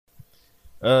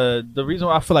The reason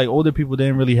why I feel like older people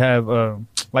didn't really have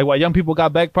like why young people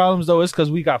got back problems though is because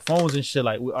we got phones and shit.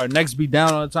 Like our necks be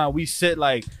down all the time. We sit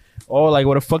like all like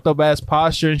with a fucked up ass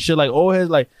posture and shit. Like old heads.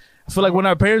 Like I feel like when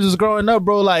our parents was growing up,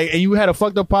 bro, like and you had a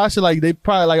fucked up posture, like they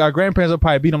probably like our grandparents would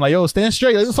probably beat them like, yo, stand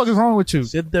straight. Like, what the fuck is wrong with you?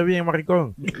 Siéntate bien,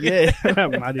 maricón. Yeah,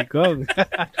 Maricón.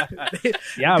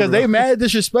 Yeah, because they mad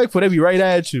disrespectful. They be right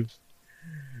at you.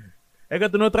 Es que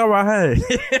tú no trabajas.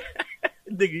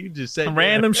 Nigga, you just said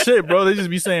Random shit, bro. They just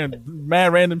be saying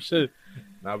mad random shit.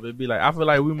 Nah, but it be like I feel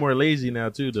like we more lazy now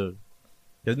too, though.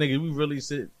 Cause nigga, we really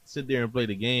sit there and play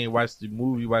the game, watch the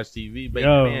movie, watch TV,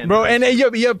 man, bro. And then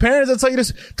your parents will tell you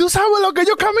this. Tú sabes lo que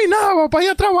yo caminaba para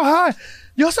ir a trabajar.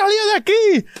 Yo salía de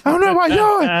aquí a Nueva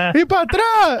York y para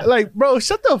atrás. Like, bro,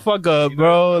 shut the fuck up,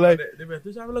 bro. Like,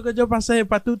 tú sabes lo que yo pasé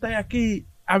para tú estar aquí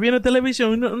viendo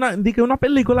televisión, una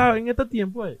película en este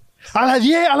tiempo. a las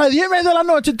 10 de la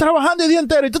noche trabajando el día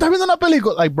entero y tú estás viendo una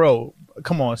película. Like, bro,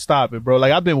 come on, stop it, bro.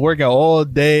 Like, I've been working all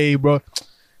day, bro.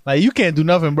 Like, you can't do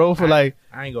nothing, bro, for like.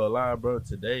 I ain't gonna lie, bro.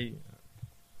 Today,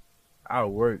 I'll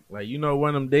work. Like, you know, one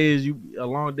of them days, a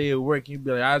long day of work, you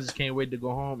be like, I just can't wait to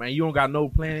go home. And you don't got no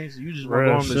plans. You just want to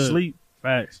go home to sleep.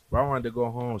 Facts. Bro, I wanted to go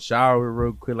home, shower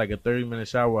real quick, like a 30-minute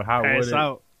shower with hot water.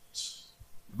 Out.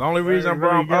 The only reason, bro,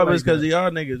 I'm up like is because of y'all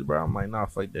niggas, bro. I'm like, nah,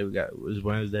 fuck that. It's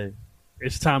Wednesday.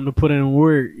 It's time to put in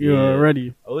work. You're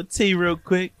already. OT real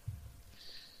quick.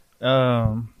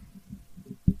 Welcome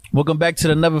back to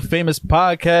the Never Famous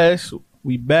podcast.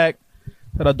 We back.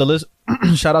 Shout out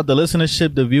the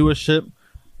listenership, the viewership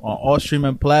on all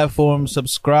streaming platforms.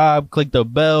 Subscribe, click the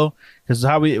bell, because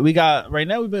how we got right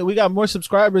now. We got more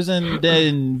subscribers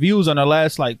than views on our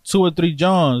last like 2 or 3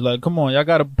 Johns. Like, come on, y'all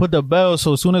gotta put the bell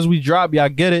so as soon as we drop, y'all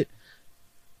get it.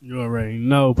 You already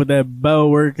know. Put that bell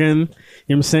working. You know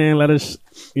what I'm saying? Let us.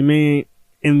 You mean?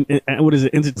 What is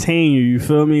it? Entertain you. You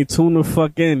feel me? Tune the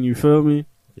fuck in. You feel me?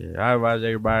 Yeah, I advise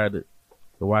everybody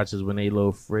to watch us when they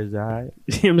little frizz, all right?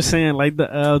 You know what I'm saying? Like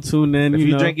the L, tune in. If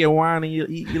you know. drink your wine and you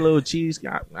eat your little cheese,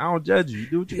 I don't judge you. You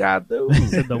do what you gotta do.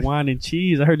 The wine and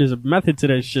cheese. I heard there's a method to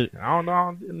that shit. I don't know. I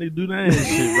don't need to do that and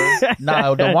shit,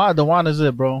 bro. Nah, the wine is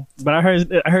it, bro. But I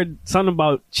heard something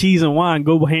about cheese and wine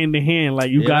go hand in hand.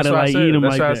 Like you gotta like eat them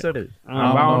like that. That's why I said it.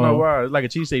 I don't know why. It's like a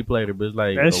cheesesteak platter, but it's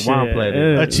like that a wine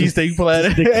platter. A cheesesteak platter.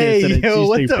 Hey, yo,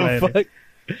 what the fuck?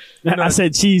 You know, I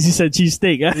said cheese. He said cheese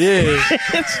steak. Yeah.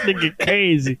 This nigga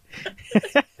crazy.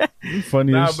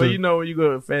 Funny Nah, as but shit. you know when you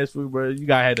go to fast food, bro, you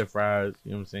gotta have the fries.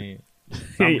 You know what I'm saying?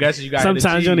 I'm guessing you got.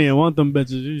 Sometimes you don't even want them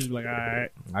bitches. You just like, all right.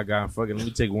 I got fucking. Let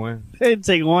me take one. Hey,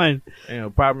 take one.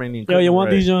 Damn, Pop ain't even. Yo, you want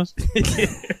right. these Jones?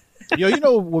 Yo, you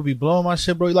know what be blowing my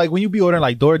shit, bro? Like when you be ordering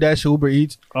like DoorDash or Uber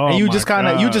Eats, and you just kind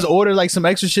of you just order like some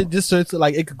extra shit just so it's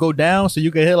like it could go down, so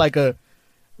you can hit like a.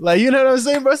 Like, you know what I'm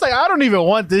saying, bro? It's like, I don't even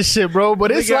want this shit, bro.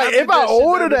 But it's like, if I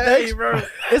order the extra,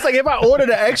 it's like, if I order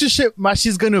the extra shit, my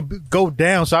shit's gonna go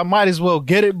down. So I might as well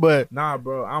get it, but. Nah,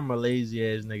 bro, I'm a lazy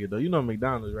ass nigga, though. You know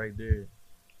McDonald's right there.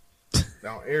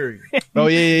 Down Erie. Oh,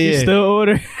 yeah. You still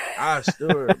order? I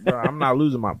still, bro, I'm not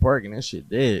losing my parking. That shit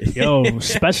dead. Yo,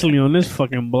 especially on this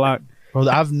fucking block. Bro,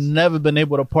 I've never been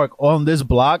able to park on this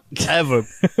block ever.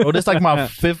 Bro, this like my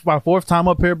 4th time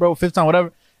up here, bro. 5th time,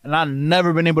 whatever. And I've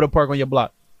never been able to park on your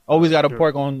block. Always got to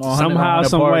park on somehow,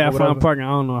 some way. I found found parking. I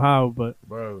don't know how, but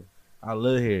bro, I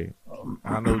live here.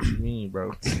 I know what you mean,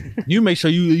 bro. You make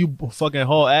sure you fucking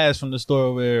haul ass from the store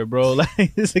over there, bro.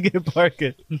 Like just to get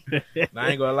parking.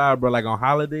 I ain't gonna lie, bro. Like on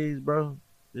holidays, bro,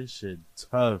 this shit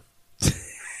tough.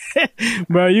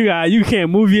 Bro, you can't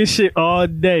move your shit all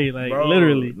day, like bro,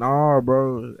 literally. No,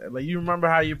 bro. Like you remember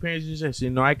how your parents used to say,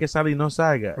 "No, hay que salir, no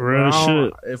salga." Real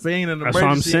shit. If it ain't an That's emergency,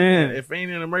 what I'm saying. If it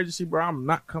ain't an emergency, bro, I'm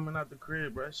not coming out the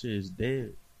crib, bro. That shit is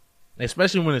dead.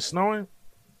 Especially when it's snowing.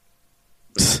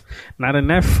 Not in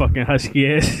that fucking husky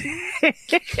ass.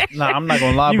 Nah, I'm not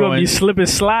gonna lie, You bro. gonna be slipping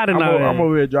sliding out I'm there.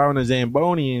 over here driving a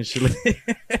Zamboni and shit.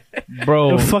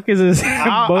 Bro, The fuck is this?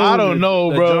 I don't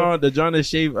know, bro. The John that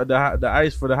shave the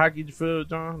ice for the hockey field,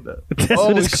 John. That's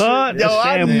what it's called. Yo,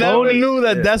 I never Zamboni? knew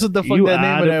that. That's what the fuck You that name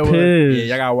out of that of was. Yeah, piss.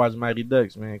 y'all gotta watch Mighty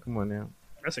Ducks, man. Come on now.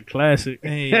 That's a classic.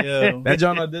 Hey, yo. That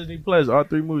John on Disney Plus, all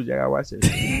 3 movies. Y'all gotta watch it.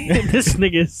 This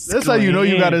nigga's. That's how you know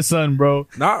you got a son, bro.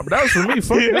 Nah, but that was for me.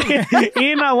 Fuck me.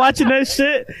 He ain't not watching that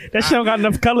shit. That shit don't got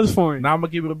enough colors for him. Now I'm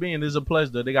gonna keep it a bean. There's a plus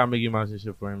though. They got Mickey Mouse and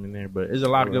shit for him in there, but there's a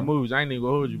lot of good movies. I ain't even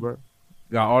gonna hold you, bro.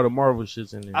 Got all the Marvel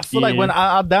shits in there. I feel like when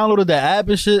I downloaded the app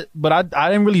and shit, but I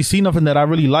didn't really see nothing that I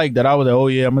really liked that I was like, oh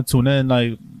yeah, I'm gonna tune in.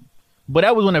 Like, but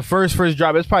that was when it first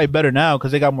dropped. It's probably better now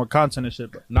because they got more content and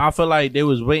shit. But No, I feel like they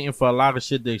was waiting for a lot of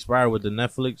shit to expire with the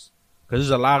Netflix. Cause there's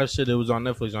a lot of shit that was on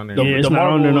Netflix on there. Yeah, it's not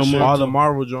on there no shit, more. all the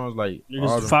Marvel joints, like all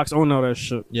Niggas, the- Fox own all that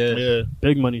shit. yeah. yeah,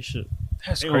 Big money shit.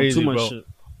 that's They own crazy, too much bro. shit.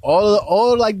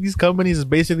 all like these companies is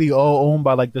basically all owned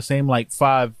by like the same like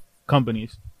 5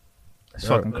 companies. It's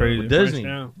fucking crazy. Disney,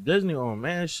 down. Disney on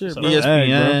man shit. Bro.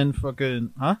 ESPN,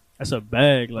 fucking, huh? That's a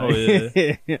bag. Like,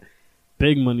 Oh,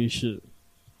 big money shit.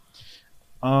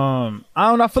 I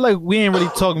don't know. I feel like we ain't really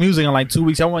talk music in like 2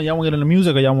 weeks. Y'all want to get into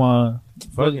music or y'all want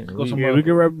Fucking, go we, somewhere? Yeah, we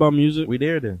can rap about music. we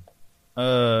there then.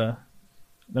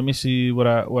 Let me see what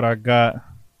I got.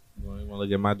 You want to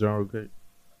look at my drum real quick?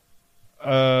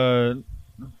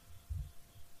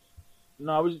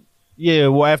 No, I was. Yeah,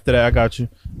 well after that I got you.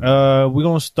 We're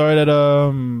gonna start at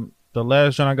the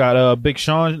last one I got Big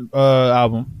Sean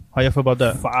album. How you feel about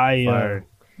that? Fire.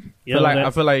 Yeah, I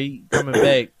feel like he coming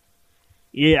back.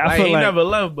 yeah, I Like, feel he like. never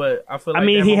left, but I feel like I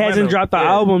mean, that he momentum- hasn't dropped the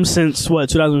yeah. album since what?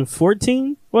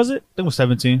 2014 was it? I think it was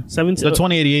 17. 17. The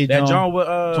 2088 That John. John with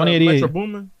 2088. Metro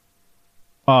Boomin.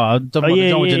 I'm talking about the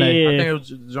John with Janae. I think it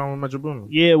was John with Metro Boomin.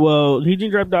 Yeah, well, he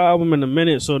didn't drop the album in a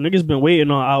minute, so niggas been waiting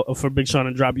on out for Big Sean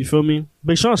to drop. You feel me?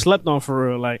 Big Sean slept on for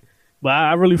real, like, but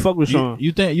I really fuck with Sean.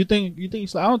 You think he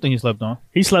slept? I don't think he slept on.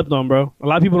 He slept on, bro. A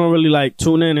lot of people don't really like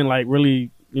tune in and like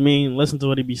really, listen to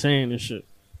what he be saying and shit.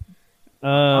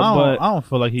 I But don't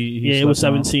feel like he yeah, it slept was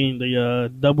on. 17,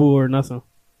 the double or nothing.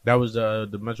 That was the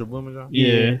Metro Boomin John.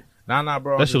 Yeah. Nah,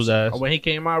 bro. That shit was ass. When he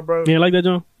came out, bro. Yeah, like that,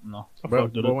 John. No. I Bro,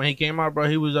 fucked with but it. when he came out, bro,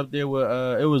 he was up there with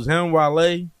it was him,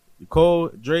 Wale, Cole,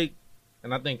 Drake,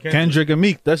 and I think Kendrick and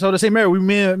Meek. That's how they say Mary.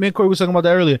 Me and Corey was talking about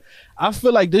that earlier. I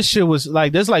feel like this shit was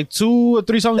like there's like 2 or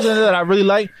 3 songs in there that I really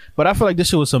like, but I feel like this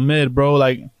shit was some mid, bro.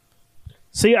 Like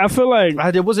See, I feel like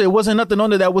it wasn't nothing on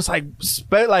there that was like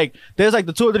like there's like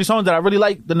the 2 or 3 songs that I really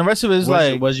like. Then the rest of it is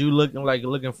was you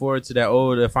looking forward to that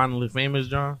old Finally Famous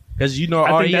John? Because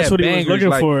I think that's what he was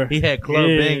looking for. He had club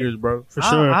Yeah. bangers, bro. for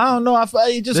sure. I don't know. I feel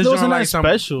like it just This wasn't John that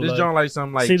special. This like, John like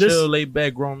some like See, this- chill, laid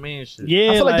back, grown man shit.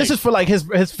 yeah, I feel like this is for like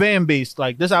his fan base.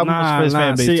 Like this album was for his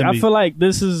fan base. See, to I me. feel like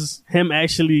this is him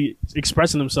actually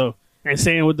expressing himself and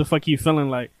saying what the fuck he feeling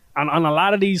like. On a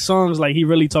lot of these songs, like he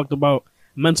really talked about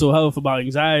mental health, about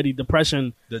anxiety,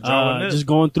 depression, The John with Nip. just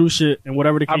going through shit and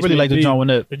whatever the case I really may like the be. John with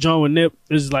Nip. The John with Nip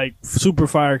is like super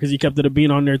fire because he kept it a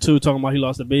beat on there too, talking about he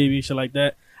lost a baby, shit like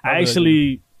that. I really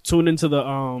actually tuned into the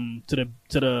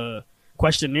to the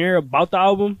questionnaire about the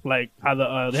album, like how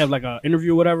they have like a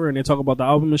interview or whatever, and they talk about the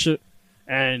album and shit.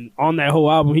 And on that whole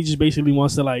album, he just basically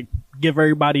wants to like give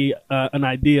everybody an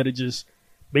idea to just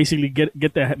basically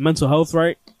get their mental health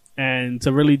right and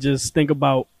to really just think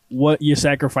about what you're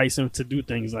sacrificing to do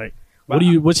things like.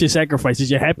 What's your sacrifice?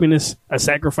 Is your happiness a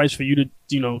sacrifice for you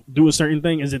to, do a certain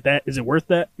thing? Is it worth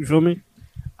that? You feel me?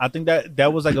 I think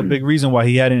that was like a big reason why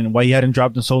he hadn't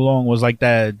dropped in so long was like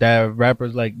that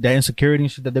rappers like that insecurity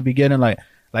and shit that they be getting like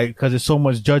because there's so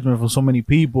much judgment from so many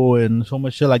people and so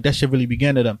much shit like that shit really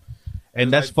began to them,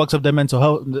 and that fucks up their mental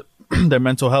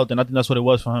health, and I think that's what it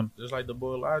was for him. Just like the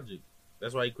boy Logic.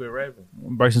 That's why he quit rapping.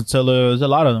 Bryson Tiller, there's a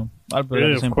lot of them. A lot of people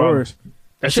have the same problem.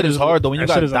 That shit is hard though when you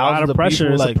got a lot thousands of pressure.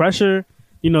 people. It's Like, a pressure.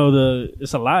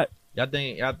 It's a lot. Y'all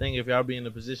think if y'all be in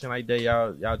a position like that,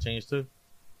 y'all change too?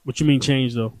 What you mean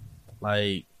change though?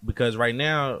 Like because right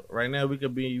now you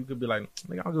could be like,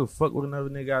 nigga, I don't give a fuck what another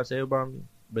nigga I say about me.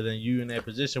 But then you in that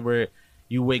position where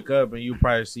you wake up and you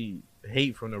probably see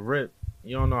hate from the rip.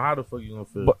 You don't know how the fuck you gonna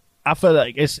feel. But I feel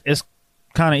like it's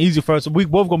kind of easy for us. We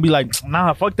both gonna be like,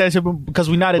 nah, fuck that shit because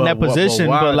we're not in that position.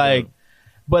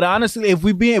 But honestly, if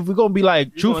we're gonna be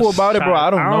like truthful about it, bro, I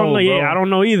don't know. Bro. Yeah, I don't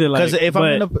know either. Because if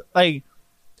I'm in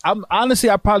I'm honestly,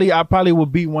 I probably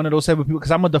would be one of those type of people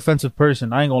because I'm a defensive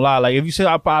person. I ain't gonna lie. Like if you say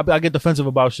I get defensive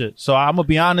about shit, so I'm gonna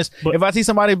be honest. But if I see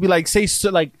somebody be like say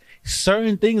like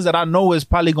certain things that I know is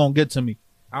probably gonna get to me.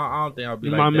 I don't think I'll be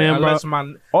like My that man, unless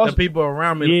bro. the people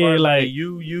around me, Yeah, like,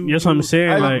 you. that's what I'm saying,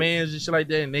 my like- mans and shit like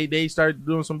that, and they start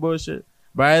doing some bullshit.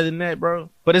 But other than that, bro,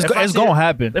 But If I it's see gonna it-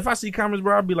 happen. if I see comments,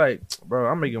 bro, I'll be like, bro,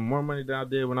 I'm making more money than I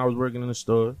did when I was working in the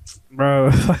store. bro,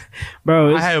 I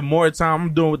it's, have more time.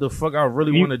 I'm doing what the fuck I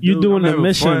really want to do. you doing I'm the having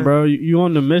mission, fun. bro. You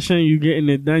on the mission. You getting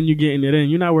it done. You getting it in.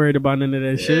 You're not worried about none of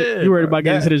that shit. Yeah, You worried bro. about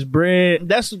getting to this bread.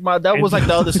 That was like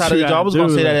the other side of the job. I was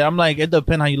gonna say that. I'm like, it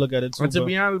depends how you look at it too. And to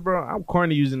be honest, bro, I'm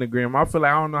corny using the gram. I feel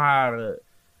like I don't know how to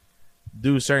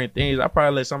do certain things. I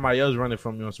probably let somebody else run it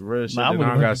from me on some real shit. Nah, that I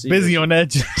don't gotta see busy that on that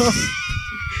job.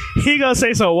 He gonna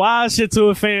say some wild shit to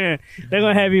a fan. They're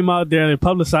gonna have him out there and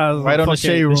publicize Right on the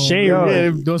shade room. The shade Yo, room.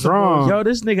 yeah, doing some Wrong. Yo,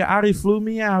 this nigga Audi flew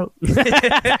me out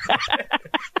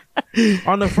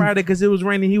on the Friday because it was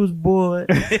raining. He was bored.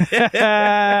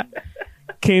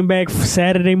 Came back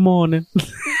Saturday morning.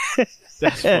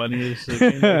 That's funny as shit.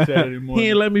 Came back Saturday He morning.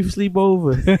 ain't let me sleep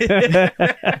over.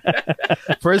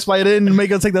 First flight in, make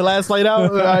her take the last flight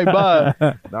out. All right,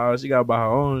 bye. Nah, she got to buy her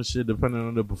own shit depending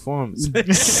on the performance.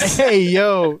 Hey,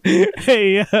 yo.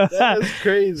 Hey, That's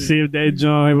crazy. see if that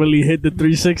joint really hit the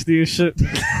 360 and shit.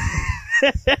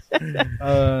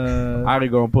 I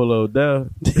ain't gonna pull Odell.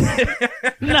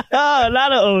 No,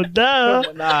 not an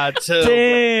Odell. Nah, chill.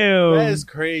 Damn. That's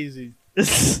crazy.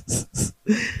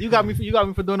 You got me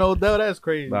for doing Odell. That's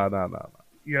crazy. Nah.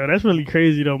 Yo, that's really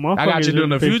crazy though. I got you doing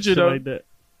the future, though. Like that.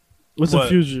 What's What? the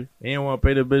future? He ain't want to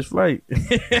pay the bitch flight.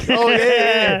 Oh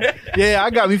yeah. I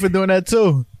got me for doing that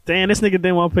too. Damn, this nigga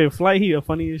didn't want to pay a flight. He a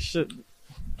funny as shit.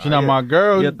 She not my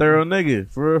girl. He a thorough nigga.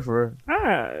 For real.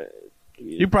 Ah,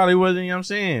 He probably wasn't, you know what I'm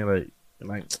saying?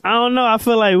 Like I don't know. I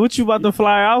feel like what you about to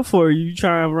fly out for? You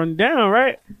trying to run down,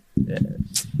 right?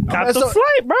 Cop the So-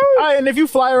 flight, bro. All right, and if you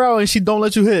fly her out and she don't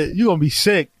let you hit, you gonna be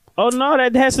sick. Oh no,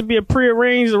 that has to be a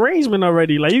prearranged arrangement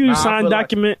already. Like you Nah, I sign feel like-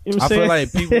 document. You know what I I'm feel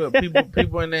saying? like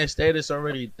people in that status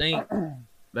already think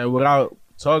that without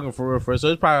talking for real. So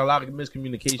it's probably a lot of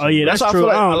miscommunication. Oh, yeah, that's why I true. feel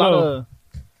like I a don't lot know. of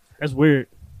That's weird.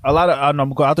 I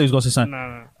thought he was gonna say something.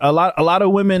 Nah. A lot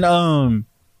of women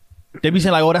they be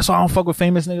saying like, oh, that's why I don't fuck with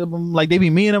famous niggas. Like they be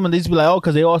meeting them and they just be like, oh,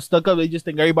 because they all stuck up. They just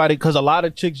think everybody, because a lot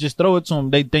of chicks just throw it to them.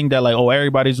 They think that like, oh,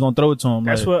 everybody's gonna throw it to them.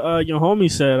 That's like, what your homie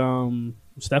said.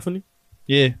 Stephanie.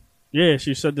 yeah. Yeah,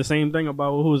 she said the same thing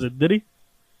about who was it? Diddy.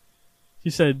 She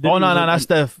said. Diddy Oh no, was not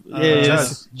Steph. Yeah,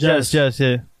 Jess. Jess.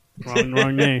 Yeah.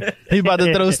 Wrong name. He about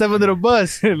to throw Steph under the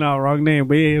bus. No, wrong name.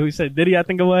 But yeah, we said Diddy. I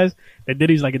think it was that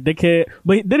Diddy's like a dickhead.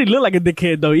 But Diddy look like a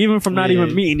dickhead though, even from not Yeah.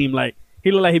 even meeting him. Like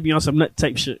he look like he be on some nut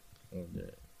type shit.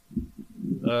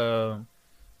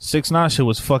 6ix9ine shit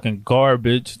was fucking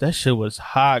garbage. That shit was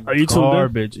hot Are you tuned in?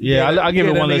 garbage. Yeah, I gave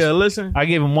it one listen. listen. I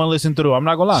gave him one listen through. I'm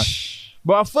not gonna lie.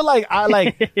 But I feel like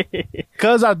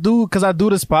cause I do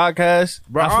this podcast.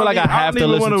 Bro, I feel like I have to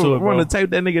listen to it, bro. want to type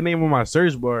that nigga name on my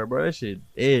search bar, bro. That shit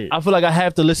dead. I feel like I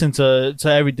have to listen to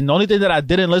everything. The only thing that I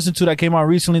didn't listen to that came out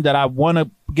recently that I want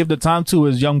to give the time to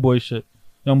is YoungBoy shit.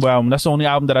 YoungBoy album. That's the only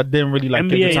album that I didn't really like.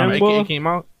 Give NBA the time. Youngboy? It came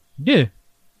out. Yeah,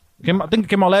 I think it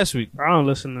came out last week. I don't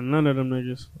listen to none of them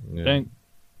niggas. Yeah. Think-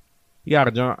 He got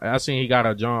a joint. I seen he got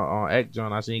a joint on Act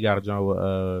Joint. I seen he got a joint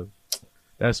with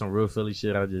that's some real Philly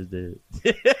shit I just did.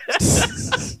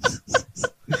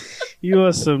 You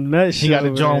are some nut shit. He got a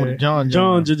over John there. with John.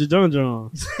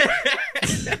 John.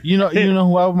 You know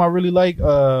who album I really like?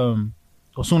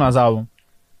 Osuna's album.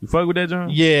 You fuck with that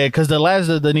joint? Yeah, cause the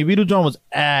Nibiru John was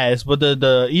ass, but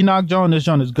the Enoch John, this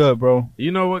John is good, bro. You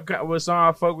know what song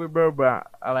I fuck with, bro? But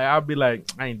I'll be like,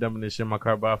 I ain't dumping this shit in my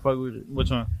car, but I fuck with it.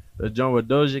 Which one? The joint with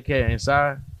Doja Cat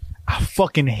inside. I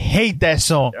fucking hate that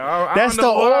song. I That's the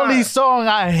don't know why. only song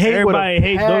I hate. Everybody with a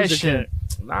hates passion. Doja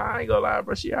Cat. Nah, I ain't gonna lie,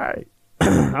 bro. She alright. I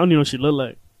don't even know what she look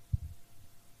like.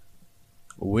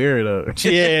 Weird though.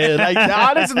 Yeah, like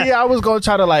honestly, I was gonna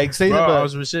try to like say Bro, that, I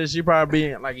but was shit. She probably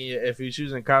be like if she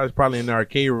was in college, probably in the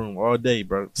arcade room all day,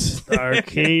 bro.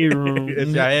 Arcade room.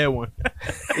 If I had one,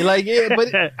 like yeah,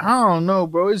 but I don't know,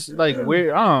 bro. It's like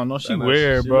weird. I don't know. She I know,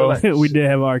 weird, she bro. look like- We did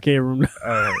have an arcade room.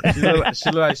 she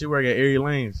look like she work at Erie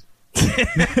Lanes.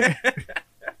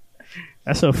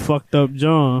 That's a fucked up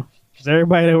John. Cause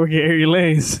everybody that work at Erie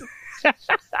Lanes.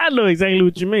 I know exactly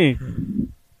what you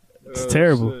mean. It's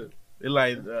terrible. Shit. It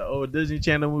like old Disney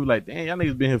Channel movie. Like, damn, y'all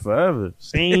niggas been here forever.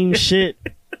 Same shit.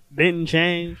 Didn't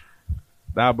change.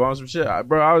 Nah, but on some shit,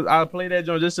 bro. I play that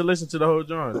joint just to listen to the whole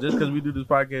joint, just because we do this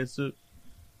podcast too.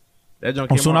 That joint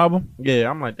came Osun out. album. Yeah,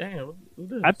 I'm like, damn. What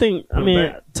this? I think, I Put it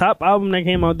mean, back. top album that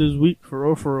came out this week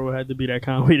for real had to be that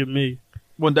Conway to me.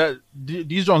 When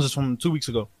these Johns is from 2 weeks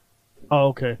ago. Oh,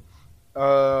 okay.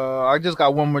 I just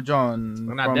got one more John.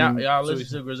 When I doubt y'all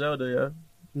listen to Griselda, yeah.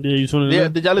 Yeah, you tuning Yeah,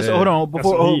 in? did y'all listen? Yeah. Hold on, Got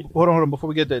some heat. hold on, before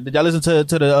we get there. Did y'all listen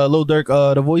to the Lil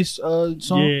Durk The Voice song?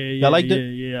 Yeah, Y'all liked yeah, it?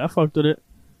 Yeah, I fucked with it.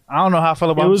 I don't know how I feel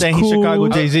It about him was saying he's cool. Chicago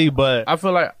Jay-Z, but I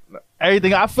feel like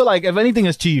everything. I feel like if anything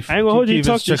is Chief, I ain't gonna hold you, Chief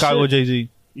talk is your Chicago shit. Jay-Z.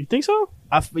 You think so?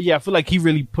 I feel like he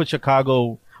really put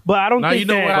Chicago. But I don't Now, think you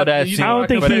know that. what For that you scene. I know don't what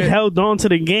think he compare- held on to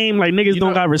the game. Like niggas You don't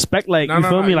know- got respect. Like No, you no,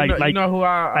 feel no, me? you Like know, like you know who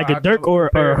I like a Dirk or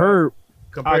Herb.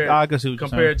 compare I can see what you're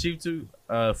compare saying. Chief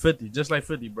to 50, just like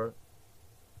 50, bro.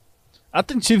 I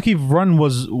think Chief Keef run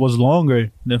was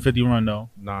longer than 50 run though.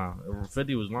 Nah,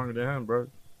 50 was longer than him, bro.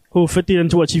 Who 50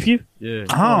 into what Chief Keef? Yeah.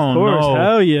 I don't Of course, know.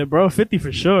 hell yeah, bro. 50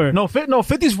 for sure. No,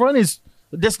 50's run is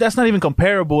that's not even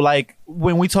comparable. Like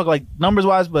when we talk like numbers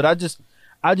wise, but I just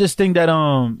think that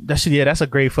that shit. Yeah, that's a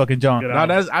great fucking John. Good No,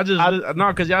 that's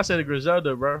because y'all said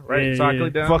Griselda, bro. Right? Yeah, so I yeah.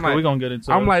 clicked that. Fuck I'm it, like, we gonna get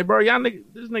into I'm it. like, bro, y'all nigga,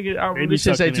 this nigga They album, be this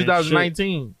shit say sucking that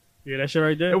 2019. Yeah, that shit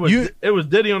right there. It was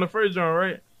Diddy on the first joint,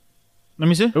 right? Let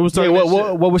me see. It was yeah, talking that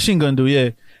shit. what Machine Gun do? Yeah,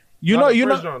 you know.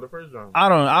 The first drum. I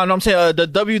don't know. I'm saying the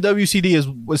WWCD is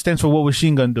what stands for what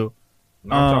Machine Gun do.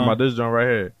 No, I'm talking about this drum right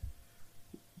here.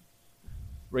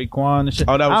 Raekwon and shit.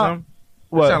 Oh, that was him?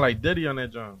 What? It sound like Diddy on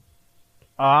that drum.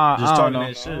 Just I don't talking know.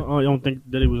 that shit. I don't think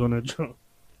that he was on that drum.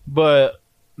 But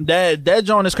that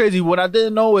joint is crazy. What I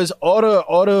didn't know is all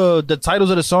the titles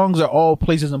of the songs are all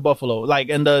places in Buffalo. Like,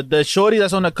 and the shorty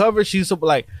that's on the cover, she's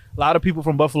like a lot of people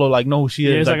from Buffalo like know who she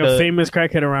is. Yeah, it's like a famous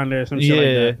crackhead around there. Some shit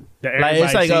like that. Like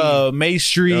it's like May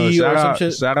Street Yo, or some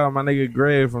shit. Shout out my nigga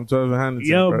Greg from 1200.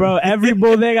 Yo, bro, every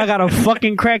bodega got a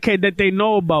fucking crackhead that they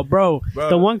know about, bro. Bro.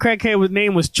 The one crackhead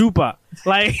name was Chupa.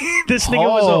 Like this nigga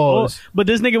was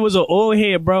this nigga was an old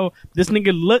head, bro. This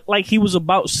nigga looked like he was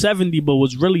about 70, but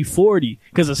was really 40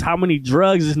 because it's how many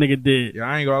drugs this nigga did. Yeah,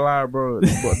 I ain't gonna lie, bro.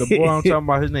 The boy I'm talking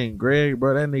about, his name Greg,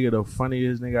 bro. That nigga the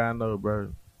funniest nigga I know,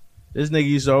 bro. This nigga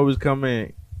used to always come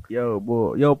in, yo,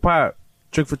 boy, yo, Pop,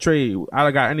 trick for trade. I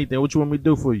don't got anything. What you want me to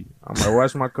do for you? I'm like,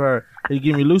 wash my car. He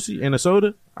give me Lucy and a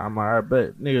soda. I'm like, I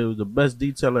bet. Nigga was the best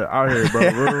detailer out here, bro.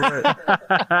 Real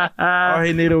right. All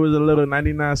he needed was a little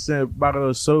 99-cent bottle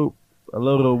of soap, a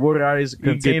little water ice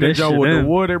container jar with the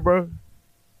water, bro.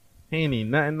 He ain't need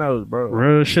nothing else, bro.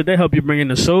 Real shit. They help you bring in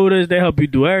the sodas. They help you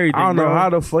do everything. I don't know bro. how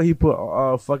the fuck he put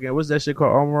fucking what's that shit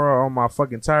called Omar on my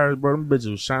fucking tires, bro. Them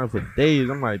bitches was shining for days.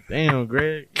 I'm like, damn,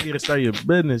 Greg, you gotta start your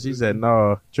business. He said,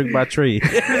 no, trick by trade.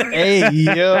 Hey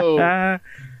yo,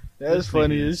 that's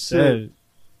funny as shit.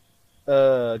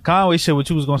 Conway shit. What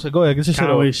you was gonna say? Go ahead, get your shit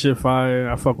Conway off. shit fire.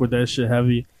 I fuck with that shit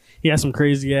heavy. He had some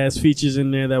crazy ass features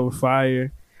in there that were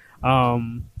fire.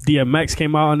 DMX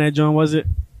came out on that joint. Was it?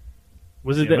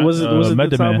 Was it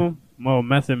Method this Man. album? Oh,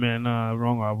 Method Man.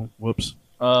 Wrong album. Whoops.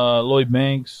 Lloyd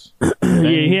Banks. Yeah,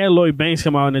 he had Lloyd Banks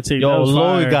come out on the tape. Yo, that was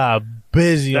Lloyd fire. got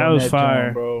busy. That on was that fire,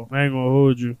 joint, bro. I ain't gonna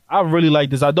hold you. I really like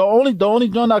this. The only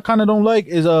joint I kind of don't like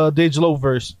is Dej Low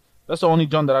verse. That's the only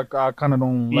joint that I kind of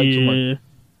don't like too much.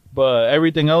 But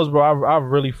everything else, bro, I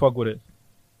really fuck with it.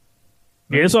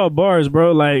 Yeah, it's all bars,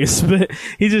 bro. Like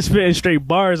he's just spitting straight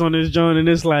bars on this joint, and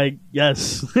it's like,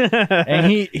 yes.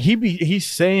 And he's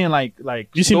saying like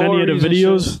You seen any of the stories and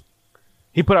videos? shit.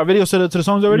 He put out videos to the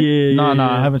songs already. Yeah, Nah,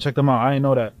 yeah. I haven't checked them out. I ain't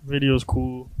know that. Videos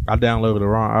cool. I downloaded the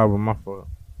wrong album, my fault.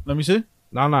 Let me see.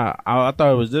 No, I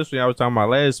thought it was this week. I was talking about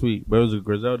last week, but it was a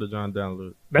Griselda John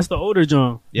download. That's the older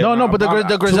joint. No, but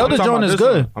the Griselda joint is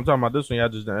good. I'm talking about this one. Y'all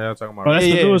talking about. Oh, that's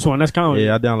Yeah, the yeah. newest one. That's Conway.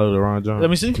 Yeah, I downloaded the wrong joint. Let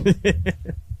me see.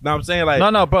 No, I'm saying like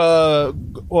No, but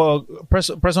well, press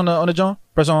on the joint.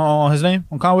 Press on his name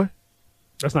on Conway.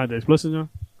 That's not the explicit joint.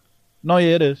 No,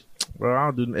 yeah, it is. bro.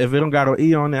 I don't do if it don't got an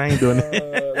E on it. I ain't doing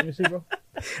it. Let me see, bro.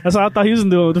 That's what I thought he was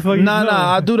doing. What the fuck?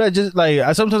 Nah, I do that just like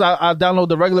sometimes I download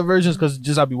the regular versions because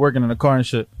just I be working in the car and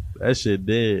shit. That shit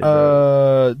dead.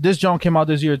 Bro. This joint came out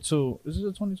this year too. Is it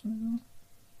a 2020?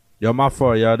 Yo, my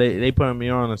fault, y'all. They putting me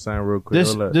on the sign real quick.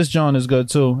 This joint is good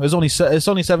too. It's only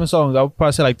 7 songs. I would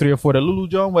probably say like 3 or 4. The Lulu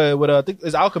joint with I think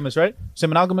it's Alchemist, right?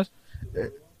 Sam and Alchemist.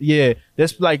 Yeah,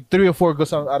 that's like 3 or 4 good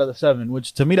songs out of the 7,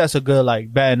 which to me that's a good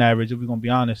like batting average. If we're gonna be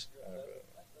honest,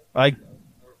 like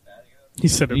He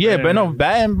said, yeah, but no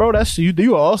batting, bro. That's you an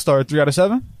all-star 3 out of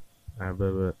 7.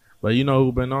 But you know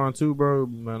who been on too, bro?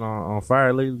 Been on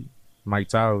fire lately. Mike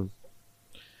Towers.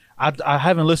 I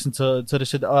haven't listened to the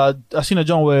shit. I seen a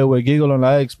joint with Giggle on the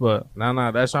X, but Nah,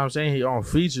 that's what I'm saying. He on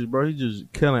features, bro. He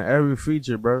just killing every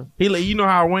feature, bro. You know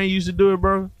how Wayne used to do it,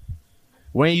 bro?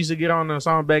 Wayne used to get on the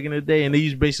song back in the day, and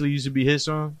these basically used to be his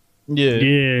song.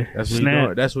 Yeah, That's what he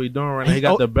doing. That's what he doing right now. He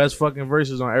got the best fucking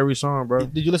verses on every song, bro.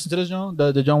 Did you listen to this joint?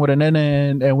 The joint with Nene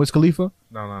and Wiz Khalifa?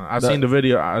 No. I seen the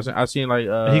video. I seen like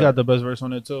He got the best verse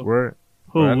on it too. word.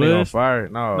 Who, That nigga on Wiz? fire.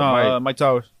 No, Mike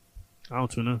Towers. I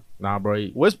don't know. nah, bro.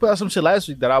 Wiz put out some shit last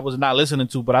week that I was not listening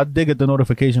to, but I did get the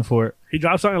notification for it. He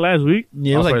dropped something last week.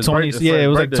 Yeah, it was Oh, for like his 20. birthday- Yeah, for it his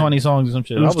was like birthday. 20 songs or some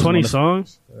shit. It was I 20 gonna-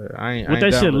 songs. I ain't What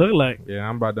that shit downloaded. look like? Yeah,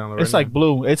 I'm about to download. It's right like now.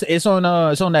 blue. It's on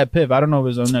that Piff. I don't know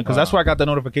if it's on there because that's where I got the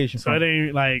notification So it from.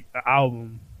 ain't like an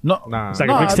album. No, Nah, It's like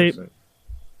No, a mixtape.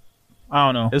 I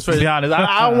don't know. It's To for- be honest,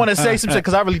 I don't want to say some shit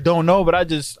because I really don't know. But I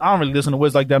don't really listen to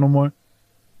Wiz like that no more.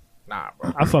 Nah,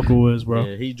 bro. I fuck with Wiz, bro.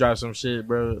 Yeah, he dropped some shit,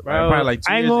 bro. Bro, Probably like 2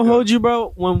 I ain't years gonna ago. hold you,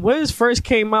 bro. When Wiz first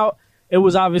came out, it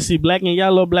was obviously black and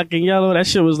yellow. That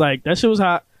shit was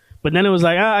hot. But then it was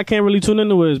like, I can't really tune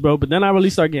into Wiz, bro. But then I really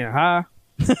start getting high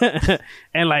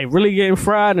and like really getting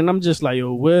fried, and I'm just like,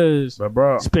 yo, Wiz, But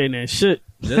bro, spitting that shit.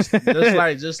 just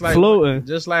like Floating.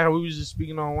 just like how we was just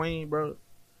speaking on Wayne, bro.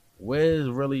 Wiz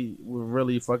really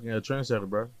fucking a trendsetter,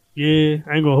 bro. Yeah,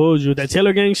 I ain't gonna hold you. That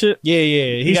Taylor Gang shit.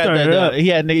 Yeah. He started up. He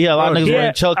had a lot of niggas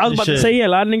wearing Chucks. I was about and to shit. say, a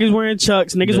lot of niggas wearing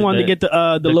Chucks. Niggas wanted to get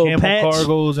the little camel patch,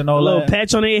 cargos and the all little that.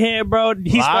 patch on their head, bro.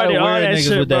 He A lot of started all weird that niggas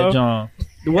shit, with bro. that joint.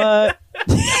 What?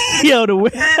 Yo,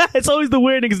 it's always the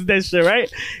weird niggas with that shit,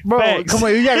 right? Bro, Facts. come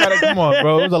on, you gotta come on,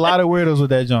 bro. There's a lot of weirdos with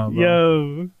that jump, bro.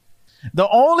 Yo, The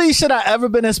only shit I ever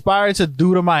been inspired to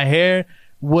do to my hair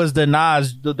was the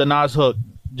Nas hook,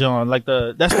 John. Like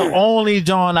that's the only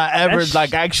John I ever That's-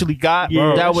 like actually got.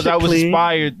 Yeah, that was shit I was clean.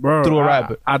 inspired Bro, through a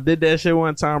rapper. I did that shit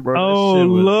one time, bro. Oh, that shit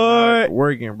was Lord. not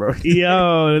working, bro.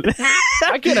 yo,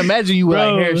 I can't imagine you with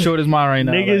Bro, like hair short as mine right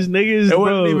now. niggas, Like, niggas, It bro.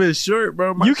 wasn't even short,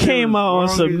 bro. My You shit came was out on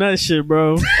long some as- nut shit,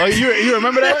 bro. oh, you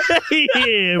remember that?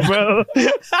 Yeah, bro.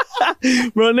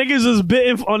 Bro, niggas was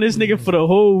bitten on this nigga for the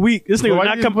whole week. This nigga Why would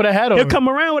not you come. put a hat on? He'll come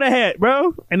around with a hat,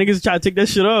 bro. And niggas try to take that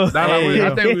shit off. Nah, like, Hey, I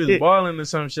yo. think we was balling or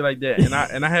some shit like that,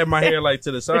 and I had my hair like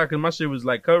to the side because my shit was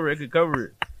like covered. It could cover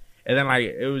it, and then like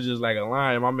it was just like a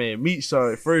line. My man Meat saw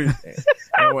it first,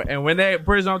 and when that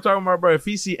person I'm talking about, bro, if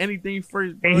he see anything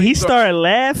first, bro, And he started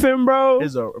laughing, bro.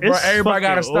 It's over. Bro, It's everybody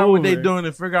gotta fucking stop what they over. doing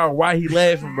and figure out why he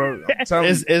laughing, bro. I'm telling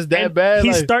you. Is that And bad?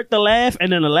 He Like, start to laugh,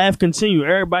 and then the laugh continue.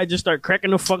 Everybody just start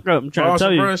cracking the fuck up. I'm trying on to tell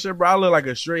some you. real shit, bro. I look like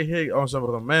a straight hit on some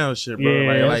of the male shit, bro.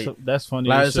 Yeah, like, that's funny.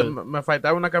 like as shit. matter of fact,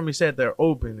 that one I got me sat there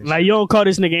open. And Like, shit. you don't call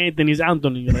this nigga Anthony's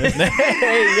Anthony. Like,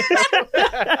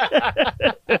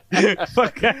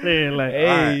 fuck out of here. Like,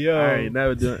 Hey, yo. I ain't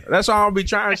never doing. That's why I don't be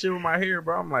trying shit with my hair,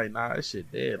 bro. I'm like, nah, that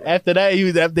shit dead. Like, After that,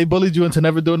 after they bullied you into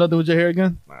never doing nothing with your hair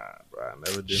again. nah, bro, I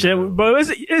never did. shit, that. but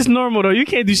it's normal though. You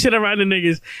can't do shit around the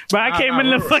niggas. But I Nah, came nah, in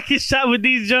the bro. fucking shop with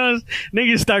these Johns.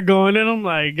 Niggas start going in. I'm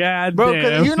like, God Bro,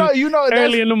 damn. because you know that's,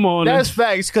 early in the morning. that's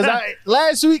facts. Because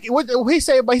last week, what he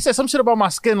said? But he said some shit about my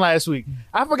skin last week.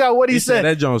 I forgot what he said.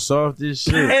 that joint soft as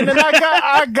shit. And then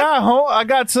I got home. I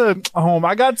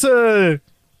got to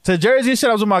Jersey and shit.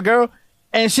 I was with my girl.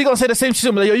 And she gonna say the same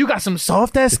shit. Like, yo, you got some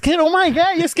soft ass skin. Oh my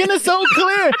god, your skin is so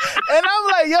clear. And I'm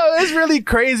like, yo, it's really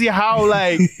crazy how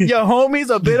like your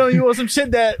homies a bit on you or some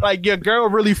shit that like your girl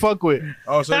really fuck with.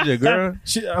 Oh, so your girl?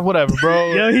 She, whatever,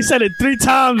 bro. Yo, he said it 3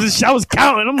 times and I was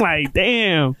counting. I'm like,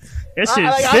 damn. That shit's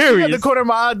I see at the serious. corner of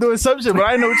my eye doing some shit, but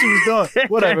I didn't know what she was doing.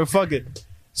 Whatever, fuck it.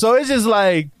 So it's just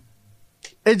like,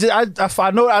 it just I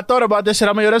thought about this shit.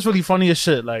 I'm like, yo, that's really funny as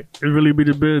shit. Like, It really be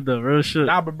the bid though, real shit.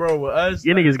 Nah, but bro, with us,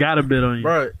 Your niggas got a bid on you.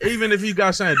 bro, even if you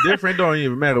got something different, it don't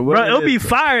even matter. What Bro, it it'll is, be bro.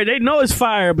 fire. They know it's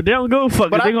fire, but they don't go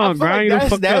fuck. but They gonna feel grind you the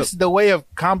fuck up. that's the way of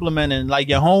complimenting like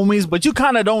your homies, but you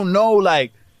kind of don't know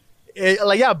like.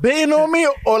 Like y'all been on me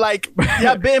or like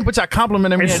y'all been but y'all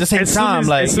complimenting me at the same As soon time. as-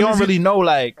 Like as you soon don't as you- really know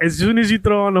like As soon as you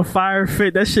throw on the fire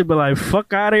fit, that shit be like,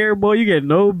 fuck out of here, boy. You get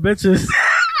no bitches.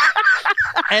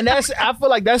 and I feel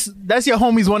like that's your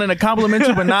homies wanting to compliment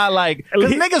you but not like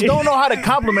because niggas don't know how to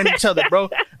compliment each other, bro.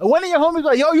 One of your homies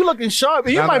like, yo, you looking sharp,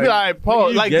 and you Nah, might be like, like,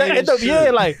 Paul, you like gay that, as shit. yeah,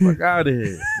 like Fuck out of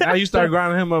here. Now you start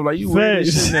grinding him up like you weird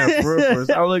as shit now, for real.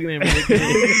 Stop looking at me.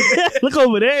 Nigga. Look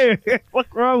over there.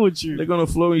 What's wrong with you? Look on the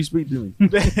floor when you speak to me.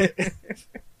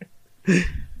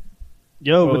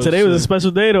 Yo, Oh, but today was a shit.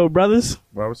 special day though, brothers.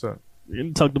 Bro, what's up?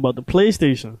 We talked about the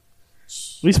PlayStation.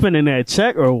 We spending that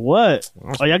check or what?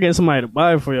 Oh, y'all getting somebody to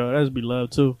buy it for y'all. That'd be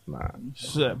love too. Nah,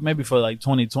 shit, maybe for like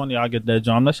 2020 I'll get that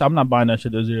job. I'm not buying that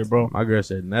shit this year, bro. my girl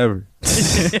said never.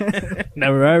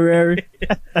 Never, ever.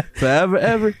 Forever,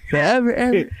 ever. Forever,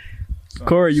 ever.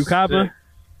 Corey, you copping?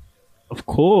 Of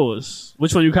course.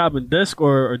 Which one you copping? Disc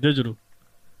or digital?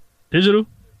 Digital?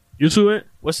 You to it?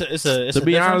 What's it? It's a To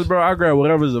be honest, bro, I grab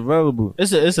whatever's available.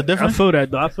 it's a I difference. feel that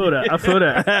though. I feel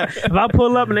that. If I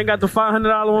pull up and they got the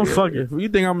 $500 one, fuck it. If you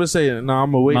think I'm gonna say, no,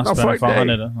 I'm gonna wait. I'm No, not spending fuck that.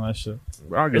 500 on that shit.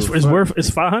 Bro, I don't give a It's fuck. worth. It's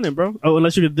 $500, bro. Oh,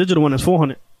 unless you get the digital one, it's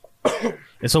 $400.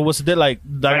 And so what's the like?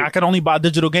 I can only buy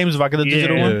digital games if I get the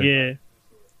digital one. Yeah.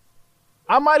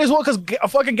 I might as well because a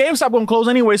fucking GameStop gonna close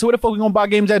anyway. So where the fuck we gonna buy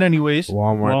games at anyways?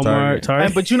 Walmart, Walmart,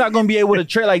 Target. But you're not gonna be able to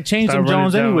change Start them Jones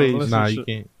running down the anyways list. Nah, Shit. you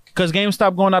can't. because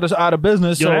GameStop going out of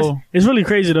business. Yo, so it's really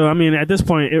crazy though. I mean, at this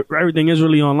point, everything is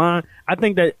really online. I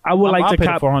think that I would I'll like to pay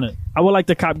the cop. 400. I would like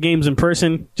to cop games in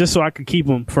person just so I could keep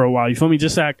them for a while. You feel me?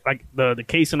 Just like the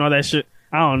case and all that shit.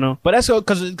 I don't know. But that's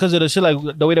because of the shit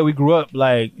like the way that we grew up.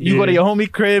 Like you go to Yeah. your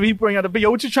homie crib, he bring out the big, yo,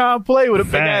 what you trying to play with a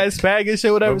big Facts. ass bag and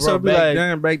shit, whatever. But So bro, be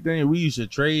like, back then, we used to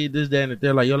trade this, that, and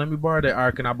they're like, yo, let me borrow that.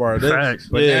 Or can I borrow this? Facts.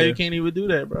 But Yeah. now you can't even do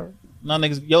that, bro. nah,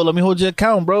 niggas, yo, let me hold your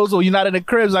account, bro. So you're not in the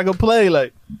cribs, I can play.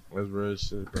 Like, That's real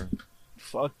shit, bro.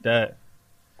 fuck that.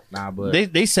 Nah, but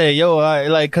They say, yo,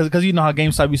 like, cause you know how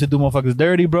GameStop used to do motherfuckers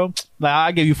dirty, bro. Like,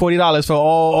 I give you $40 for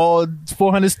all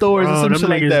 400 stores or some them shit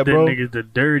like niggas, that, bro. them niggas the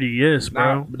dirtiest,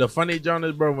 bro. nah, but the funny John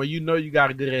is, bro, when you know you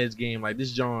got a good ass game, like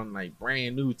this John, like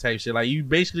brand new type shit, like you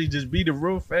basically just beat it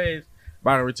real fast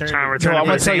by the return. Trying to Yo, return I'm for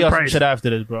gonna the tell same y'all some price. shit after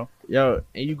this, bro. Yo,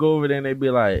 and you go over there and they be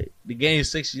like, the game's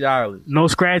 $60. No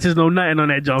scratches, no nothing on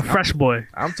that John. Fresh boy.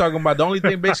 I'm talking about the only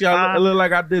thing basically it look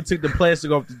like I did took the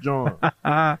plastic off the John.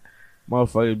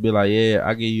 motherfuckers be like, yeah,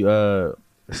 I give you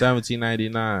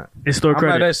 $17.99. In store I'm like,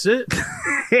 credit. that's it.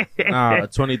 Nah,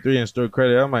 23 in store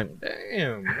credit. I'm like,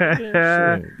 damn,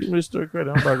 shit. Give me the store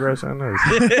credit. I'm about to grab something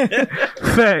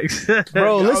else. Facts. Bro, I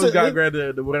always listen, gotta grab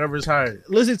the whatever's higher.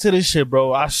 listen to this shit,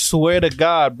 bro. I swear to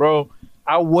God, bro.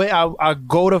 I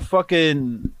go to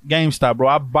fucking GameStop, bro.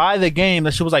 I buy the game.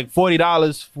 That shit was like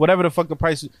 $40, whatever the fuck the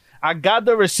price is. I got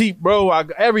the receipt, bro. I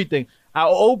got everything. I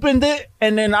opened it,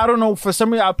 and then I don't know, for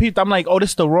some reason I peeped. I'm like, oh, this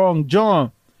is the wrong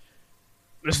John.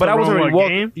 But I was already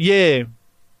walking. Yeah,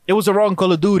 it was the wrong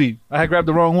Call of Duty. I had grabbed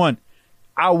the wrong one.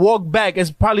 I walked back.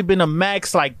 It's probably been a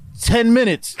max like 10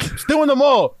 minutes. Still in the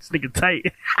mall. This nigga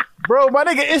tight. Bro, my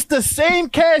nigga, it's the same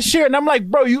cashier. And I'm like,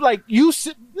 bro,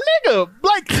 nigga,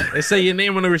 like, They say your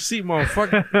name on the receipt,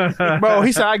 motherfucker. bro,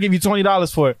 he said, I'll give you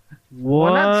 $20 for it.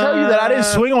 What? When I tell you that I didn't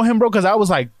swing on him, bro, because I was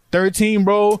like 13,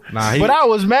 bro. Nah, But I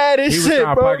was mad as he was shit,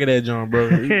 trying to bro. pocket that John, bro.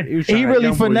 He was He trying to really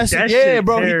young boy. finessed That it. Yeah, shit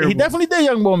bro. He terrible. definitely did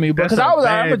young boy me, bro. That's Because I a was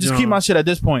like, I'm bad going to just keep John. my shit at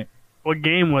this point. What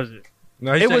game was it?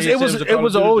 No, he It said- was- he it said was- a it Call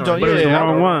was of an Duty old joint. joint, But it was yeah. the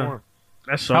wrong one.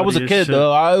 That's I was a kid,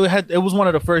 though. It was one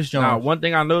of the first Nah, joints. one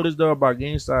thing I noticed though about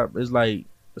GameStop is like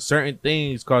certain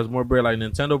things cost more bread, like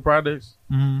Nintendo products.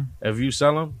 Mhm. If you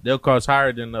sell them, they'll cost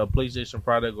higher than a PlayStation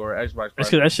product or Xbox That's product.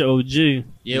 because that shit OG.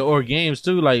 Yeah, or games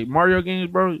too, like Mario games,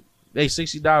 bro. They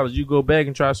 $60. You go back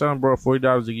and try something, bro.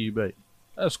 $40 to give you back.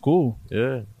 That's cool.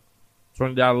 Yeah,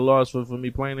 $20 loss for me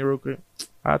playing it real quick.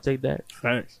 I'll take that.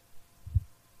 Facts.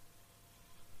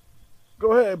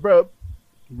 Go ahead, bro.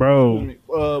 Bro,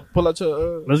 Pull out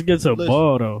your. let's get to Listen.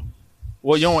 ball, though.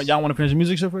 Well, y'all want to finish the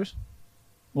music shit first?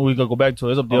 Or we gonna go back to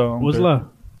it? It's up to y'all. What's Okay. left?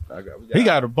 He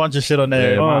got a bunch of shit on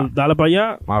there. Yeah, Oh, Dollar by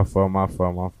y'all? My fault.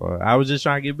 I was just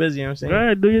trying to get busy. You know what I'm saying? Go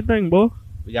ahead, do your thing, boy.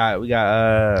 We got.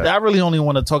 I really only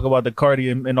want to talk about the Cardi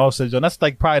and Offset joint. That's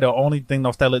like probably the only thing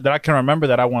off that list that I can remember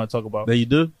that I want to talk about. That you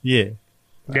do? Yeah.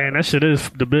 Damn, that shit is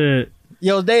the bid.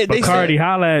 Yo, they But Cardi, said,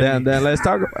 holla at me. Then let's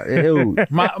talk about it. Ew.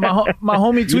 my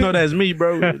homie tweet. You know that's me,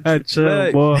 bro. Chill,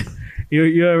 Look, boy.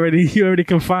 You already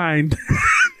confined.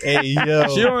 Hey yo,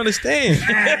 She don't understand.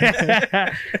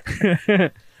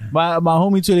 my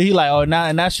homie tweeted. He like, oh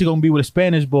now she gonna be with a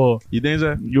Spanish boy. You think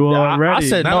so? You Yeah, already. I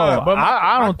said no. but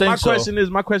I don't think my so.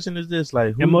 My question is this: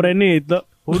 like, And Morenito.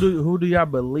 who do y'all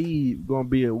believe gonna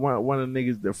be one of the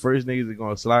niggas, the first niggas that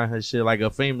gonna slide her shit like a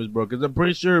famous bro? Because I'm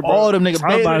pretty sure, bro. All them niggas.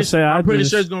 I was about to say, I'm pretty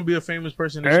just- sure it's gonna be a famous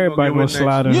person. That she Everybody get gonna with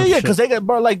slide next. her. Yeah, because they got,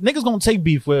 bro, like niggas gonna take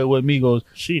beef with Migos.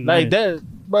 She Like nice. that,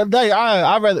 but like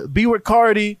I'd rather be with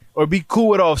Cardi or be cool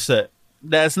with Offset.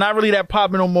 That's not really that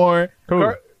popping no more.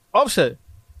 Who? Offset.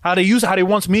 How they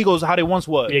once Migos, how they once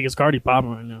was. Yeah, because Cardi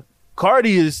popping right now.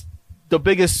 Cardi is the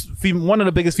biggest, one of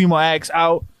the biggest female acts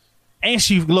out, and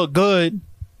she look good.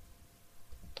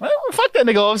 Well, fuck that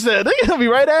nigga Offset. They gonna be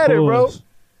right at it, bro. Pause.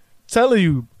 Telling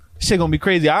you, shit gonna be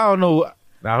crazy. I don't know.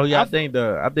 Now who y'all think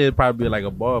I think it'd probably be like a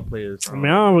ball player. Or I something.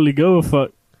 mean, I don't really give a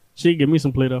fuck. She give me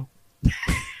some play though.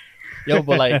 Yo,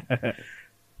 but like,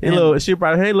 She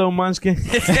probably hey little munchkin.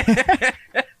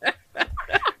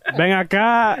 Bang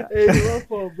acá.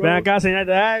 Bang acá,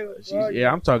 señor.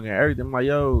 Yeah, I'm talking everything. I'm like,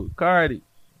 yo, Cardi.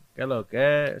 Hello,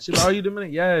 cat. She like, oh, you the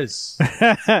minute? Yes.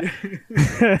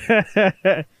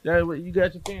 Yeah, what, you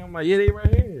got your thing? I'm like, yeah, they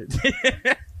right here.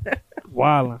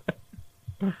 Wildin'.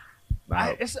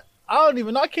 I don't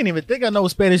even know. I can't even think I know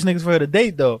Spanish niggas for her to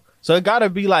date though. So it gotta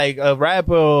be like a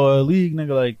rapper or a league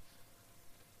nigga like.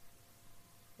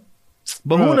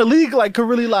 But who in the league like could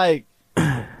really like?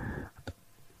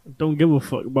 Don't give a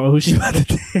fuck about who she about to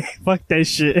take. Fuck that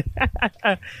shit.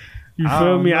 You I feel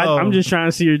don't me? know. I'm just trying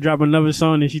to see her drop another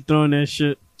song and she throwing that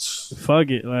shit. Fuck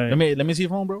it. Like Let me see your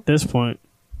phone, bro. at this point.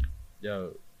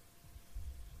 Yo,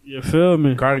 You feel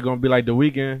me? Cardi gonna be like the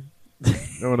weekend.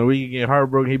 When the weekend get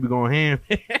heartbroken, he be going ham.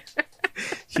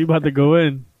 She about to go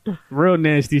in. Real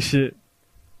nasty shit.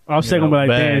 Offset gonna be like,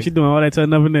 bag. damn, she doing all that to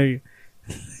another nigga.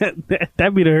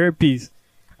 that be the hurt piece.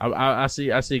 I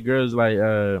see girls like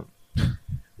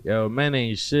yo, man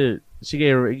ain't shit. She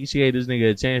gave this nigga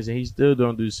a chance and he still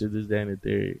don't do shit this, that, and the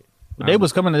third. But they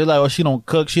was coming. They're like, oh, she don't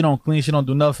cook, she don't clean, she don't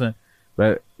do nothing.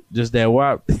 But just that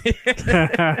wop.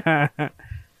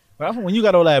 But when you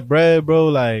got all that bread, bro,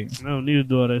 like I don't need to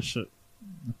do all that shit.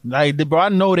 bro, I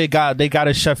know they got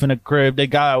a chef in the crib. They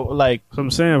got like So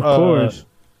I'm saying, of Uh, course.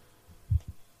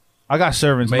 I got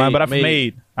servants, man, but I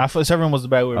made. I thought servant was the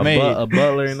bad word. a Made.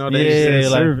 butler and all that Yeah, shit.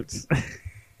 like- Servants.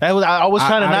 That was I was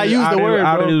trying to not use the word,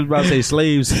 I bro. was about to say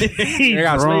slaves. He They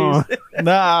got wrong. slaves.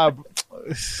 Nah.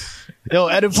 Yo,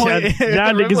 at a point,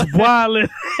 Y'all niggas wildin'.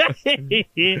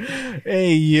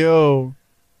 hey yo,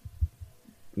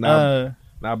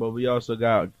 Nah, but we also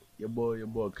got Your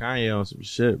boy Kanye on some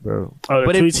shit, bro. Oh, the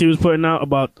But tweets he was putting out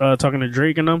about talking to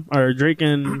Drake and them, or Drake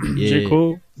and J. Yeah.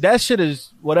 Cole. That shit is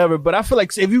whatever. But I feel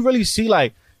like if you really see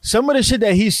like some of the shit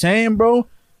that he's saying, bro,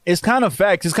 it's kind of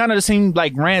facts. It's kind of the same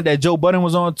like rant that Joe Budden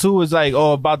was on too. It's like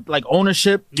about like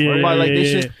ownership. Yeah, about like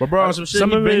this yeah. shit. But bro, on some shit,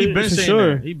 Some of he it, been for saying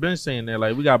sure. that. He been saying that.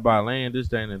 Like, we got to buy land, this,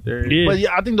 that, and the third. Yeah. But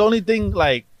yeah, I think the only thing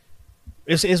like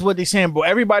is what they saying, bro.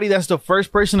 Everybody that's the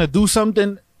first person to do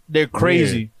something, they're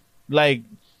crazy. Like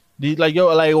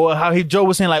how Joe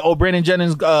was saying, like, oh, Brandon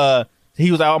Jennings,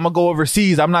 he was like, I'm gonna go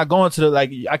overseas. I'm not going to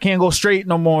I can't go straight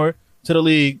no more to the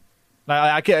league. Like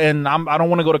I can't, and I don't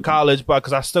want to go to college, but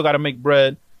because I still got to make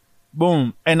bread.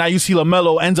 Boom, and now you see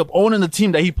LaMelo ends up owning the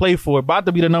team that he played for, about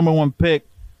to be the number 1 pick.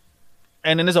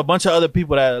 And then there's a bunch of other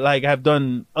people that like have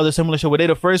done other similar shit where they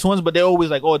the first ones, but they always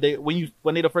like, oh,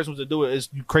 when they the first ones to do it, it's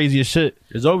crazy as shit.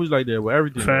 It's always like that with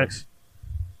everything. Facts.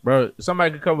 Bro,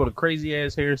 somebody could come with a crazy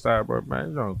ass hairstyle, bro. Man,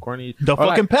 it's on corny. The Or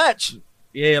fucking like, patch.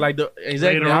 yeah, like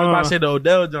exactly. Later I was about on. to say the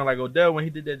Odell joint, like Odell when he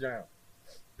did that joint.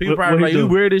 People What probably he like, do? you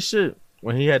weird as shit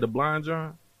when he had the blind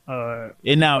joint.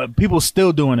 And now people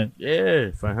still doing it.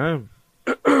 Yeah, for him.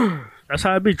 That's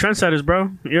how it be. Trendsetters,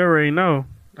 bro. You already know.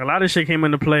 A lot of shit came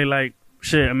into play. Like,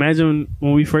 shit, imagine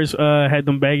when we first had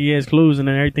them baggy ass clothes and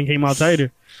then everything came out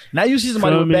tighter. Now you see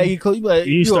somebody Feel with me? baggy clothes, you be like,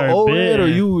 You you start an old head or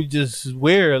bidding. you just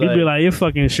weird. He'd Like, be like, your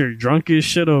fucking shirt drunk as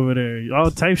shit over there. All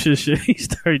types of shit. He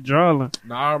started drawing.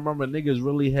 Now I remember niggas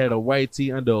really had a white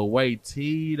tee under a white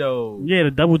tee though. Yeah,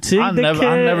 the double T. I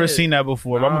never seen that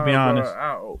before. But I'm gonna be honest.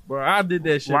 Bro, I did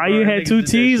that shit. Why bro. you Niggas had 2 did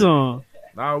that T's shit. on?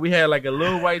 Nah, we had like a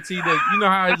little white tee that you know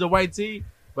how it's a white tee,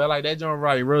 but like that joint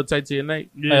right real tight to your neck.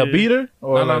 Yeah. A beater?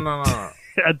 Or No, like- no.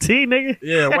 A T, nigga?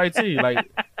 Yeah, white tee. Like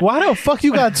Why the fuck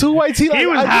you got 2 white teeth? He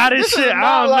was hot as shit.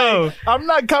 I don't know. I'm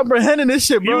not comprehending this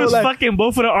shit, He bro. was Like, fucking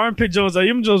both of the armpit joints. Like,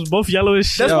 them joints both yellow as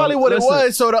shit. that's probably what listen. it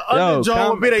was. So the under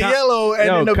jaw would be the yellow, and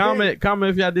then the comment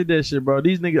if y'all did that shit, bro.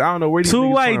 These niggas, I don't know where these 2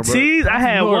 niggas white from, bro. tees? I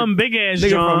had North. one big ass Nigga from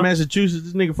John. Massachusetts.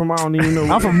 This nigga from I don't even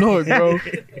know. I'm from Newark, bro.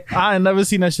 I ain't never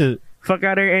seen that shit. Fuck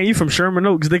out there, and you from Sherman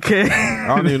Oaks, the kid. I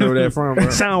don't even know where that from, bro.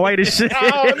 Sound white as shit. I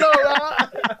don't know.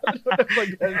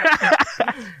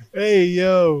 Hey,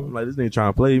 yo. I'm like, this nigga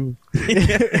trying to play me.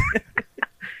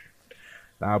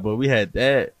 Nah, but we had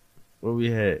that. What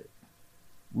we had?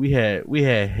 We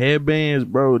had headbands,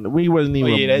 bro. We wasn't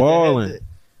even balling.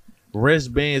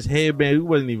 Wristbands, headbands. We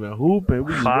wasn't even hooping.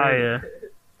 We was Fire.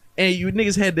 and you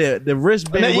niggas had the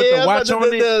wristband with the watch on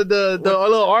it. The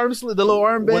little arm slip, the little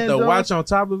armband. With the watch on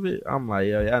top of it. I'm like,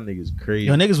 yo, y'all niggas crazy.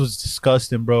 Yo, niggas was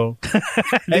disgusting, bro.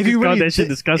 If you really that shit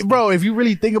disgusting, bro, if you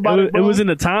really think about it, it was in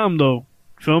the time though.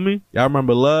 Feel me? Y'all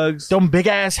remember lugs? them big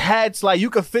ass hats, like you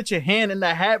could fit your hand in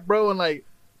that hat, bro, and like,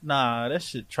 nah, that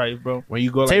shit trife, bro. When you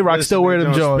go like Tay-Rock this, still wear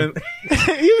them Jones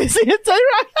Jones. You been seeing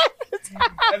Tay-Rock?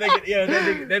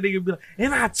 that nigga be like,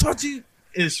 and I taught you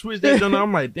and switch that on.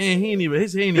 I'm like, damn,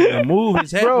 his hand ain't even move.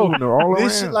 His hat Bro, moving all around.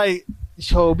 This shit, like,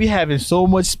 yo, be having so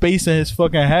much space in his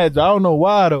fucking hats. I don't know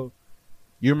why though.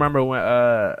 You remember when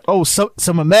Oh,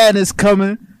 Summer Madness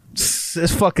coming.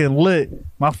 It's fucking lit.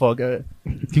 My fault, guys.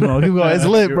 Keep going. It's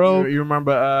lit, bro. You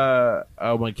remember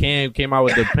when Cam came out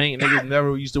with the pink? Niggas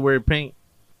never used to wear pink.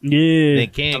 Yeah. Then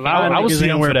Cam, I was niggas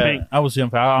seeing ain't for wear that. pink. I was seeing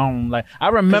for. I don't like. I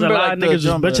Cause remember a lot like of the niggas was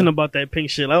jumper. bitching about that pink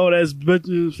shit. Like, oh, that's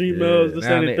bitches, females, this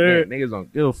and the third. Niggas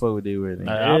don't give a fuck what they wear. Nigga.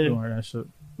 I've been wearing that shit.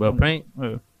 But pink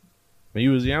Yeah. when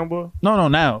you was a young boy. No,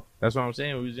 now. That's what I'm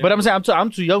saying. We was young But I'm saying I'm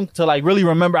too young to like really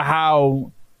remember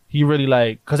how he really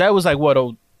like. Cause that was like what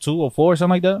 02 or 04 or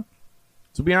something like that.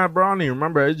 to be honest, bro, I don't even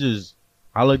remember. It just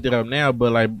I looked it up now,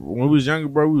 but like when we was younger,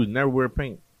 bro, we was never wear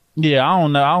pink. Yeah, I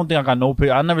don't know. I don't think I got no pic.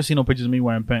 I never seen no pictures of me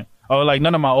wearing pink. Or like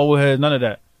none of my old heads, none of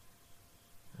that.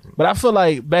 But I feel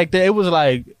like back then it was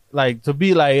like to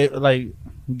be like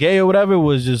gay or whatever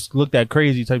was just looked at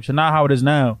crazy type shit. Not how it is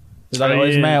now. It's like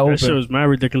it's mad open. That shit was mad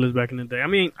ridiculous back in the day. I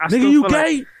mean, I Nigga, still you feel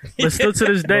like- gay? but still to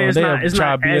this day, Bro, it's they not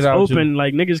try to beat as it out open.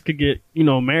 Like niggas could get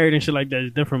married and shit like that.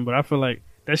 It's different, but I feel like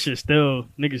that shit still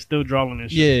niggas still drawing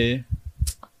this shit.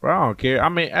 Yeah. Bro, I don't care. I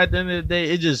mean, at the end of the day,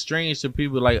 it's just strange to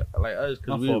people like us My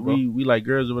because fault, bro. we like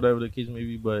girls or whatever the case may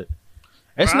be. But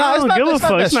It's I not. don't It's not. give a It's not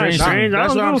fuck. that It's not strange. strange. I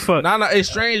that's don't what give I'm a fuck. No, it's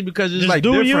strange because it's Just like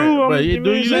do different. you, but you do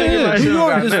know you? what I'm saying? Like, Do shit you don't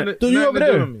over got there. nothing- Do you nothing over to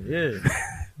do there. with me.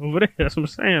 Yeah. Over there, that's what I'm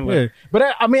saying. Like, Yeah.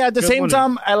 But I mean, at the Good same money.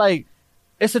 time,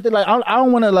 it's the thing. Like I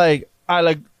don't want to like.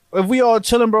 If we all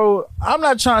chilling, bro. I'm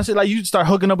not trying to say like you start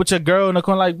hooking up with your girl in the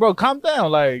corner. Like, bro, calm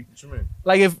down. Like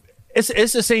if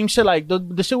it's the same shit. Like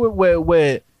the shit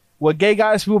with gay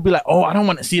guys, people be like, oh, I don't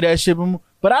want to see that shit.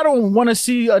 But I don't want to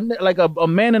see a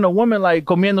man and a woman like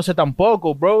comiéndose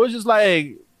tampoco, bro. It's just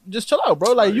like, just chill out,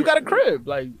 bro. Like you got a crib.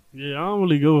 Like yeah, I don't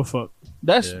really give a fuck.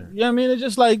 that's, Yeah. you know what I mean? It's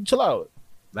just like, chill out.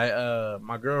 Like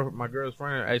my girl's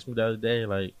friend asked me the other day,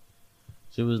 like,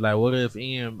 she was like, "What if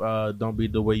Ian don't be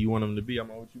the way you want him to be?" I'm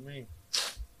like, "What you mean?"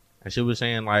 And she was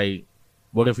saying like,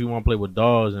 "What if you want to play with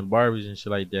dolls and Barbies and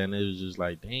shit like that?" And it was just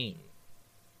like, damn,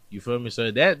 you feel me? So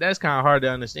that's kind of hard to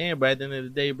understand. But at the end of the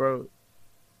day, bro,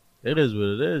 it is what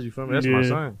it is. You feel me? That's my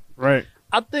son. Right.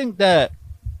 I think that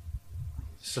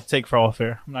it's a take for all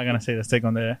fair. I'm not gonna say this take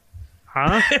on there.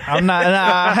 Huh? I'm not.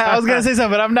 Nah, I was gonna say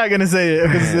something, but I'm not gonna say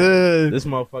it. 'Cause, This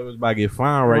motherfucker was about to get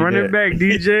fined right Running there. back,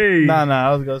 DJ. Nah,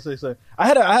 I was gonna say something. I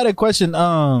had a question.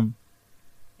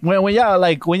 When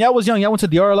y'all was young, y'all went to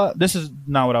DR a lot. This is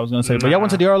not what I was gonna say, but y'all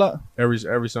went to DR a lot. Every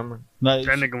summer. Like,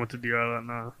 That nigga went to DR.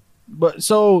 Nah. but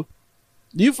so,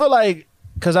 do you feel like?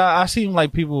 Cause I seen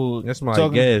like people. That smell like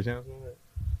talking- gas. You know what I'm saying?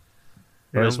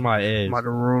 Or Yeah, it smell like ass. I'm about to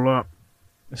roll up.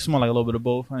 It smell like a little bit of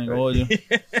both. I ain't gonna hold you.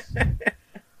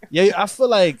 Yeah, I feel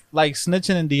like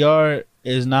snitching in DR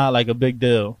is not like a big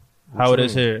deal. How it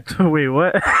is here. Wait,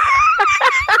 what?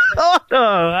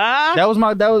 Huh? That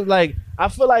was like I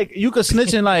feel like you could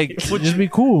snitch and like just be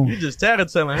cool. You just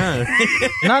tattletailing,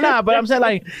 huh? No, but I'm saying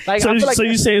like I So, feel like so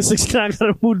you saying 69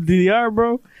 gotta move to DR,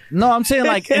 bro? no, I'm saying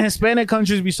like in Hispanic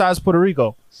countries besides Puerto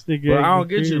Rico. Bro, I don't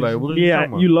get you. Like, what are you talking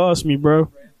about? you lost me, bro.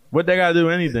 What they gotta do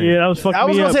with anything? Yeah, that was fucking I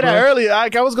was me gonna up, say that bro. earlier.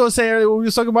 Like, I was gonna say earlier when we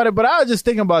was talking about it, but I was just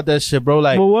thinking about that shit, bro.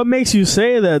 Like But what makes you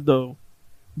say that though?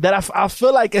 that I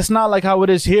feel like it's not like how it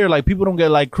is here. Like people don't get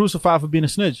like crucified for being a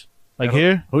snitch. Like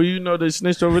here. Who you know that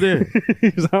snitched over there?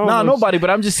 No, nobody. But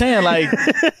I'm just saying, like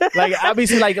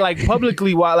obviously, like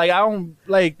publicly, why? Like I don't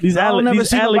like These, I don't never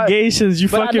see nobody- allegations, you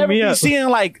But I fucking never me be up. seeing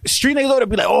like street niggas over there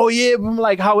be like, oh yeah, but I'm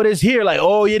like how it is here. Like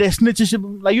oh yeah, they snitching shit.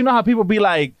 Like you know how people be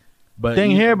like But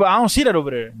thing you, here, but I don't see that over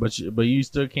there. But you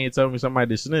still can't tell me somebody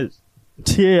that snitched.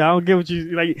 Yeah, I don't get what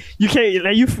you like. You can't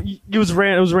like you was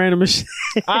random. It was random as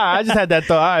shit. I just had that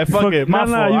thought. All right, fuck Fuck- it, my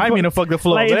nah, fault. you I didn't mean to fuck- fuck the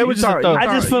flow. like, But if it was you just a talk- thought.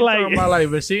 I just feel like- talking about like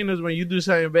vacinas when you do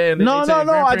something bad. And No, they tell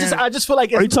your I grandparents. just feel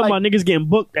like it's Are you talking like, about niggas getting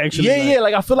booked? Actually, yeah.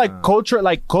 Like I feel like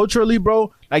culturally,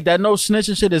 bro. Like that no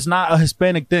snitching shit is not a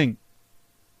Hispanic thing.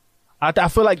 I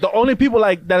feel like the only people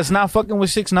like that is not fucking with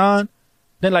 6ix9ine,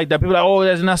 then like that people like oh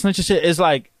that's not snitching shit is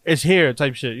like it's here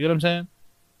type shit. You know what I'm saying?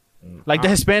 Like the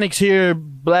Hispanics here,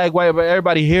 black, white, but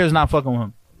everybody here is not fucking with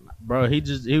him. Bro, he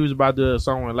was about to do a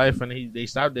song with Life and they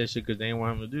stopped that shit because they didn't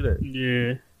want him to do that.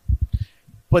 Yeah.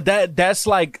 But that's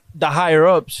like the higher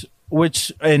ups,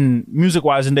 which in music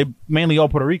wise, and they mainly all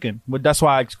Puerto Rican. But that's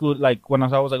why I exclude like when I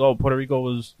was like, oh, Puerto Rico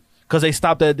was because they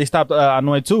stopped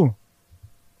Anuel too.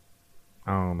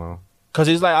 I don't know. Because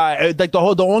it's like like the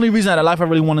only reason that Life I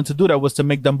really wanted to do that was to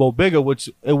make them both bigger, which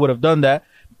it would have done that.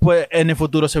 But en el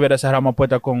futuro se hubiera cerrado más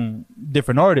puerta con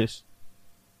different artists.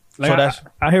 Like, So that's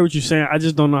I hear what you're saying. I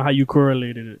just don't know how you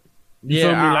correlated it. You feel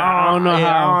me? Like, I don't know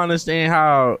how. I don't understand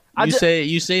how I you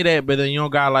ju- say that, but then you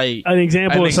don't got like An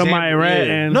example An of somebody example, right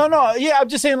yeah. and no, yeah. I'm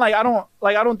just saying like I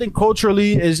don't think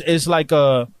culturally is like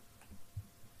for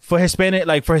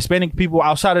Hispanic people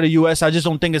outside of the U.S. I just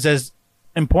don't think it's as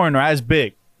important or as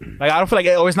big. Like I don't feel like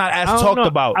it's not as I don't talked know.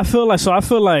 about. I feel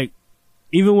like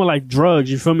even with like drugs,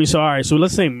 you feel me? So all right, so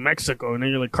let's say Mexico and then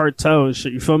you're like cartel and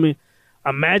shit, you feel me?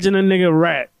 Imagine a nigga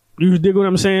rat. You dig what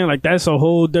I'm saying? Like that's a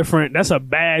whole different. That's a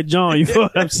bad joint. You feel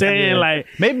what I'm saying? Yeah. Like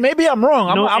Maybe I'm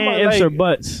wrong. no I'm ifs like, or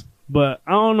buts. But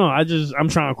I don't know. I'm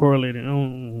trying to correlate it. I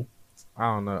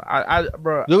don't know. I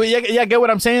bro. Yeah, get what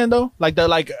I'm saying though. Like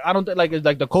I don't think like it's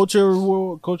like the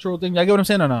cultural thing. Y'all get what I'm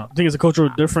saying or no? I think it's a cultural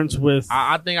difference with.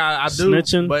 I think I do,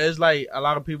 Snitching. but it's like a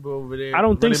lot of people over there. I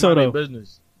don't think really so, mind their though.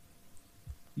 Business.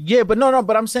 Yeah, but no.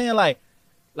 But I'm saying like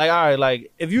all right,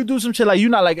 like if you do some shit like you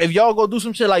not like if y'all go do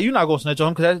some shit like you not gonna snitch on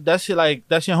him because that shit like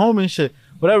that's your home and shit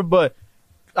whatever. But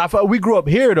I thought we grew up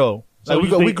here though. So Like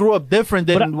you we think- grew up different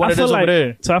But than what I it feel is like, over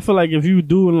there. So I feel like if you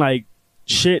doing like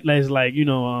shit that's like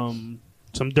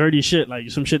some dirty shit, like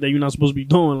some shit that you're not supposed to be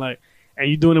doing, like, and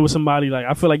you doing it with somebody, like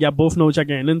I feel like y'all both know what y'all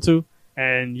getting into,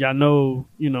 and y'all know,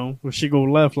 if shit go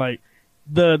left, like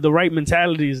the right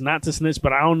mentality is not to snitch,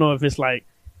 but I don't know if it's like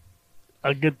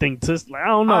a good thing to like I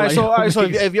don't know. All right, like, so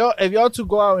if y'all two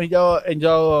go out and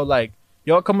y'all like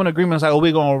y'all come on agreements like oh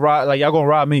we gonna rob like y'all gonna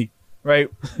rob me right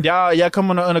y'all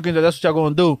come on an agreement that's what y'all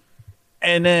gonna do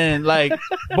and then like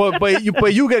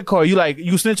but you get caught you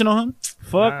snitching on him.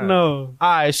 fuck no.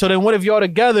 All right, so then what if y'all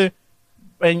together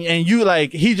and you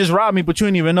like he just robbed me but you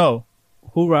didn't even know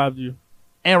Who robbed you?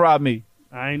 and robbed me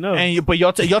I ain't know. but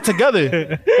y'all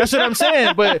together. That's what I'm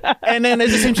saying. But and then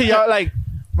it's the same shit y'all like.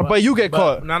 But you get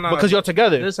caught because y'all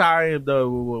together. This how I am though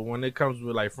when it comes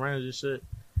with like friends and shit.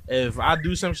 If I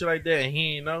do some shit like that and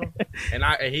he ain't know,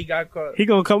 and he got caught, He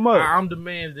gonna come up. I'm the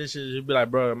man. This shit, he'll be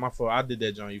like, bro, my fault. I did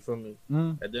that, John. You feel me?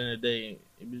 Mm. At the end of the day,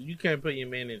 You can't put your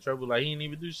man in trouble like he ain't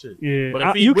even do shit. Yeah, But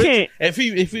if he you with, can't. If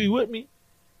he with me,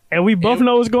 And we both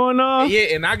know what's going on.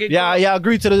 yeah, and I get Yeah, caught, yeah, I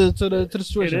agree to the It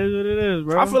situation. is what it is,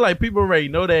 bro. I feel like people already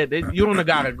know that. You don't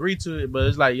gotta agree to it, but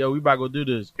it's like, yo, we about to go do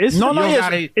this. it's No, the, no, You don't yes.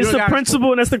 gotta- you it's don't the gotta-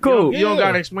 principle and that's the You don't, code. you don't Yeah.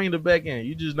 gotta explain the back end.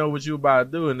 You just know what you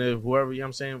about to do, and if whoever, you know what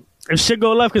I'm saying, If shit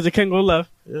go left, because it can go left,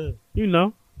 yeah. you know.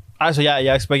 All right, so yeah,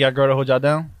 expect your girl to hold y'all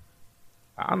down.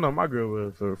 I know my girl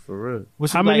will for real.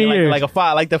 What's How like, many years? Like a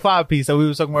five, like the 5 piece that we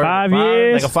were talking about. 5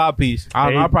 years? Like a 5 piece. I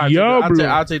don't know. Hey, I'll probably yo, bro.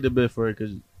 I'll take the bid for it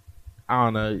because I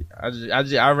don't know.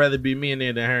 I'd rather be me in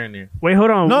there than her in there. Wait,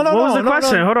 hold on. No, what was the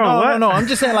question? Hold on. What? No. I'm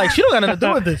just saying, like, she don't got nothing to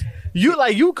do with this.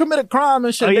 You commit a crime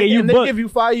and shit. Oh, yeah, you and they booked. give you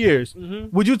 5 years.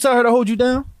 Mhm. Would you tell her to hold you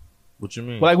down? What you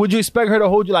mean, Like, would you expect her to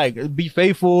hold you, like, be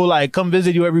faithful, like, come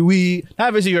visit you every week?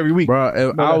 Not visit you every week. bro?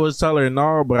 If But, I was tell her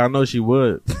no, but I know she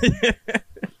would.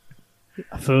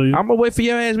 I feel you. I'm gonna wait for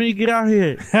your ass when you get out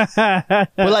here. But,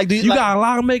 like, do you, You like, got a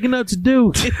lot of making up to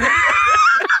do.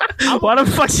 Why the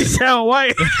fuck she sound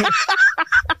white?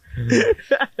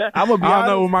 I'm gonna be I don't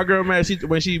know honest. when my girl mad.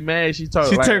 When she mad, she talk.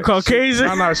 She like, turned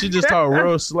Caucasian? No, she just talk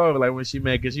real slow. Like when she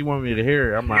mad, cause she want me to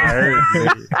hear her. I'm like, I heard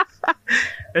you.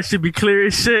 That should be clear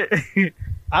as shit.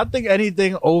 I think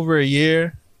anything over a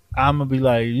year, I'm gonna be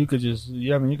like, you could just,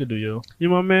 yeah, I mean, you could do you. You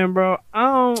my man, bro. I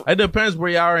don't. It depends where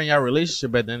y'all are in your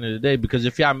relationship at the end of the day. Because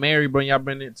if y'all married, bro, and y'all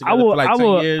been together I will, for like I 10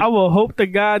 will, years. I will hope to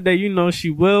God that she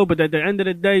will. But at the end of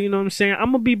the day, you know what I'm saying. I'm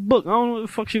gonna be booked. I don't know what the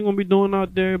fuck she gonna be doing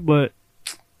out there, but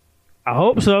I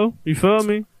hope so. You feel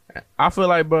me? I feel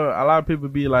like, bro, a lot of people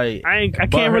be like, I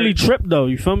can't But really her- trip though.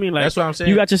 You feel me? Like that's what I'm saying.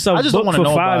 you got yourself I just don't booked wanna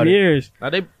for know 5 about it. years. Now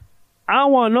they, I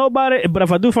don't want to know about it. But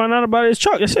if I do find out about it, it's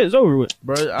chalk. That's it. It's over with.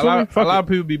 bro, Feel a me? lot Fuck of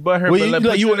people be butthurt, Well, but you- like, like,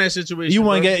 put you you in would- that situation. You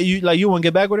want to bro. get you want to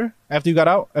get back with her after you got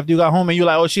out, after you got home, and you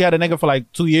like, oh, she had a nigga for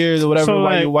like 2 years or whatever,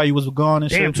 So, while you was gone and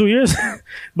Damn, shit. 2 years.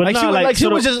 But Like, nah, she was,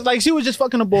 like she so was just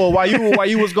fucking the boy while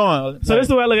you was gone. So that's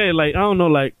the way I look at it. Like I don't know.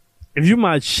 Like if you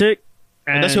my chick,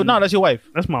 and that's your wife.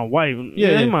 that's my wife. Yeah, Yeah,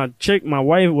 that's yeah. my chick, my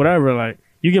wife, whatever. Like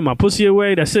you get my pussy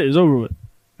away, that's it. It's over with.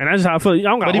 And that's how I feel. I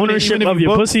don't got But even ownership if of you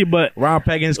your book- pussy, but Ron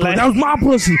Pagan's Like- that was my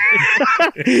pussy.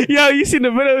 yo, you seen the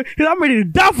video? Cause I'm ready to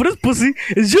die for this pussy.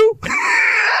 It's you,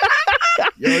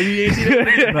 Yo, you ain't see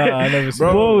that? Nah, I never seen.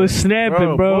 Bro, bro. Was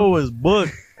snapping, bro. was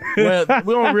booked. Well,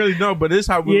 we don't really know, but this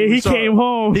how we Yeah, we he saw came it.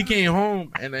 home. He came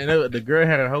home, and the girl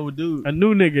had a whole dude. A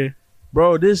new nigga.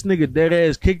 Bro, this nigga dead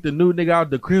ass kicked the new nigga out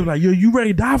the crib. Like, yo, you ready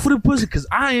to die for the pussy? Cause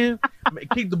I am.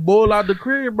 Kicked the bull out the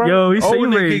crib, bro. Yo, he said Old you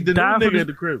nigga ready kicked to the die new for nigga this- at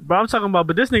the crib. Bro, I'm talking about,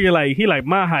 but this nigga he like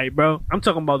my height, bro. I'm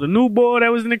talking about the new boy that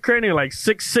was in the crib, nigga, like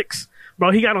 6'6".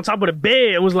 Bro, he got on top of the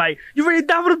bed and was like, "You ready to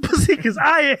die for the pussy?" Cause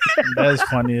I am. That's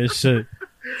funny as shit.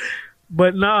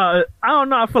 But nah, I don't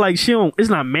know. I feel like she don't. It's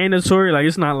not mandatory. Like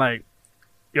it's not like,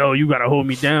 yo, you gotta hold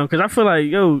me down. Cause I feel like,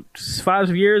 yo,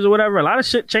 5 years or whatever. A lot of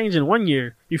shit changed in 1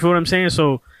 year. You feel what I'm saying?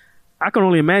 So I can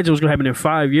only imagine what's gonna happen in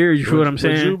 5 years. You feel what I'm Was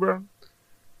saying? you, bro?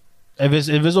 If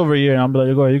it's over a year, I'm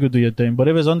like, go ahead, you could do your thing. But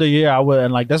if it's under a year, I would,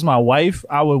 and like that's my wife,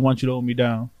 I would want you to hold me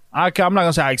down. I'm not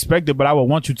gonna say I expect it, but I would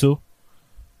want you to.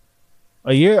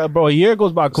 A year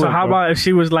goes by quick. So how bro. about if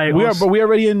she was like, we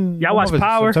already in Y'all watch what month is it?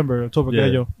 Power? September, October, Yeah.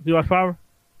 yo. you watch Power?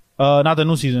 Not the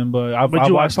new season, but I've But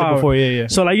you watched watch it Power. before. Yeah.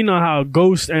 So like you know how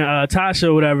Ghost and Tasha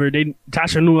or whatever,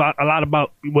 Tasha knew a lot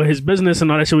about what his business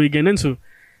and all that shit we getting into.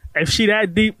 If she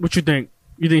that deep, what you think?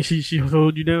 You think she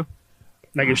hold you down?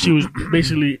 Like if she was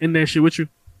basically in that shit with you?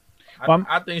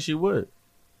 I think she would.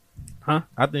 Huh?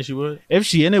 I think she would. If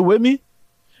she in it with me,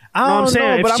 I No, don't I'm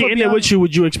saying know, but if she I'ma in be there with honest- you,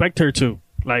 would you expect her to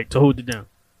hold it down?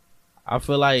 I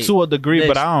feel like to a degree,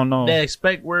 but I don't know. that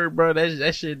expect word, bro.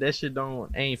 That shit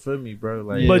ain't for me, bro.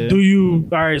 Like, Yeah. But do you?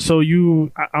 All right, so I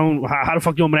don't. How the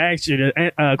fuck you want me to ask you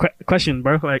the question,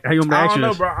 bro? Like how you want me to I ask don't you know,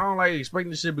 this? bro. I don't like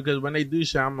expecting shit because when they do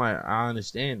shit, I'm like, I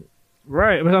understand it.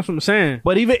 Right, but that's what I'm saying.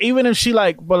 But even if she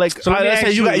like, but like, So let me let's ask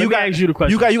say you- let me got ask you the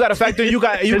question. You got to factor. You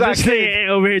got This thing kids. ain't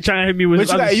over here trying to hit me with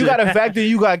But other you shit. got to factor.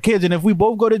 You got kids, and if we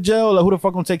both go to jail, like, who the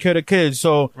fuck gonna take care of the kids?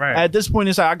 So Right. at this point,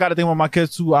 it's like I got to think about my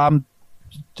kids too.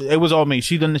 It was all me.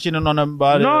 She didn't know nothing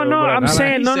about it. No, or no, whatever. I'm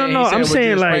saying- He no, said- he I'm said, would you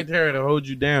saying, like- expect her to hold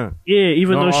you down. Yeah,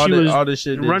 even No, though all she the- was all the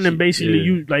shit that running she- basically, yeah.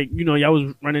 you like y'all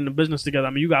was running the business together. I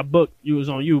mean, you got booked, you was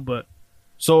on you, but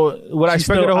So would I she's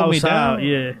expect her to still hold me outside, down?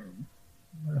 Yeah,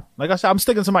 Like I said, I'm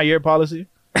sticking to my year policy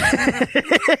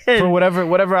for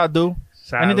whatever I do.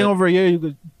 Anything over a year, you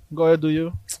could go ahead do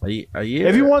you. A year.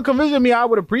 If you want to come visit me, I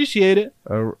would appreciate it.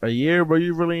 a year, bro,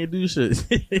 you really ain't do shit.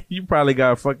 You probably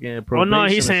got fucking Oh probation. no,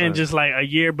 he's or saying something. just like a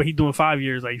year, but he doing 5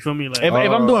 years. Like you feel me? Like If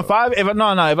I'm doing 5,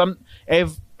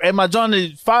 if my John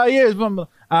is 5 years, I'm, all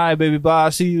right, baby, bye. I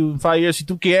see you in 5 years. Si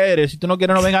tú quieres, si tú no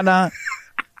quieres, no venga nada.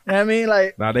 I mean,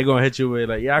 like, Nah, they gonna hit you with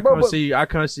like, yeah, I Bro, come but- see you. I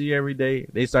come see you every day.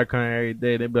 They start coming every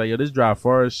day. They be like, yo, this drive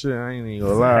far as shit. I ain't even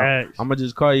gonna lie. Facts. I'm gonna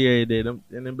just call you every day. And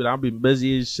then be like, I'll be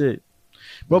busy as shit.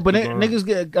 bro, but Keep going. niggas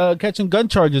get catching gun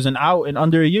charges and out in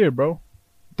under a year, bro.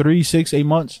 3, 6, 8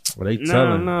 months. Well, they Nah,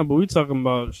 telling. nah, but we talking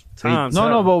about time.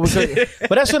 No, but because,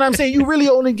 but that's what I'm saying. You really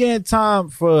only get time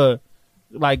for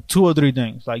like 2 or 3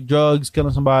 things, like drugs,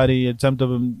 killing somebody, attempt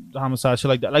of homicide, shit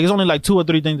like that. Like it's only like 2 or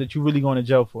 3 things that you really going to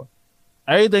jail for.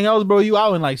 Everything else, bro, you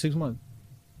out in like 6 months.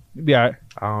 You be alright.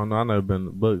 I don't know. I never been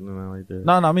booked and nothing like that.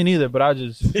 No, me neither. But I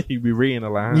just You be reading a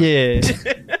lot. Huh? yeah.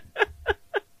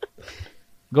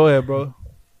 Go ahead, bro.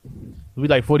 We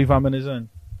like 45 minutes in.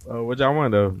 What y'all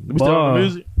want though? We still on the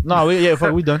music? No,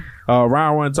 fuck, we done.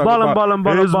 Ryan want to talk about ballin'.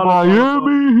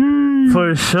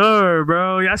 For sure,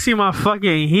 bro. Y'all see my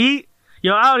fucking heat?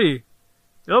 Yo, Audi.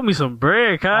 You owe me some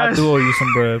bread, I guys. do owe you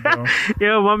some bread, bro.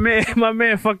 Yo, my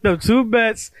man fucked up 2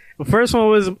 bets. The first one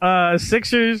was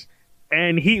Sixers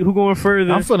and Heat who going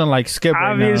further. I'm feeling like Skip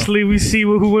right now. Obviously, we see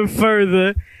who went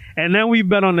further. And then we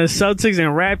bet on the Celtics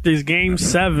and Raptors game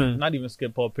 7. Not even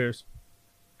Skip Paul Pierce.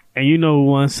 And you know who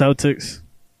won, Celtics.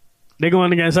 They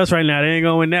going against us right now. They ain't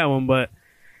going to win that one, but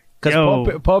Because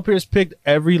Yo. Paul Pierce picked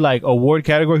every like award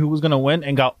category who was gonna win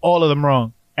and got all of them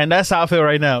wrong, and that's how I feel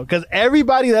right now. Because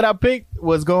everybody that I picked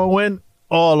was gonna win,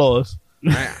 all lost.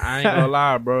 I ain't gonna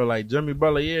lie, bro. Like Jimmy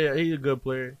Butler, yeah, he's a good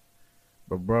player.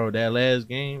 But bro, that last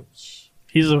game,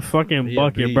 he's a fucking he a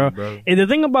bucket, beast, bro. And the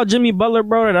thing about Jimmy Butler,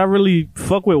 bro, that I really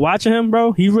fuck with watching him,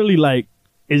 bro, he really like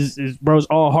is bro's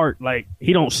all heart. Like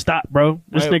he don't stop, bro.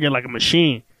 This Right. nigga like a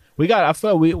machine. I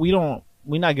felt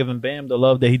we not giving Bam the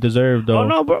love that he deserved though. Oh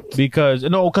no, bro. Because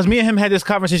me and him had this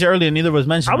conversation earlier, and neither of us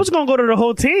mentioned. I was gonna go to the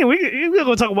whole team. We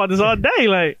gonna talk about this all day.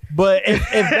 Like but if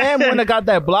Bam wouldn't have got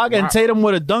that block and Tatum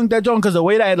would have dunked that joint, because the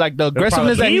way that like the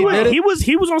aggressiveness that he he did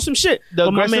it, was on some shit. The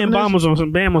But my man aggressiveness-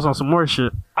 Bam was on some more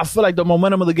shit. I feel like the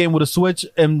momentum of the game would have switched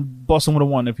and Boston would have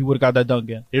won if he would have got that dunk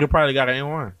in. he'd have probably got an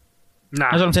N1.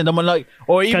 That's what Nah, I'm saying.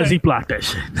 Or even because he blocked that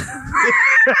shit.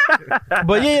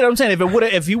 But yeah, you know what I'm saying,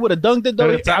 if he would have dunked it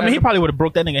though, I mean, he probably would have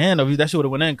broke that nigga hand if that shit would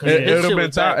have went in. Cause It his would have shit been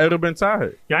was bad. tied. It would have been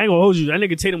tied. Yeah, I ain't gonna hold you. That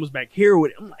nigga Tatum was back here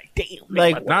with it. I'm like, damn.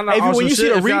 Like, nigga, Nah, If- on when some you see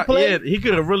shit, the if y'all- replay- yeah, he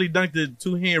could have really dunked it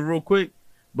 2-hand real quick,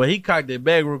 but he cocked it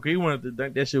back real quick. He wanted to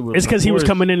dunk that shit with. it's because he was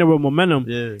coming in there with momentum.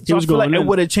 Yeah. He So was I feel like going it in.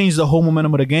 would have changed the whole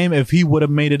momentum of the game if he would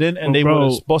have made it in, and they Bro,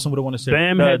 would have Boston would have won the series.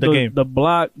 Bam the had game. the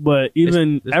block, but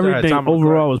even They still had everything time on the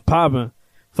overall clock. was popping.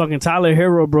 Fucking Tyler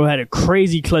Hero, bro, had a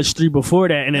crazy clutch 3 before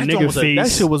that, and a That joint nigga was face. that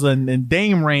shit was in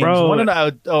Dame range. Bro.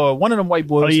 One of them white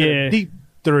boys Oh, hit yeah. a deep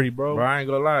 30, bro. Bro, I ain't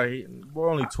gonna lie. Boy,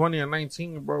 only 20 and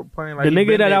 19, bro, playing like The he nigga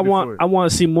been that there I want before. to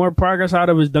see more progress out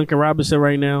of is Duncan Robinson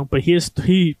right now, but he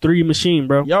 3 machine,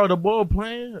 bro. Yo, the boy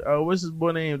playing. What's his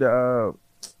boy name?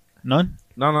 None.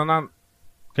 No.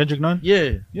 Kendrick Nunn.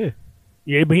 Yeah.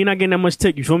 Yeah, but he not getting that much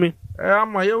tick. You feel me?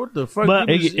 I'm like, yo, what the fuck? But-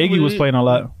 Iggy was playing a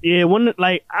lot. Yeah,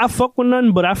 I fuck with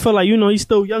nothing, but I feel like he's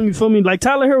still young. You feel me? Like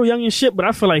Tyler Hero, young and shit, but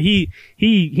I feel like he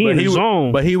in his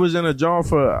zone. But he was in a zone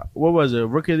for what was it?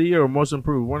 Rookie of the year or most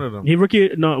improved? One of them. He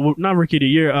not rookie of the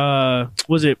year.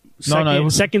 Was it it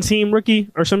was- second team rookie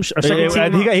or some or second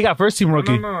team? He got first team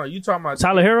rookie. No. You talking about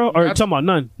Tyler Hero or Y'all- talking about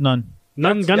none? None.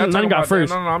 None y'all talking got about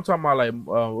first. that. No, I'm talking about like it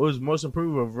was most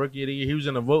improved of rookie of the year. He was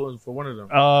in the voting for one of them.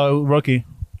 Rookie.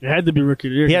 It had to be rookie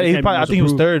of the year. He It can't be probably, I most think he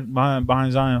was improved. third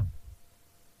behind Zion.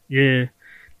 Yeah,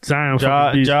 Zion.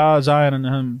 fucking beast. Zion, and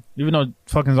him. Even though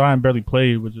fucking Zion barely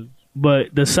played, which is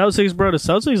But the Celtics, bro,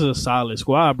 is a solid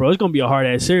squad, bro. It's gonna be a hard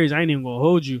ass series. I ain't even gonna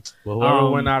hold you. But whoever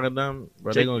Um, win out of them,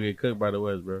 bro, they gonna get cooked by the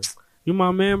West, bro. You my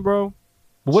man, bro.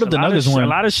 But what if the Nuggets win? A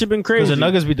lot of shit been Because crazy. the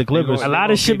Nuggets beat the Clippers. A lot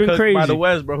of shit been By crazy. the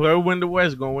West, bro. Whoever win the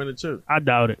West gonna win the chip. I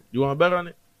doubt it. You want to bet on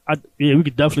it? Yeah, we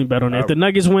could definitely bet on that. If the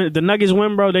Nuggets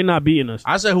win, bro, they not beating us.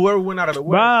 I said whoever win out of the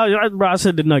West. Bro, I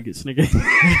said the Nuggets, nigga.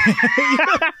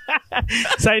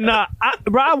 Say nah,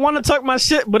 I want to talk my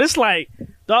shit, but it's like,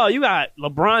 dog, you got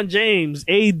LeBron James,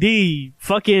 AD,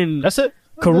 fucking That's it.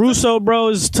 Caruso, bro,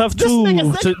 is tough too.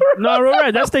 No,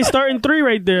 right, that's they starting 3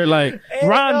 right there. Like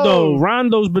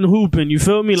Rondo's been hooping. You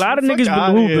feel me? A lot of niggas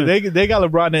been hooping. They got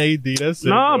LeBron and AD. That's it.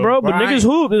 Nah, bro, but Bro, niggas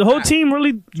hoop. The whole team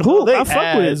really hoop. They I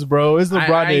fuck with ass, it. bro. It's LeBron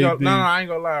I ain't and AD. no, I ain't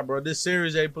gonna lie, bro. This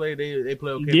series they play, they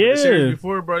play okay. Yeah. But the series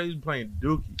before, bro, he was playing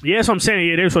Dookie. Yeah, that's what I'm saying.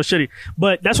 Yeah, they were so shitty.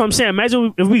 But that's what I'm saying.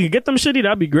 Imagine if we could get them shitty,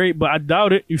 that'd be great. But I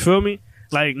doubt it. You feel me?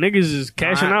 Like niggas is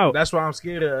cashing out. That's why I'm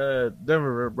scared of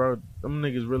Denver, bro. Them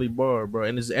niggas really ball, bro,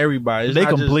 and it's everybody. It's They not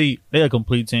complete. They a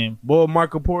complete team. Just, boy,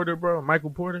 Michael Porter, bro.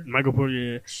 Michael Porter. Michael Porter,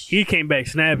 yeah, he came back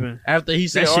snapping. After he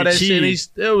said That all shit that shit, cheese. he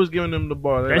still was giving them the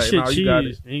ball. They're That like, shit nah, you got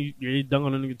it. cheese. And he dunk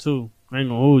on a nigga too. I ain't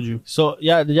gonna hold you. So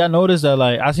yeah, did y'all notice that?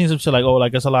 Like I seen some shit like, oh,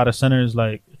 like it's a lot of centers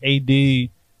like AD,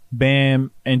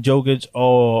 Bam and Jokic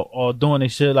all doing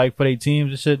this shit like for their teams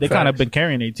and shit. They kind of Facts. been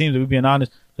carrying their teams. If we're being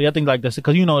honest, so y'all think like this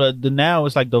because you know the now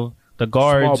it's like the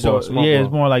guards. Small Small yeah, ball.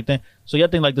 it's more like that. So y'all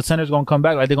think like the center's gonna come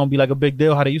back like they're gonna be like a big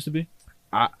deal how they used to be.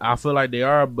 I feel like they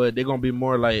are, but they're gonna be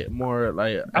more like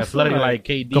athletic, like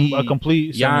KD, A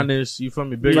complete center. Giannis. You feel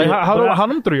me? Bigger. Like But how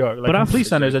them three are like but I complete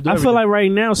centers. That do I feel everything. like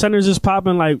right now centers is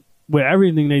popping like with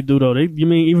everything they do though. You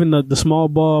mean even the small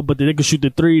ball, but they can shoot the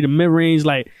three, the mid range.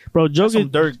 Like bro, That's some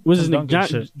Jokic, dirt. what's his some name?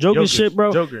 dunking shit. Jokic shit,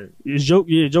 bro. Joker. It's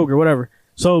Joker, whatever.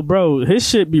 So, bro, his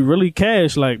shit be really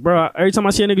cash. Like, bro, every time I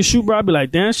see a nigga shoot, bro, I be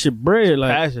like, damn, shit bread. Like,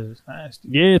 Passes, nasty.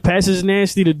 yeah, passes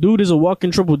nasty. The dude is a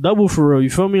walking triple double for real. You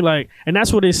feel me? Like, and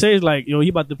that's what they say is like, yo, he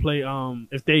about to play.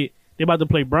 If they about to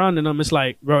play Brown and them, it's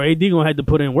like, bro, AD gonna have to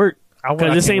put in work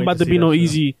because this ain't about to be no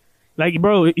easy. Like,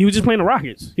 bro, he was just playing the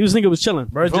Rockets. He was thinking it was chilling.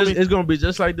 Bro, You feel me? it's gonna be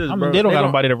just like this. I mean, bro. they don't got gonna-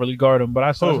 nobody to really guard him, but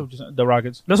I saw Who? the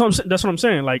Rockets. That's what I'm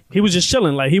saying. Like, he was just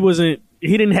chilling. Like, he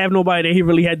didn't have nobody that he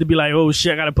really had to be like, oh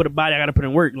shit, I gotta put a body, I gotta put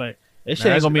in work. Like, This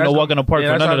shit ain't gonna be no walk in the park for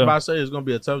that's none what of I them. was about to say. It's gonna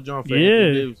be a tough joint for Anthony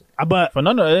yeah, Davis. but For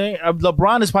none of it,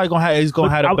 LeBron is probably gonna have. He's gonna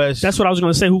have the best. That's what I was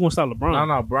gonna say. Who gonna stop LeBron?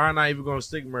 No, Brian not even gonna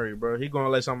stick Murray, bro. He gonna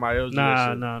let somebody else do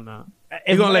that Nah, shit. nah.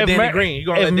 He gonna let Danny Green. He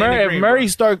gonna let Danny Green. If Murray bro.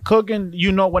 start cooking,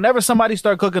 you know, whenever somebody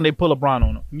start cooking, they pull LeBron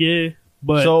on him. Yeah,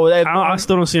 but So that- I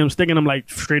still don't see him sticking him like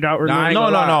straight out. Or Nah, I ain't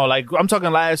nothing. No, gonna lie. Like I'm talking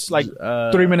last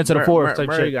 3 minutes of the fourth type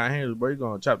Murray shit. got handles, bro. He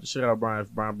gonna chop the shit out of Brian if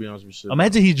Brian be on some shit.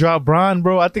 Imagine he dropped Bron,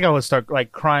 bro. I think I would start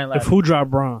like crying. Like If who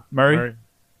dropped Braun? Murray.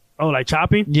 Oh, like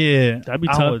chopping? Yeah, That'd be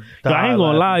I tough. would Yo, I die ain't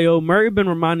gonna lie, laughing. yo. Murray been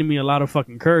reminding me a lot of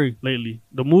fucking Curry lately.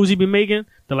 The moves he been making,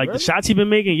 the Really? shots he been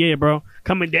making, yeah, bro.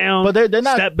 Coming down, But they're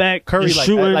not step back, Curry just like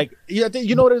shooting. that. Like yeah, I think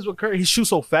you know what it is with Curry. He shoots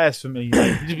so fast for me.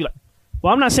 Like, he just be like,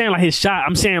 Well, I'm not saying like his shot.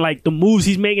 I'm saying like the moves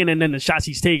he's making and then the shots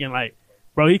he's taking. Like,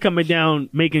 bro, he coming down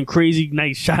making crazy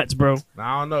nice shots, bro.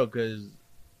 I don't know because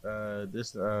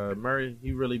this Murray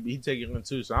he taking one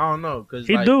too. So I don't know because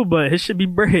He do, but his should be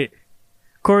bread.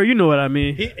 Corey, you know what I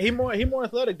mean. he more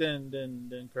athletic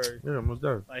than Curry. Yeah, most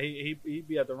definitely. Like he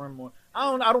be at the rim more.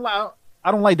 I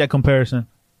don't like that comparison.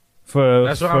 For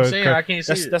That's what for I'm saying. Curry. I can't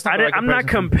see it. That's not the right I'm not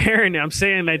comparison. comparing it. I'm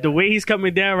saying like the way he's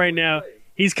coming down right now.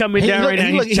 He's coming He down look- right now.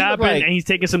 he He's look- he look chopping like- and he's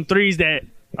taking some threes that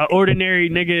an ordinary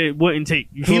nigga wouldn't take.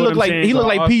 You feel He what looked I'm like saying? he looked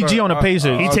like PG on the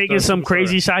Pacers. He taking some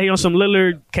crazy shot. He on some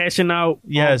Lillard cashing out.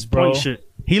 Yes, bro. point shit.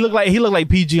 He looked like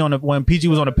PG on when PG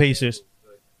was on the Pacers.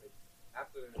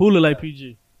 Who look like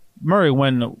PG? Murray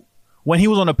when he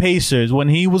was on the Pacers. When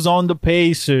he was on the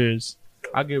Pacers,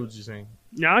 I get what you're saying.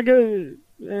 Yeah, I get.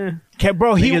 Yeah.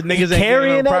 Bro, he Niggas ain't carrying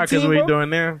getting no that practice. team, What he bro. doing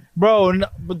there? Bro,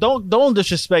 but don't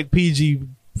disrespect PG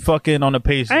fucking on the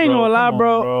Pacers. I ain't bro. gonna lie, Come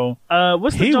on, bro.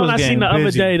 What's the He joint was I seen getting the other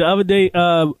busy. day? The other day,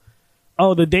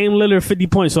 the Dame Lillard 50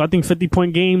 points. So I think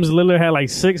 50-point games. Lillard had like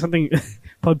 6. I think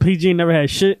but PG never had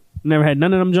shit. Never had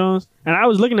none of them Jones. And I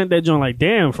was looking at that joint like,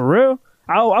 damn, for real.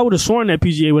 I would have sworn that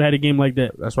PGA would have had a game like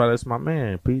that. That's why that's my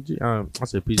man, PG. I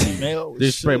said PG. Man, oh,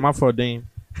 This shit. straight my fault, Dame.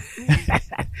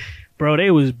 Bro,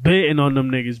 they was biting on them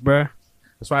niggas, bro.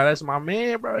 That's why that's my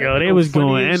man, bro. Yo, they That was funny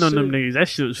going as in on them shit. niggas. That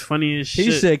shit was funny as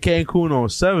He shit. said Cancun on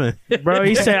 7. Bro,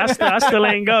 he said, I still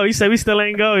ain't go. He said, we still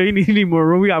ain't go. You need more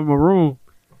room. We got more room.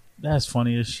 That's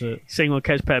funny as shit. He said, gonna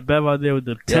catch Pat Bev out there with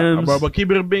the Yeah, Timbs. bro, but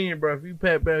keep it a bean, bro. If you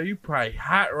Pat Bell, you probably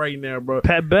hot right now, bro.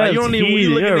 Pat Bev, Like, you don't even when you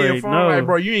heated. look at You your already phone, know. like,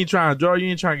 bro, you ain't trying to draw, you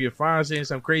ain't trying to get fined, saying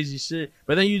some crazy shit.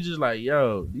 But then you just like,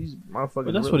 yo, these motherfuckers.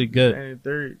 But that's really what he good. and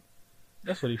third.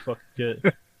 That's what he fucking get.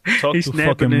 Talk He's too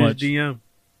snapping fucking in his much. DM.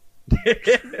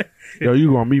 Yo,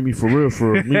 you gonna meet me for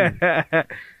me?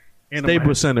 And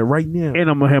Staples Center right now.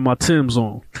 I'm gonna have my Timbs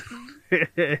on.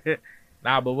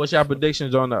 Nah, but what's your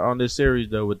predictions on this series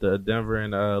though with the Denver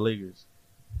and Lakers?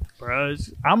 Bro,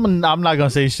 I'm not gonna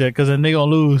say shit because then they gonna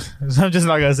lose. So I'm just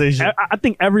not gonna say shit. I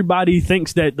think everybody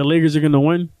thinks that the Lakers are gonna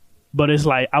win, but it's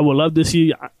like I would love to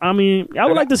see. I mean, I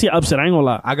would like to see an upset. I ain't gonna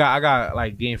lie. I got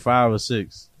like game 5 or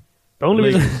 6 The only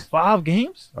reason, Lakers 5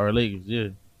 games? or Lakers. Yeah.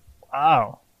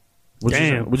 Wow. What Damn. you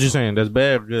saying? What you saying? That's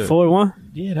bad or good? 4-1.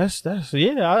 Yeah, that's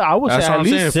yeah. I would That's say what at I'm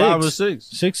least saying. 5 or 6,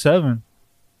 6. 6, 7.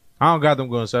 I don't got them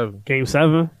going 7. Game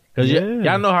 7. Cause Yeah.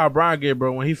 y'all know how Brian get,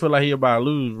 bro. When he feel like he about to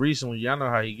lose recently, y'all know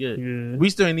how he get. Yeah. We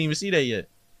still ain't even see that yet.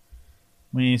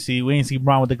 We ain't see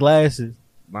Brown with the glasses.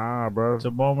 Nah, bro.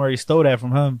 Jamal Murray stole that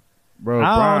from him. Bro,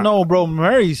 I Brian, don't know, bro.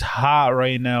 Murray's hot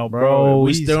right now, bro.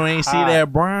 We He's still ain't see hot.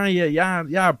 that Brian yet. Y'all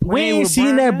We playing ain't with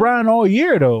seen that man. Brian all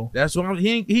year though. That's what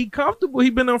he comfortable. He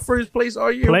been on first place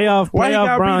all year. Playoff Why he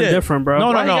gotta be Brown that? different, bro. No,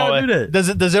 Why no, you no. gotta do that? Does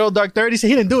it the 0 dark 30? He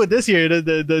didn't do it this year.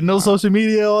 The no social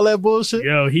media, all that bullshit.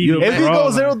 Yo, he Yo, be If he drawing.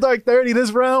 goes 0 dark 30 this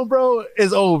round, bro,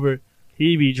 it's over.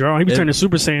 He be drawing. He be If- turning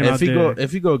Super Saiyan out If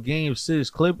he there. go game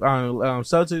 6, clip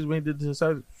Celtics when he did to the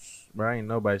Celtics, Bro, ain't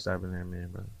nobody stopping that man,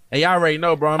 bro. Hey, y'all already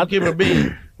know, bro. I'm keeping it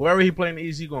big. Whoever he playing the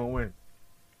East, he gonna win.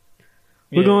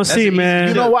 We're gonna see, man.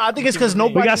 You know what? I think it's because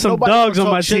nobody. We got some nobody dogs gonna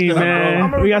on my talk shit team, to him, man.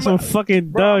 bro. We got some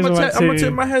fucking dogs on my I'm gonna take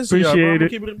team. my head to y'all, bro. Appreciate I'm gonna it.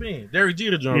 keep it being. Derek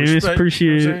Jeter, John. Yeah, it's Respect.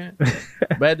 appreciated. You know what I'm saying?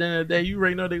 But at the end of the day, you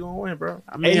already know they gonna win, bro.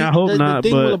 I mean, Hey, I hope the not,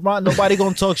 thing but with LeBron, nobody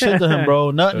gonna talk shit to him,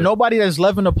 bro. Nobody that's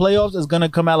left in the playoffs is gonna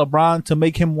come at LeBron to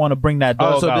make him want to bring that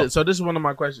dog out. So this is one of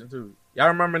my questions too. Y'all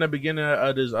remember in the beginning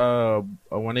of this,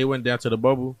 when they went down to the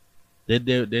bubble, they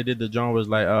did the John was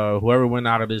like, whoever went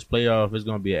out of this playoff is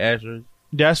gonna be an asterisk.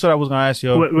 That's what I was gonna ask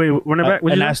you. wait, run it back.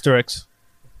 What'd An you say? asterisk.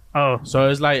 Oh, So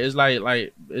it's like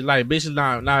basically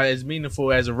not as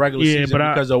meaningful as a regular Yeah, season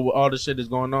but because of all the shit that's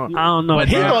going on. I don't know. But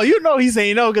He bro. know, you know, he's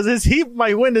saying no because he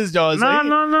might win this job. So No, you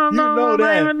know not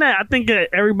that. even that. I think that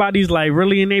everybody's like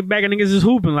really in their back and niggas is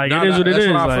hooping. Like it is what it that's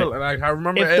is. What I Like, feel. Like I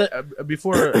remember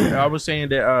before I was saying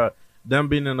that them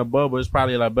being in the bubble is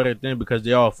probably like better thing because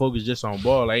they all focus just on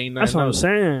ball. Like ain't nothing that's what I'm else.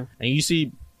 saying. And you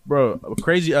see, bro,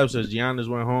 crazy upsets. Giannis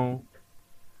went home.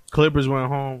 Clippers went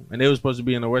home, and they were supposed to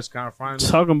be in the West Conference Finals.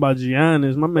 Talking about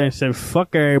Giannis, my man said,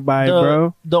 "Fuck everybody,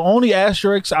 bro." The only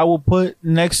asterisk I will put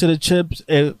next to the chips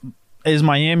is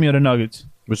Miami or the Nuggets.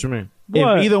 What you mean?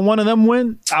 What? If either one of them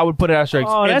win, I would put an asterisk.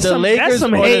 Oh, if that's the some Lakers or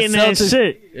the Celtics, hating that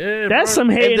shit. Yeah, That's bro. some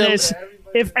hating the- ass.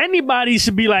 If anybody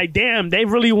should be like, damn, they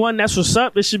really won. That's what's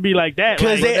up. It should be like that.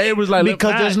 because Like, they was like,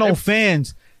 because look, there's no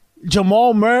fans.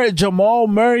 Jamal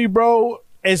Murray, bro,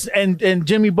 is and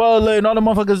Jimmy Butler and all the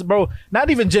motherfuckers, bro. Not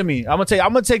even Jimmy. I'm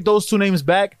gonna take those two names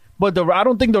back. But I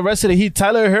don't think the rest of the Heat.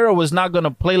 Tyler Hero was not gonna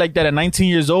play like that at 19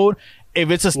 years old. If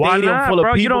it's a Why stadium not, full of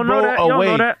bro? You people, don't know bro, that. You don't away.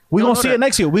 know that. We You gonna don't see know it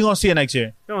next year. We gonna see it next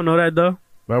year. you don't know that though.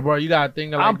 Bro, you gotta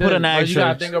think like I'm this. putting Bro, an you gotta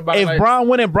asterisk. think about If it like, Bron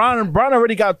winning, Bron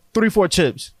already got 3-4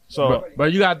 chips. So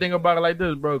but you gotta think about it like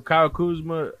this, bro. Kyle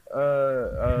Kuzma,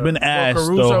 been ass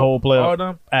Caruso, the whole playoff. all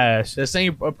them. ass. The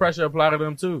same pressure applied to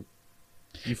them too.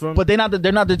 You feel me? But they're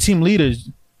not the team leaders.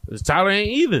 Tyler ain't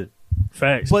either.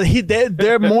 Facts. But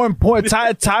they're more important.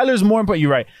 Tyler's more important.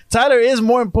 You're right. Tyler is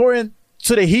more important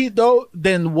to the Heat though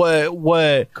than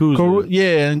what Kuzma.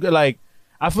 yeah, and like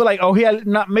I feel like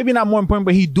maybe not more important,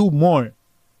 but he do more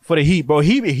for the Heat, bro.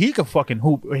 He could fucking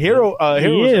hoop. Hero's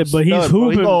yeah, a but he's stud,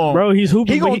 hooping, bro. He's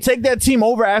hooping. He but gonna take that team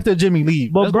over after Jimmy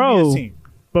leave. But That's gonna be bro, his team.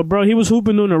 But bro, he was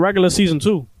hooping during the regular season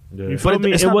too. Yeah. You feel But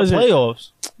me? it's It not wasn't. the playoffs.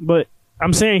 But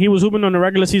I'm saying he was hooping on the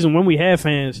regular season when we had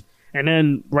fans, and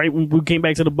then right when we came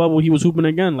back to the bubble, he was hooping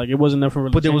again. Like it wasn't nothing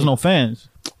really. But there was changed. no fans.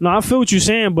 No, I feel what you're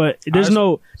saying, but there's That's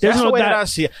no the way that I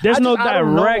see it. there's I no just- I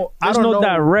don't know. direct I there's don't no know.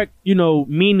 direct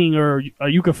meaning or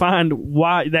you can find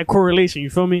why that correlation. You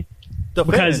feel me? The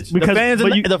Because- fans, because- the fans,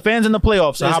 but in you- the fans in the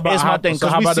playoffs. So how about it's my thing. So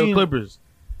 'cause how we about the seen- Clippers?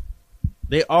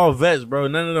 They all vets, bro.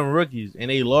 None of them rookies,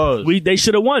 and they lost. They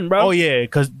should have won, bro. Oh yeah,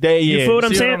 because they You feel what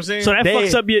I'm See what saying? I'm saying? So that They-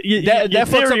 fucks up your that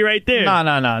fucks theory up, right there.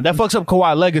 Nah. That fucks up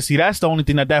Kawhi legacy. That's the only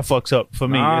thing that fucks up for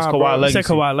me. Nah, It's bro. Kawhi You legacy.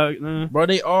 said Kawhi, like, Bro,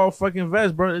 they all fucking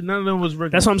vets, bro. None of them was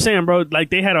rookies. That's what I'm saying, bro. Like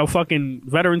they had a fucking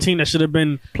veteran team that should have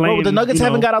been playing. Bro, the Nuggets you know.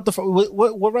 haven't got out the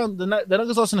what round? The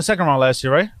Nuggets lost in the second round last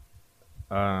year,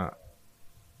 right?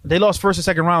 They lost first and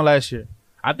second round last year.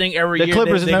 I think every The year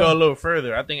Clippers they never- go a little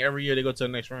further. I think every year they go to the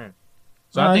next round.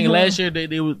 So Nah, I think you know- last year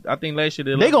they was. I think last year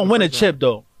they They lost gonna in the win a first chip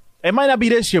though. It might not be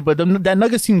this year, but that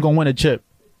Nuggets team gonna win a chip.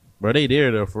 round. Bro, they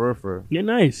there though for real, for real. You're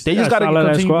nice. They just gotta follow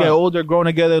that continue to squad. get older, growing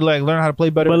together, like learn how to play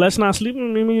better. But let's not sleep. I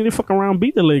mean, they fuck around,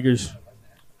 beat the Lakers.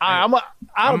 I'm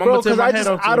I'ma bro, take because my I hat just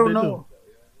off to I them, don't they know.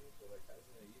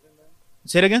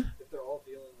 Say it again.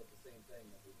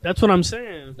 That's what I'm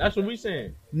saying. That's what we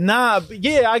saying. Nah, but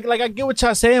yeah, I get what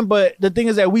y'all saying, but the thing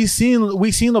is that we seen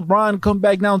LeBron come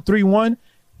back down 3-1.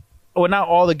 Well, not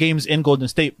all the games in Golden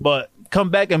State, but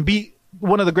come back and beat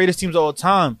one of the greatest teams of all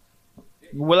time.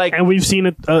 We're like, And we've seen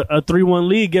a 3-1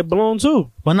 lead get blown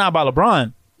too. but not by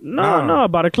LeBron. No,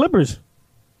 by the Clippers.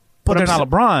 But they're I'm not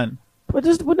LeBron. But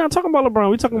we're not talking about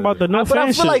LeBron. We're talking about the no But I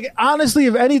fan feel shit. like honestly,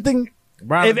 if anything,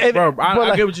 Brian, If- bro, but I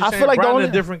like, get what you're I saying. feel like the Brian in only-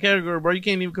 a different category, bro. You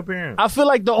can't even compare him. I feel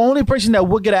like the only person that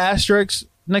would get an asterisk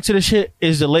next to the shit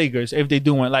is the Lakers if they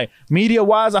do win. Like media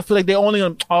wise, I feel like they only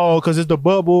because it's the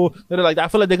bubble. They're like, I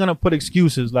feel like they're gonna put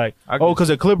excuses like I get because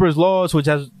the Clippers lost, which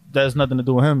has nothing to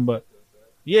do with him. But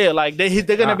yeah, like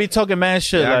they're gonna be talking mad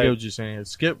shit. Yeah, I like, get what you're saying.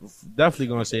 Skip definitely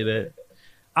gonna say that.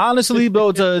 honestly,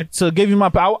 bro, to give you my,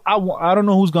 I don't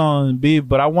know who's gonna be,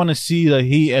 but I want to see the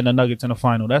Heat and the Nuggets in the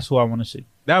final. That's who I want to see.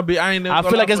 That'll be. I ain't. I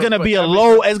feel like it's gonna be a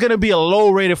low. It's gonna be a low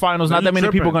rated finals. Not that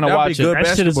many people are gonna That'll be watch good it.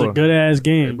 that shit is a basketball. good ass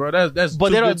game. bro. That's But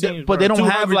two they good don't. teams, But bro. they don't Two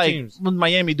have hungry like teams.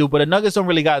 Miami do. But the Nuggets don't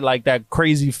really got like that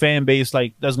crazy fan base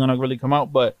like that's gonna really come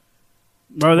out. But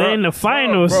Bro, they're in the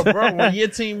finals. bro. When your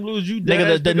team lose, you Nigga,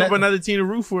 dead the pick up Net- another team to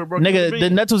root for, bro. nigga, the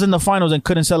Nets was in the finals and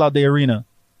couldn't sell out the arena.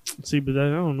 See, but I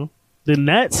don't know. The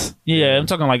Nets. Yeah, I'm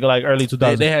talking like early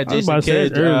 2000s. They had I was Jason about to say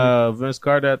Kidd, early. Vince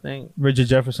Carter, I think. Richard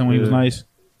Jefferson when he was Yeah. nice.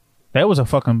 That was a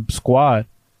fucking squad.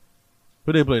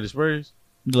 Who they play? The Spurs?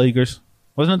 The Lakers.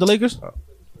 Wasn't it the Lakers?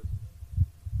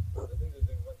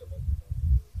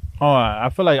 Oh, I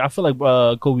feel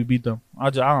like Kobe beat them. I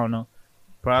don't know.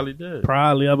 Probably did.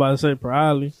 Probably. I'm about to say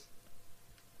probably.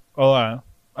 Oh, all right.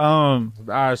 All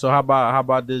right, so how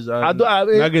about this? Nuggets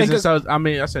and Because Celtics. I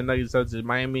mean, I said Nuggets, Celtics,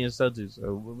 Miami and Celtics.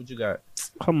 What you got?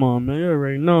 Come on, man. You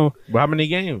already know. But how many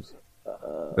games?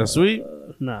 That's sweet.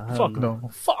 Nah. hell fuck no.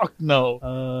 Fuck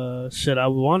no. Shit. I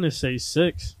want to say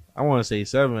 6. I want to say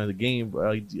 7. The game,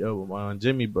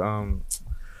 Jimmy.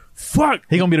 Fuck.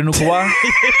 He gonna be the new Kawhi.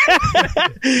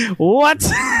 What?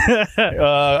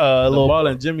 The little ball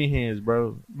in Jimmy hands,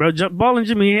 bro. Bro, ball in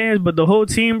Jimmy hands, but the whole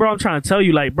team, bro, I'm trying to tell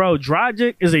you, like, bro,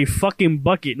 Dragic is a fucking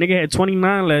bucket. Nigga had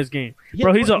 29 last game.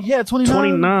 Bro, he's a 29.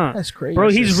 29. That's crazy. Bro,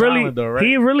 That he's shit's really, solid though, right?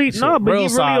 he really, no, but real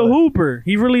he's really solid. a hooper.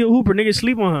 He really a hooper. Niggas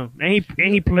sleep on him,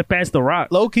 and he passed the rock.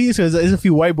 Low key, so there's a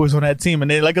few white boys on that team, and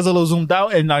they like it's a little zoomed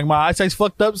out, and like my eyesight's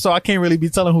fucked up, so I can't really be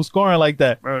telling who's scoring like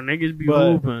that. Bro, niggas be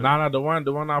But- hooping. Nah, the one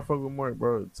I fuck with more,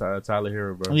 bro. Tyler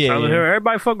Hero, bro. Yeah, Tyler Hero,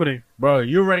 everybody fuck with him. Bro,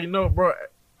 you already know, bro.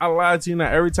 I lied to you now.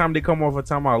 Every time they come off a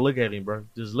timeout, look at him, bro.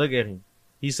 Just look at him.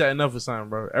 He's setting up for something,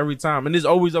 bro. Every time, and it's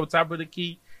always up top of the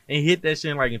key, and he hit that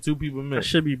shit like in 2 people That minutes.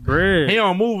 should be bread. He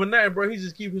don't move or nothing, bro. He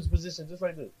just keep his position just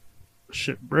like this.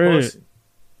 Shit, bread. Pussy.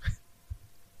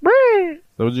 Bread.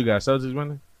 So what you got? Celtics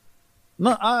winning?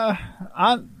 No, I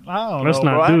don't Let's know.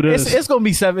 not bro. do this. It's gonna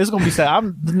be 7. It's gonna be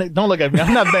 7. Don't look at me.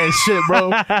 I'm not betting shit,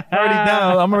 bro.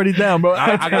 I'm already down, bro.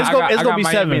 It's gonna be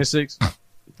 7. 6.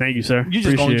 Thank you, sir. You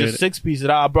just gonna Appreciate just it. 6 pieces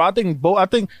out, bro. I think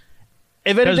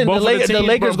if anything, the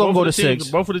Lakers gonna go to 6.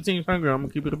 Both of the teams hungry. I'm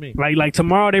gonna keep it a me. Like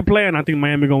tomorrow they play, and I think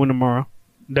Miami gonna win tomorrow.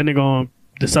 Then they're going.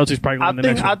 The Celtics probably I gonna win the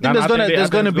think next one. there's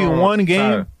gonna be one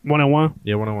game. 1-1.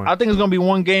 Yeah, 1-1. I think it's gonna be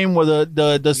one game where the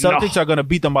Celtics are gonna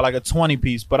beat them by like a 20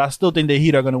 piece, but I still think the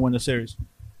Heat are gonna win the series.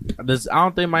 I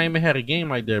don't think Miami had a game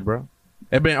like that, bro.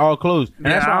 It been all close, and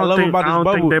that's what I love I about don't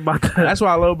this think bubble. they about that. That's what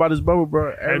I love about this bubble,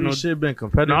 bro. Every no- shit been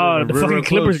competitive. No, and the real, fucking real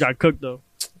Clippers close. got cooked though.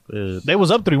 Yeah. They was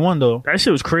up 3-1 though. That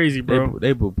shit was crazy, bro.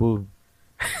 They boo boo.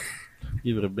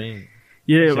 Give it a bean.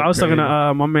 Yeah, Shit I was talking crazy.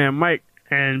 to my man Mike,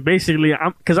 and basically,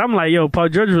 I'm like, yo, Paul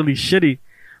George really shitty,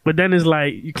 but then it's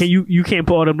like you can't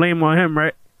put all the blame on him,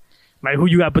 right? Like who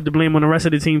you got to put the blame on the rest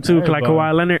of the team too? 'Cause like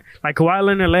Everybody. Kawhi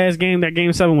Leonard last game, that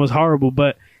game 7 was horrible,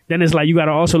 but then it's like you got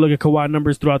to also look at Kawhi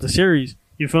numbers throughout the series.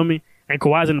 You feel me? And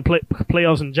Kawhi's in the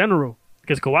playoffs in general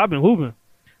because Kawhi been hooping,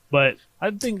 but I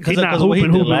think He's not of what he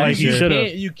hooping did like last he year.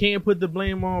 should. You can't put the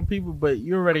blame on people, but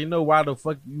you already know why the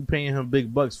fuck you paying him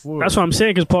big bucks for. that's what I'm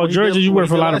saying. Because Paul What he George, did- you what worth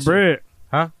he a did lot of last year.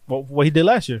 bread. What he did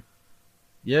last year.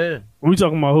 Yeah. We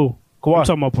talking about who? Kawhi.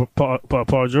 I'm talking about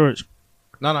Paul George.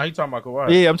 No, he talking about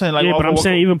Kawhi. Yeah, I'm saying like yeah, but I'm what-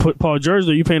 saying even put Paul George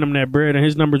though, you paying him that bread and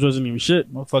his numbers wasn't even shit.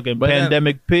 fucking But then-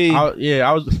 pandemic P.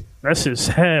 I was. That's just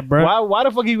sad, bro. Why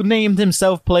the fuck he named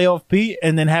himself Playoff P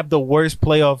and then have the worst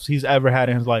playoffs he's ever had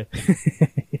in his life?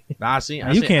 Nah,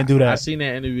 You can't do that. I seen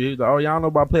that interview. He was like, "Oh, y'all know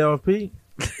about playoff P?"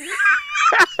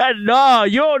 No,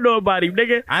 you don't know about him,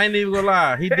 nigga. I ain't even gonna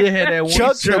lie. He did have that one.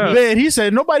 Chuck the Chuck. bed. He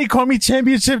said, "Nobody call me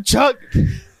Championship Chuck."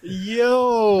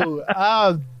 Yo,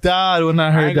 I died when I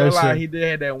I heard ain't gonna that lie. shit. He did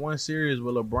have that one series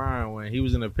with LeBron when he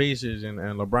was in the Pacers and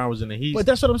LeBron was in the Heat. But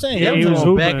that's what I'm saying. Yeah, That he was was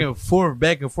all- back hooping. and forth,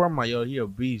 back and forth. I'm like, yo, he a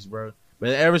beast, bro. But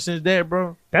ever since that,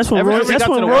 bro, That's when Ever Roy, since he that's got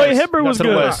when to the Roy West, Hibbert got was to the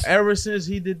good. West. ever since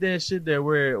he did that shit there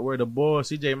where the ball,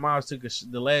 CJ Miles took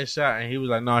the last shot and he was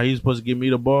like, no, he was supposed to give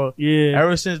me the ball. Yeah,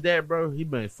 Ever since that, bro, he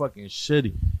been fucking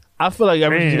shitty. I feel like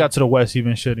ever since he Man. got to the West, he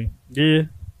been shitty. yeah.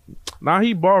 Now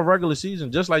he ball regular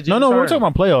season just like James No, we're Harden. talking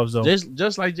about playoffs though.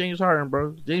 Just like James Harden,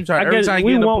 bro. James I Harden. Every guess time he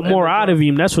we get in the- want in more the- out of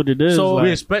him. That's what it is. So, We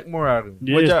like, expect more out of him.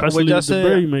 yeah, What y'all- especially what y'all with the said-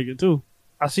 bread you make it too.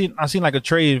 I seen like a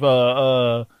trade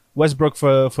Westbrook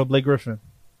for Blake Griffin.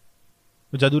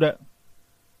 Would y'all do that?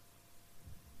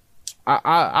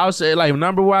 I would say like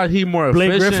number wise, he more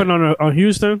Blake efficient. Griffin on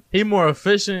Houston. He more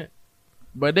efficient,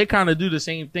 but they kind of do the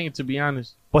same thing. To be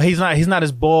honest, But he's not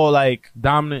as ball like.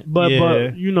 dominant. But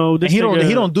Yeah. you know this He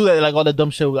nigga, don't do that like all the dumb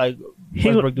shit like.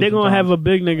 Westbrook do they're gonna sometimes. have a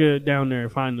big nigga down there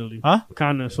finally. Huh?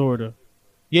 Kinda, sorta.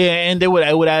 Yeah, and they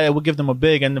would give them a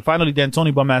big, and finally then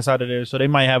Tony bum ass out of there, so they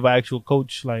might have an actual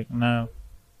coach like now.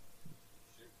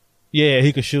 Yeah,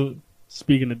 he could shoot.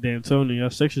 Speaking of D'Antoni, y'all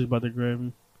Sixers about to grab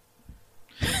him.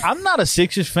 I'm not a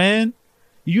Sixers fan.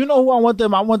 You know who I want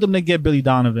them? I want them to get Billy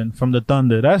Donovan from the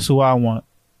Thunder. That's who I want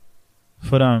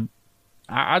for them.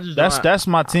 I just That's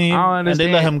my team, I don't and they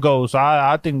let understand. him go. So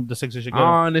I think the Sixers should I go.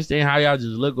 don't understand how y'all just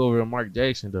look over at Mark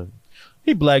Jackson though.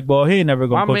 He blackball. He ain't never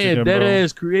My gonna coach man again, dead bro.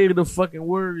 ass created the fucking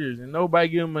Warriors and nobody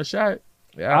give him a shot.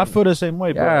 I feel the same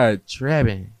way, bro. God,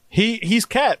 trapping. He's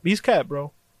cap. He's cap,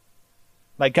 bro.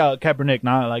 Like Kaepernick,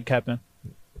 not like Captain.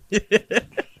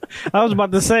 I was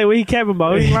about to say what he capping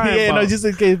about. What he lying Yeah, about? no, just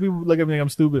in case people look at me like I'm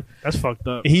stupid. That's fucked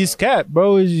up. He's cap,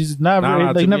 bro. He's never,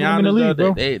 Nah, they to never be in the honest, league,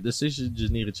 though, bro. the Sixers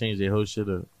just need to change their whole shit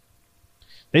up.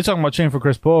 They talking about trading for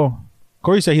Chris Paul.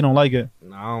 Corey said he don't like it.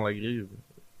 Nah, I don't like it either.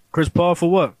 Chris Paul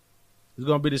for what? It's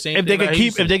gonna be the same. If they thing could like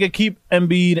keep, if they could keep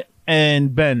Embiid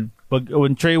and Ben, but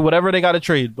when trade whatever they got to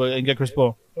trade, but and get Chris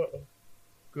Paul.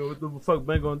 what the fuck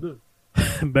Ben gonna do?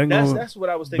 Ben gonna what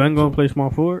I was thinking. Ben gonna play small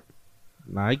forward.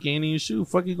 Nah, he can't even shoot.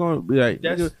 Fuck, he gonna be like,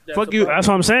 That's fuck the you. problem. That's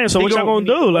what I'm saying. So He what y'all gonna-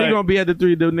 gonna do? He Like, gonna be at the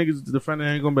three. The niggas defending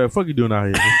ain't gonna be like, fuck you doing out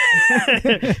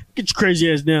here. get your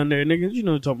crazy ass down there, nigga. You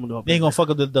know what I'm talking about. They ain't gonna fuck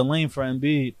up the lane for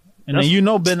Embiid, and That's- then you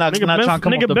know Ben not Nigga, trying to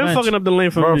come nigga off the Ben bench. fucking up the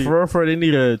lane for Bro, me. for they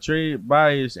need a trade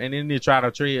bias, and then they try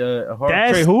to trade a hard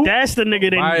That's Trey who? that's the nigga they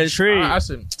need to bias. trade. I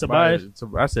said Tobias.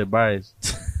 I said bias.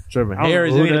 Trevor I don't know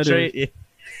Harris who need a that trade.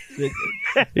 He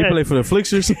play for the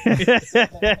Flixers.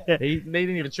 They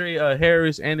need to trade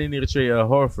Harris, and they need to trade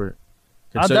Horford.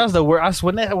 That's the word.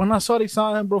 When I saw they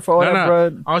signed him, bro, for all that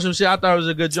bread. On some shit, I thought it was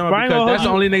a good jump Brian because that's the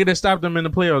Horford- only nigga that stopped them in the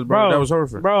playoffs, bro. That was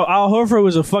Horford. Bro, Al Horford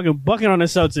was a fucking bucket on the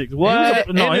Celtics. What?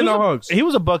 And in the Hawks. He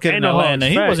was a bucket Ain't in no Atlanta. Hawks,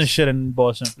 He facts. wasn't shit in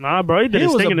Boston. Nah, bro, he did He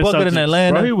his was thing a in the bucket in Celtics.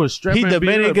 Atlanta. Bro, he was He stripping.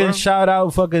 Dominican, shout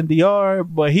out fucking DR,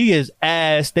 but he is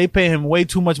ass. They pay him way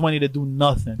too much money to do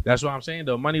nothing. That's what I'm saying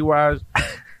though. Money wise,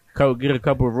 get a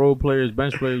couple of role players,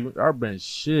 bench players. Our bench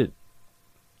shit.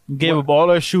 Gave up all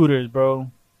their shooters, bro.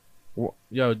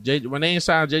 Yo, when they ain't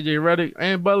signed JJ Redick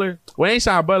and Butler, when they ain't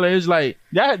signed Butler, it's like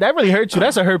That really hurt you.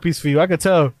 That's a hurt piece for you. I could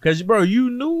tell. because bro, you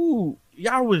knew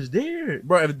y'all was there,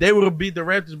 bro. If they would have beat the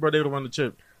Raptors, bro, they would have won the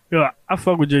chip. Yo, I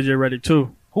fuck with JJ Redick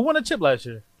too. Who won a chip last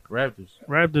year? Raptors,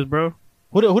 Raptors, bro.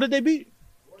 Who did they beat?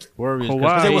 Warriors. Kawhi.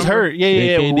 'cause They was hurt. Yeah.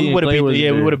 KD We and would have Klay beat them. was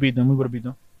Yeah, we there. would have beat them. We would have beat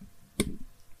them.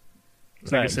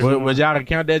 Like I said, But y'all to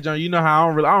count that, John? You know how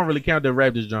I don't really count the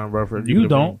Raptors, John, bro. For You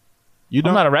don't. You I'm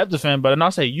don't. not a Raptors fan, but and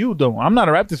I'll say you don't. I'm not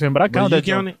a Raptors fan, but I count you that.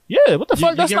 count joint. it? Yeah. What the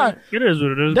fuck? You That's count not. it is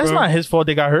what it is. That's bro. not his fault.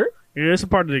 They got hurt. Yeah, it's a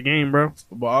part of the game, bro.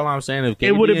 But all I'm saying is,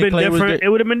 It would have been different. It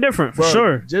would have been different for Bro,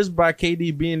 sure. Just by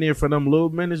KD being there for them little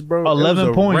minutes, bro. 11 it was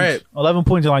a points. wrap. 11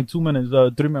 points in like 2 minutes. 3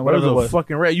 minutes. Bro, Whatever it it was a was.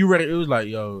 fucking wreck. You ready? It was like,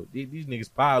 yo, these niggas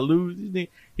probably lose. These niggas,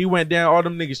 he went down, all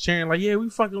them niggas cheering like, yeah, we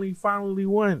finally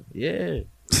won. Yeah.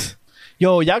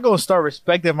 Yo, y'all gonna start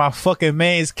respecting my fucking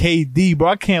man's KD, bro.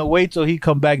 I can't wait till he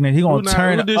come back and he gonna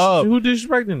turn up. Who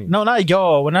disrespecting him? No, not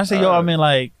y'all. When I say y'all, I mean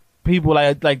like people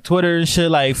like Twitter and shit.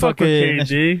 Like Fuck with fucking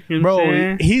KG, you know what I'm bro.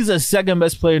 saying? He's a second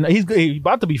best player. He's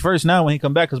about to be first now when he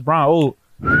come back because Brian Old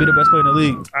will be the best player in the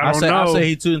league. I don't know. I say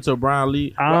he too into Brian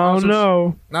Lee. I don't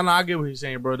know. No, I get what he's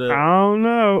saying, bro. I don't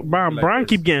know. Brian Like Brian this.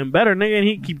 keep getting better, nigga, and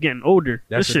he keep getting older.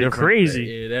 That's This a shit different- crazy.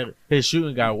 Yeah, his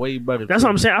shooting got way better. That's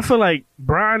what I'm saying. I feel like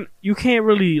Brian, you can't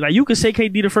really like you could say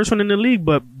KD the first one in the league,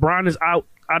 but Brian is out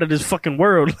of this fucking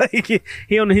world. Like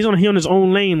he's on his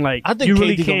own lane. Like I think you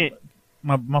really KD can't.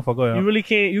 My fault. Go ahead.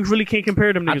 You really can't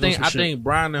compare them niggas. I think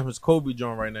Brian and his Kobe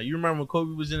joint right now. You remember when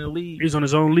Kobe was in the league? he's on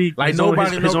his own league. Like his own,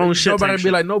 nobody, his own shit. nobody type be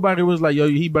shit. like nobody was like, yo,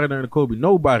 he better than Kobe.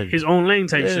 Nobody. His own lane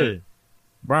type Yeah. shit.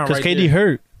 Brian, Because right KD there.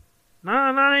 hurt.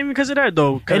 Nah, not even because of that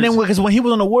though. And then because when he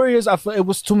was on the Warriors, I feel it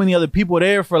was too many other people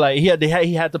there for like he had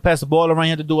to pass the ball around, he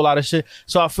had to do a lot of shit.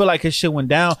 So I feel like his shit went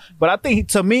down. But I think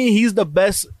to me, he's the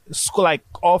best like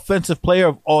offensive player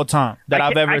of all time that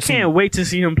I've ever seen. I can't wait to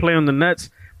see him play on the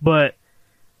Nets. But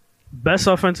best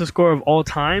offensive scorer of all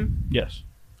time. Yes,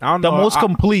 I don't the know. most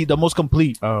complete. The most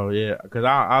complete. Oh yeah, because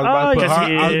I was about to put yes, her.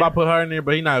 he I was is. about to put her in there,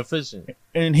 but he's not efficient.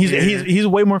 And he's Yeah. he's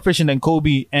way more efficient than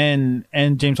Kobe and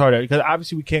James Harden because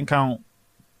obviously we can't count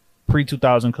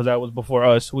pre-2000 because that was before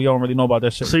us. We don't really know about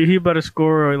that shit. So he better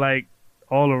score like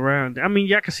all around. I mean,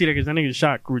 y'all can see that because that nigga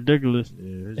shot ridiculous.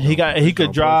 Yeah, he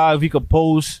could drive, he could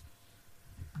post,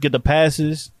 get the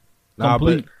passes. Nah,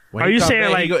 complete. but when Are he you come saying,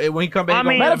 back, like- he go, when he come back, I he gonna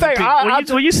mean- Matter of fact,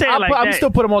 MVP. when you say it like I'm that-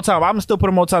 still put him all time. I'm still put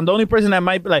him all time. The only person that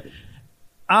might be like,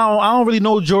 I don't really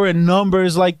know Jordan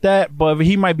numbers like that, but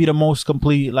he might be the most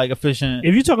complete, like efficient.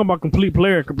 If you're talking about complete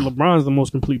player, LeBron's the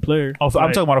most complete player. I'm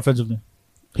talking about offensively.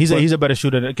 He's a better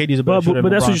shooter. KD's a better But, shooter. but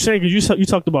than that's what LeBron. you're saying because you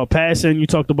talked about passing. You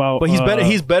talked about. But he's better.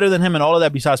 He's better than him in all of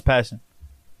that besides passing.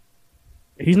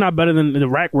 He's not better than the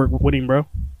rack work with him, bro.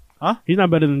 Huh? He's not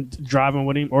better than driving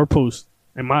with him or post,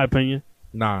 in my opinion.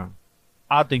 Nah,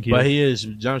 I think he but is. he is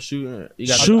jump shooting. He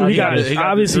got Shoot, he got the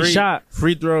obviously three, shot.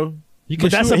 free throw. He can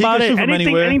But that's shoot, about he it. can shoot from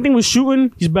Anything anywhere. with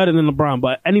shooting, he's better than LeBron.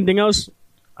 But anything else,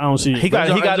 I don't see it. He got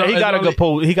a good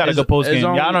post. He got a good post game.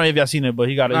 I don't know if y'all seen it, but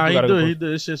he got a He good do. post. He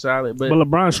do. It's shit solid. But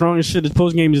LeBron's strongest shit. His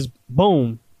post game is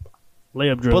boom,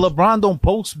 layup drills. But LeBron don't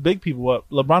post big people up.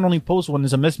 LeBron only posts when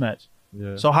there's a mismatch.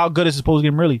 yeah. So how good is his post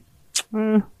game really?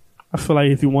 I feel like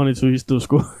if he wanted to, he'd still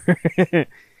score because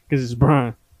it's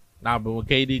Bron. Nah, but when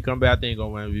KD come back, I think he gonna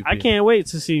win MVP. I can't wait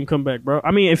to see him come back, bro.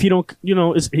 I mean, if he don't,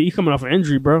 he coming off an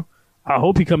injury, bro. I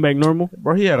hope he come back normal.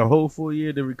 Bro, he had a whole full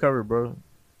year to recover, bro.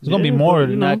 It's gonna be Yeah, more but,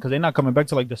 than that because they're not coming back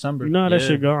to like December. You know how that Yeah.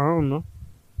 shit go. I don't know.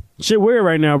 Shit weird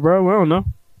right now, bro. I don't know.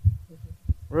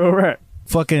 Real rap.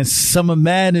 Fucking Summer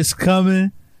Madness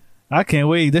coming. I can't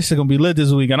wait. This shit gonna be lit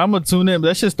this weekend. I'm gonna tune in. But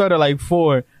that shit started at like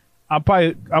 4. I'm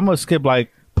gonna skip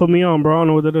like Put me on, bro. I don't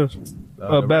know what that is.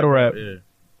 The battle rap. Yeah.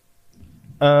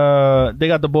 They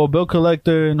got the Bill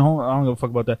Collector and I don't give a fuck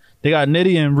about that. They got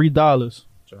Nitty and Reed Dollars.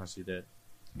 Trying to see that.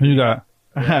 Who you got?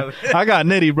 Yeah. I got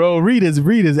Nitty, bro. Reed his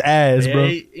ass, Yeah, bro.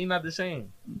 he not the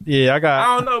same. Yeah, I I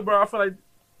got don't know, bro. I feel like,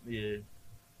 yeah.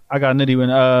 Nitty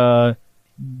when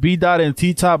B Dot and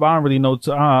T Top. I don't really know.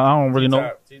 I don't really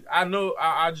know. I know.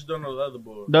 I just don't know the other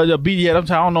boy. The B, yeah, I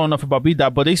don't know enough about B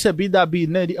Dot, but they said B Dot beat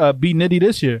Nitty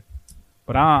this year,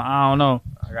 but I don't know.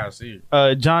 I gotta see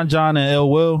it. John and L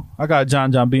Will. I got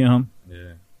John beating him.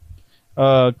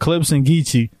 Yeah. Clips and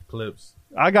Geechee. Clips.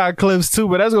 I got Clips too,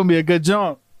 but that's gonna be a good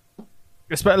jump.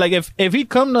 Especially like if he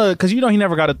come to, cause he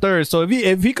never got a third. So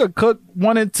if he could cook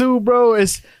 1 and 2, bro,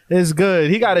 it's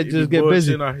good. He gotta just get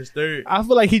busy. On his third. I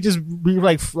feel like he just be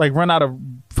like run out of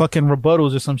fucking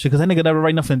rebuttals or some shit. Cause that nigga never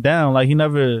write nothing down. Like he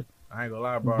never. I ain't gonna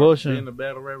lie, bro. Bullshit. Being a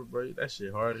battle rapper, bro, that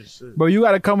shit hard as shit. Bro, you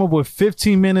gotta come up with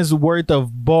 15 minutes worth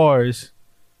of bars.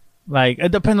 Like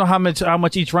it depends on how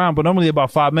much each round, but normally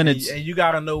about 5 minutes. And you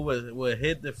gotta know what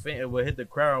hit the fan, what hit the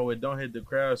crowd, what don't hit the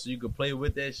crowd, so you can play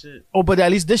with that shit. Oh, but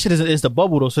at least this shit is the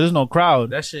bubble though, so there's no crowd.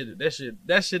 That shit.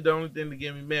 The only thing that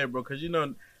get me mad, bro. Cause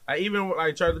I even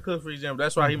like Charlie Cliff, for example.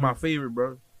 That's why he my favorite,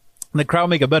 bro. And the crowd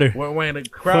make it better. When the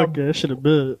Fuck crowd, that shit a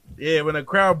bit. yeah, when the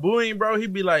crowd booing, bro, he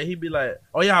be like,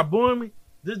 oh y'all booing me.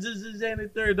 This, that, and the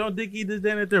third. Don't dicky this,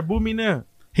 that, and the third. Boo me now.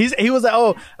 He was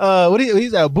like,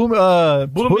 he's like, boom,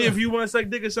 Boo me if you want to suck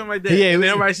dick or something like that. Yeah, and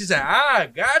everybody, she said,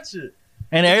 gotcha.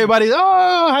 and everybody's,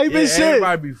 how you been shit?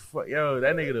 Everybody be, yo,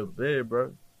 that nigga the bed,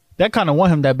 bro. That kind of won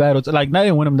him that battle. Like, not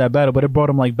even win him that battle, but it brought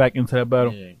him like back into that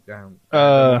battle. Yeah,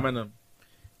 got him.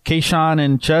 K-Shine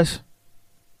and Chess.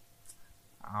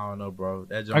 I don't know, bro.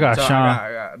 That I got Sean.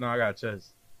 I got Chess.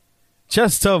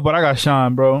 Chess tough, but I got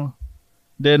Sean, bro.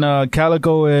 Then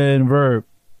Calico and Verb.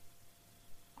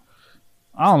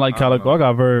 I don't like I don't Calico. know. I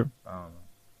got Verb. I don't know.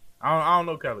 I don't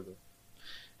know Calico.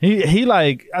 He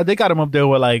like they got him up there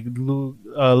with like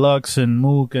Lux and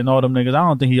Mook and all them niggas. I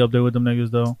don't think he up there with them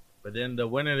niggas though. But then the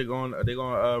winner they're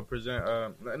gonna present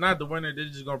not the winner, they're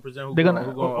just gonna present who They're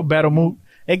gonna battle Mook.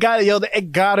 It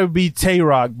gotta be Tay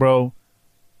Rock, bro.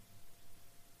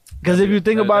 Because if you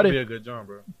think about that'd be it, a good job,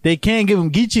 bro. they can't give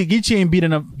him Geechee. Geechee ain't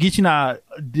beating up. Geechee not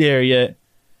there yet.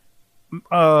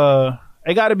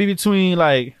 It gotta be between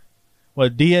like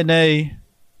what DNA,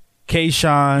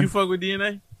 K-Shine. You fuck with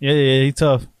DNA? Yeah, he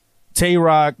tough. Tay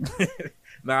Rock.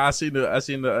 Nah, I seen the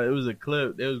it was a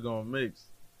clip they was gonna mix.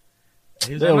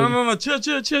 He was That like, was-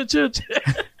 no, chill.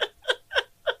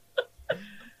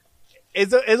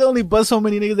 It's only but so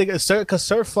many niggas they got Surf, cause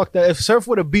Surf fucked that. If Surf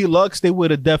would have beat Lux, they would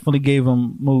have definitely gave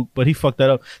him Mook, but he fucked that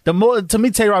up. To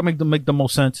me, Tay Rock make the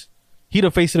most sense. He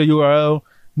the face of the URL.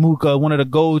 Mook, one of the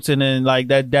goats, and then like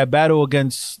that battle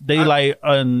against Daylight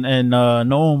and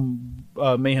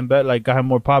Noam made him bet like got him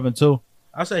more popping too.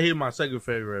 I say he's my second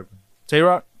favorite rapper. Tay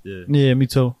Rock, Yeah, yeah, me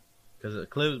too. cause the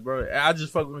clips, bro. I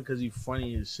just fuck with him cause he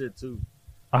funny as shit too.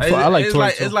 I like it's Tory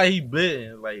like too. it's like he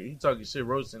bitten, like he talking shit,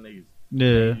 roasting niggas.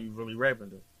 Yeah. He really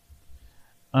rapping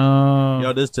though.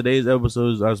 Yo, today's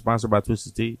episode is sponsored by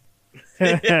Twisted Tea.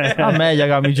 I'm mad y'all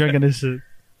got me drinking this shit.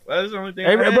 Well, that's the only thing.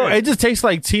 Hey, I bro, had. it just tastes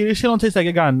like tea. This shit don't taste like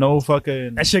it got no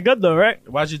fucking. That shit good though, right?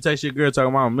 Why you text your girl talking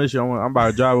about I miss you? I'm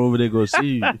about to drive over there go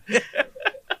see you.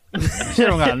 Shit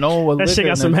don't got no. That shit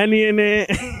got some Henny in it.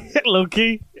 Low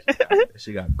key.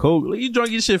 She got coke. Like, you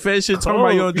drunk your shit fast shit talking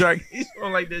about you don't drink. You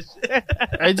don't like that shit.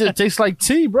 It just tastes like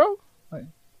tea, bro.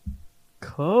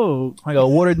 Cold. Like a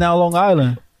watered down Long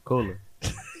Island. Cola.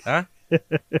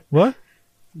 What?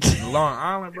 Long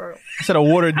Island, bro. I said a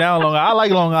watered down Long Island. I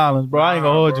like Long Island, bro. I ain't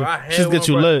gonna hold you. Just get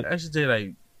you lit. That should taste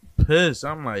like piss.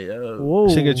 I'm like, yo. Whoa.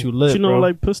 Shit get you lit, You know, bro.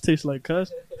 like puss tastes like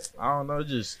cuss. I don't know.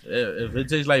 Just if it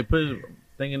tastes like piss,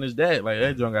 thinking it's that. Like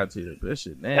that drunk got to that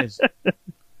shit nasty.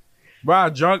 Bro, I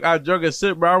drunk a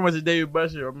sip, bro. I went to David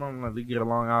Buster. I'm like, let's get a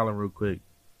Long Island real quick.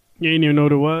 You ain't even know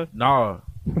what it was. Nah.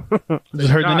 Just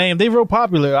heard the name. They real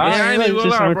popular. I ain't even Shit gonna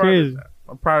lie, sound bro. crazy.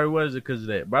 I probably was it because of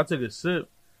that. But I took a sip.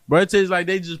 Bro, it tastes like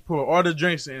they just put all the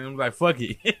drinks in and I'm like, fuck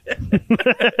it.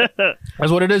 That's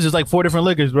what it is. It's like 4 different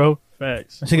liquors, bro.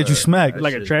 Facts. That shit get you smacked. That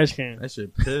Like a shit- trash can. That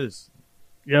shit piss.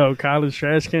 Yo, college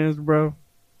trash cans, bro.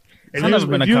 If I've never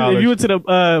been to college. if you went to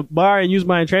the bar and you was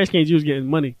buying trash cans, you was getting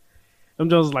money. Them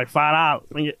joints was like $5.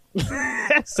 Nigga.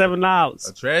 A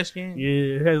 $7. trash can? Yeah,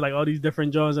 it has like all these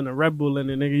different joints and a Red Bull in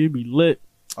it, nigga. You be lit.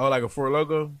 Oh, like a Four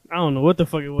Logo? I don't know what the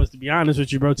fuck it was, to be honest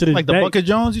with you, bro. To this Like the day, Bucket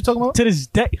Jones you talking about? to this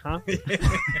day, huh?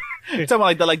 You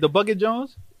talking about like the Bucket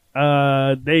Jones?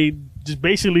 They just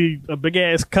basically a big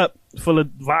ass cup full of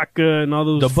vodka and all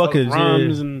those The buckets,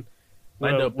 rums yeah. and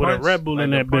Like the with a punch? Red Bull Like in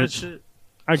the that punch bitch. shit?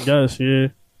 I guess, yeah.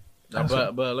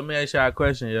 But let me ask y'all a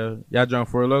question, yo. Y'all drunk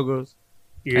Four Logos?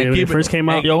 Yeah, And when keep it it- first came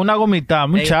out. Yo, una gomita,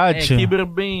 And muchacho. keep it a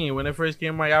bean. When it first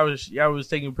came out, y'all was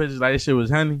taking pictures like this shit was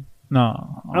honey.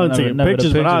 No, I was taking never the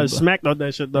pictures, but I was but- smacked off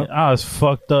that shit though. I was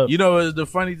fucked up. You know what's the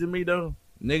funny to me though?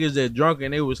 Niggas that drunk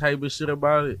and they was hype as shit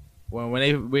about it. When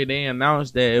they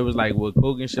announced that it was like with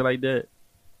Coke and shit like that,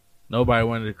 nobody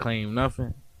wanted to claim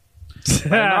nothing. Like,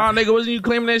 nah, nigga, wasn't you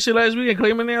claiming that shit last week and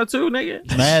claiming now too,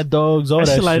 nigga? Mad Dogs, all I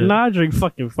that shit like, shit. nah, I drink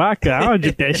fucking vodka. I don't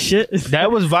drink that shit. That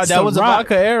was that was a Ciroc.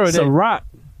 vodka era. It's a rock.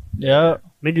 Yeah,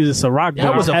 Niggas is a rock.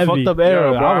 that was a heavy. fucked up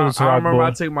era. Yo, bro, I was a I rock remember boy.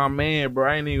 I took my man, bro.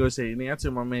 I ain't even gonna say anything. I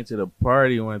took my man to the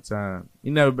party one time.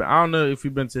 You never been, I don't know if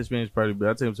you've been to a Spanish party, but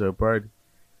I took him to a party.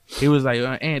 He was like,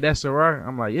 "And that's a rock."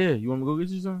 I'm like, "Yeah, you want me to go get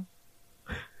you some?"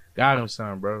 Got him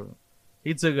some, bro.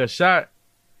 He took a shot.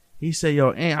 He said,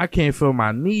 "Yo, and I can't feel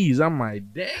my knees." I'm like,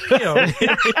 "Damn."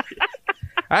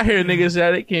 I hear niggas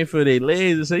say they can't feel their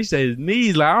legs, and so he said his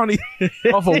knees. Like I don't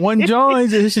even. Off of one joint,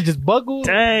 this shit just buckled.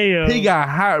 Damn. He got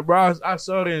hot, bro. I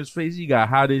saw it in his face. He got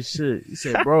hot as shit. He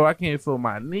said, "Bro, I can't feel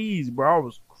my knees, bro." I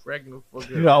was cracking the fuck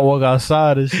You up. gotta walk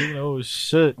outside and shit. Oh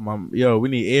shit! Yo, we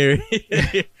need air.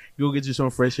 Go get you some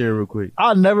fresh air real quick.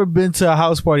 I've never been to a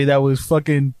house party that was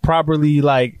fucking properly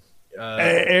like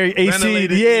AC.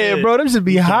 ventilated, Yeah, yeah. bro, them should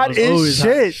be hot It's as always hot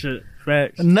shit. as shit.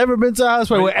 Facts. Never been to a house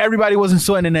party where everybody wasn't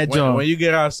sweating in that When joint. you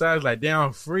get outside, it's like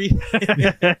damn free.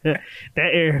 That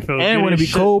air feels And good when it as be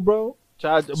shit. cold, bro.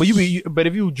 But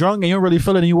if you drunk and you don't really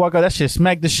feel it and you walk out, that shit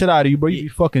smack the shit out of you, bro. You be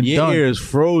fucking Your done. ear is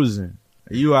frozen.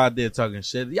 You out there talking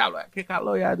shit. Y'all like kick out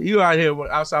low. You out here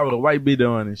outside with a white beater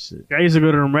on and shit. I used to go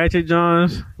to them Ratchet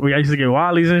Johns. We used to get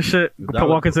Wallies and shit.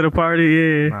 Walk into the party,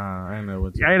 yeah. Nah, I ain't know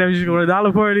what. I ain't never used to go to a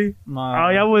dollar party. Nah. Oh,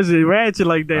 y'all wasn't ratchet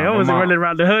like that. Nah, I my wasn't mom- running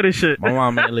around the hood and shit. My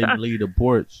mom ain't let me leave the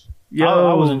porch. Yo,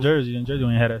 I was in Jersey. In Jersey,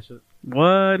 we ain't had that shit. What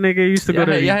nigga used to go Y'all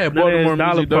to had- y'all had none of Baltimore these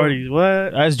dollar music, though? parties?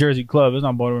 What? That's Jersey Club. It's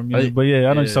not Baltimore music, but yeah, I know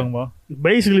what Yeah. you're talking about.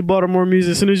 Basically Baltimore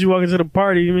music. As soon as you walk into the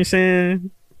party, you know what I'm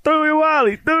saying? Throw your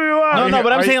Wally, throw your Wally. No,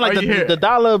 but I'm are saying you- like are you here? the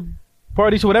dollar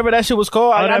parties, whatever that shit was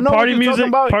called. Oh, I that know party what you're music. talking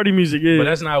about. Party music, yeah. But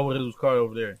that's not what it was called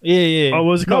over there. Yeah, yeah. Oh,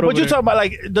 what's it No, called but over you're there? talking about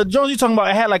like the Jones you're talking about.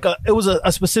 It had like it was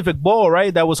a specific ball,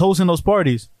 right? That was hosting those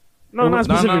parties. no, not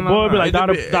specific. Boy, it'd be like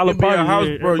dollar It could party. be a house,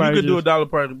 yeah, bro. You everybody could do a just- dollar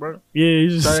party, bro. Yeah, you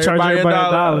just So charge everybody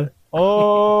a dollar.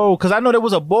 Oh, because I know there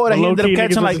was a boy that he ended up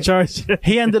catching like charge.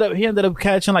 he ended up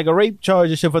catching like a rape charge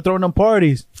and shit for throwing them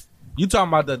parties. You talking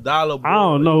about the dollar boy? I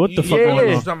don't know what the fuck going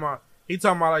He on. talking about. He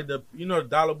talking about like the the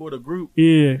dollar boy, the group.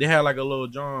 Yeah. They had like a little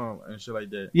John and shit like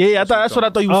that. Yeah, that's what I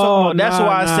thought you was Oh, talking about. That's nah,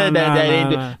 why I nah, said that. nah, That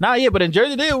ain't nah. nah, yeah, but in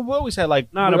Jersey they always had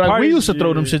like, Nah, the like we parties, used to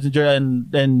throw them yeah. shits in Jersey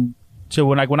and shit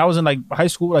when I was in like high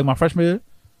school, like my freshman year,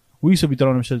 we used to be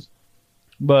throwing them shits.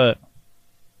 But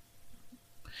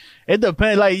it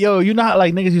depends. Like yo, you know how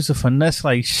like niggas used to finesse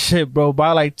like shit, bro.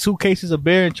 Buy like 2 cases of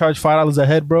beer and charge $5 a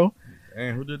head, bro.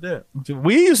 And who did that?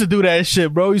 We used to do that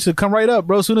shit, bro. We used to come right up,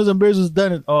 bro. As soon as them beers was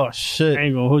done, oh shit. I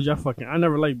ain't gonna hold y'all fucking. I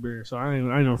never liked beer, so I ain't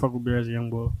never fuck with beer as a young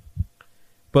boy.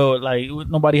 But like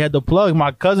nobody had the plug.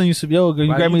 My cousin used to be, yo, you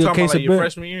Like, grab me a talking case about, of like, your beer.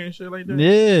 freshman year and shit like that.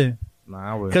 Yeah.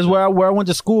 Nah, I was. Because where I went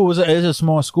to school it's a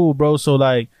small school, bro. So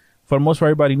like for the most part,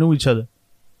 everybody knew each other.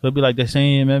 So it'd be like the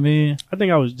same, I mean. I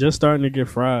think I was just starting to get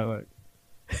fried, like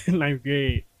in 9th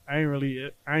grade. I ain't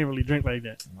really drink like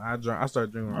that. I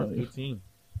started drinking when I was 18.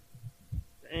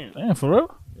 Damn. Damn, for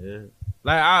real? Yeah.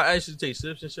 Like I actually take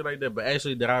sips and shit like that, but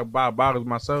actually did I buy bottles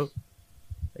myself?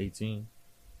 18.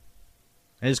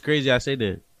 And it's crazy I say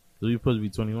that. Cause we supposed to be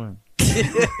 21.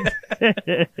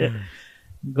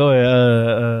 Go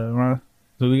ahead, Ron.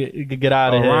 So we could get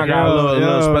out of Ron here. got a little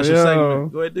Yo, special yo.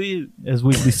 segment. Go ahead, do you? It's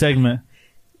weekly segment.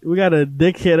 We got a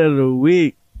dickhead of the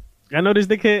week. I know this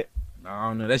dickhead. No, I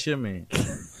don't know. That's your man.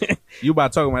 You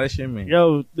about talking about that shit, man.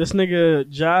 Yo, this nigga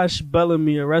Josh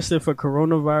Bellamy arrested for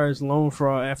coronavirus loan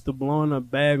fraud after blowing a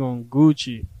bag on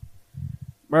Gucci.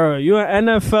 Bro, you an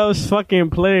NFL's fucking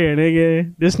player,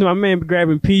 nigga. This my man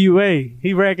grabbing PUA.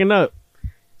 He racking up,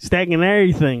 stacking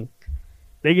everything.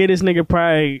 They get this nigga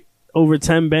probably over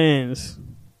 10 bands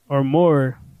or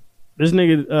more This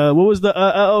nigga, what was the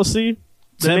LLC?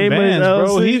 The 10 name of his bands, bro.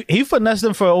 LLC? He finessed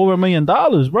him for over $1 million,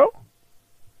 bro.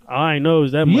 I ain't know it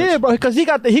was that much. Yeah, bro, because he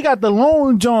got the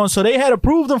loan, John. So they had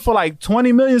approved him for like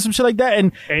 20 million, some shit like that,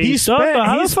 and Hey, he sucked, spent. though.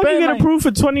 How he the fuck you spent, get like, approved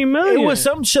for 20 million? It was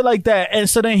some shit like that, and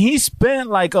so then he spent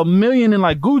like $1 million in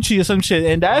like Gucci or some shit,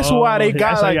 and that's why they got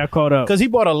that's how he like got caught up. because he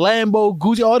bought a Lambo,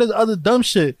 Gucci, all this other dumb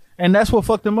shit, and that's what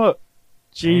fucked him up.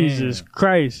 Jesus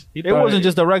Christ, He It thought- wasn't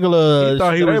just a regular. He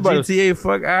thought he was everybody- GTA.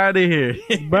 Fuck out of here.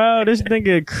 bro, this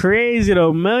nigga crazy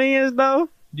though. Millions though.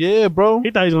 Yeah, bro.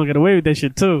 He thought he was gonna get away with that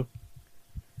shit too.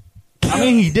 I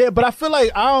mean, he did, but I feel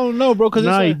like I don't know, bro. Because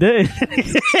No, he did.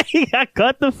 He got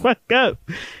caught the fuck up.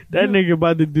 That nigga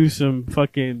about to do some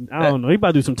fucking. I don't know. He about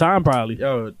to do some time probably.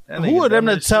 Yo, that who nigga are them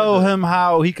dumb to as tell shit, though. him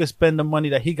how he could spend the money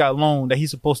that he got loaned that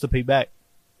he's supposed to pay back?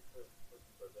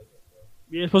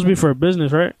 Yeah, it's supposed to be for a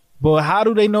business, right? But how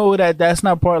do they know that that's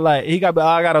not part? Like he got,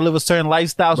 I gotta live a certain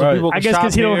lifestyle so Right. people. Can I guess because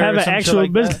because he don't have an actual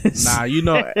business. Nah, you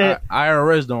know,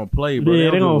 IRS don't play, bro. Yeah,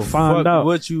 they don't gonna give a find fuck out.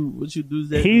 what you do.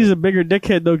 That He's a bigger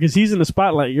dickhead though, because he's in the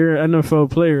spotlight. You're an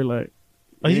NFL player, like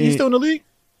He's still in the league.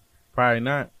 probably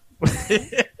not.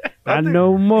 I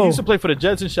know He more. used to play for the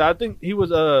Jets and shit. I think he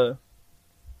was Oh,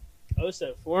 it's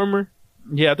that former.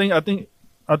 Yeah, I think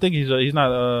he's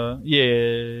not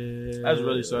yeah. That's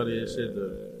really sorry as shit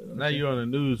though. Now you on the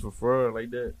news for fraud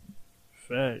like that.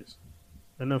 Facts.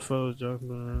 NFL's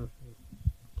joking.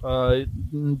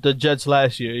 The Jets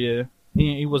last year. Yeah,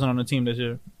 he wasn't on the team this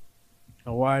year.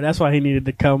 Oh, why? That's why he needed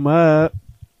to come up.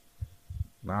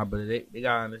 Nah, but they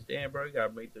gotta understand, bro. You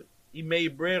gotta he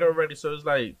made bread already, so it's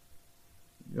like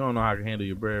you don't know how to handle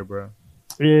your bread, bro.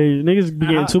 Yeah, niggas be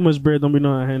getting too much bread. Don't be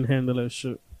knowing how to handle that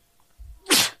shit.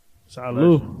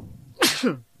 Salute.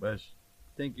 But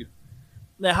Thank you.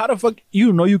 Now, how the fuck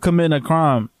you know you committing a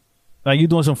crime? Like you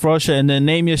doing some fraud shit and then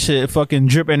name your shit fucking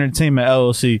Drip Entertainment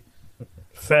LLC.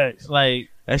 Facts. Like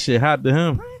that shit hot to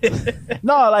him.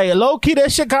 no, like low key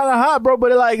that shit kind of hot, bro.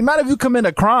 But like not if you commit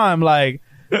a crime, like.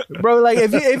 Bro, like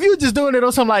if you just doing it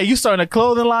on some like you starting a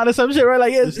clothing line or some shit, right?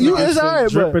 Like it's alright,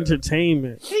 Drip bro.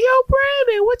 Entertainment. Hey, yo,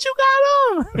 Brandon, what you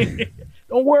got on?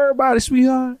 Don't worry about it,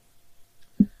 sweetheart.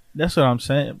 That's what I'm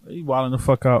saying. You wilding the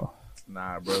fuck out.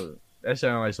 Nah, bro. That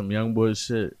sound like some young boy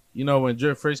shit. You know when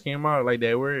drip first came out, like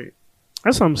that word,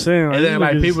 That's what I'm saying. and then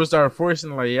like niggas- people start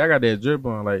forcing, like, yeah, I got that drip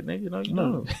on. Like, nigga, you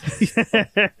know.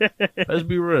 Let's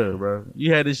be real, bro.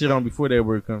 You had this shit on before that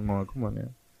word come on. Come on now.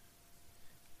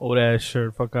 Old ass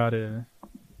shirt, fuck out of here.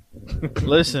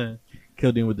 Listen,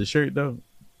 Killed him with the shirt though.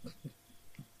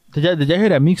 did y'all hear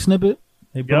that Meek snippet?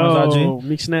 Hey, Yo,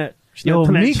 Meek Snap. Yo,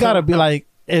 Snap Meek gotta be like,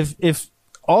 if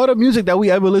all the music that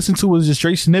we ever listened to was just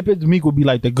straight snippets, Meek would be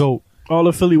like the GOAT. all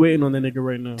of Philly waiting on that nigga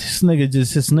right now. This nigga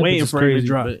just his snippets Waiting is for him to crazy.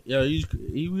 drop. But yo,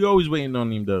 we always waiting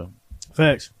on him though.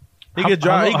 Facts. He could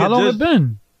drop. He How could long just it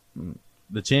been?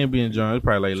 the champion John. It's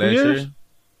probably like 2 last years? year.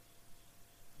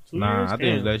 2 Nah, years? I think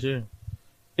it was Damn. last year.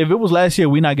 If it was last year,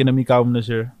 we not getting a Meek album this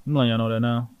year. I'm letting y'all know that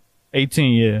now.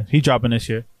 18, yeah, he dropping this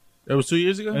year. It was 2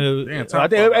 years ago. Damn, I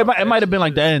think it might have been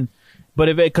like the end, but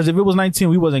if it was 19,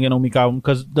 we wasn't getting no Meek album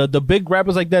because the big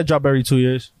rappers like that drop every 2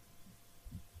 years.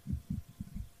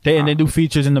 They do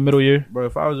features in the middle year. Bro,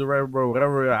 if I was a rapper, bro,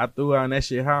 whatever I threw out on that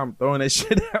shit, how I'm throwing that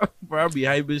shit out, bro, I'd be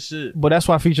hype as shit. But that's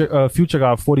why Future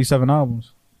got 47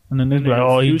 albums, and then they be like, Nigga,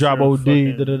 oh, he Future dropped OD.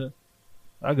 fucking- Da-da-da.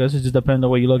 I guess it just depends on the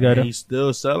way you look at And it. he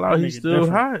still sell out. That He's nigga still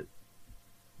different. hot.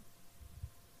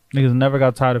 Niggas never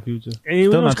got tired of Future. And you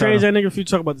Still know what's not tired crazy? of- That nigga if you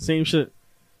talk about the same shit.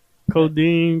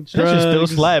 Codeine, That shit still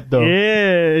drugs. slap though.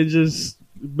 Yeah, it just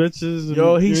bitches. and-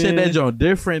 Yo, he said yeah. that joint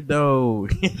different though.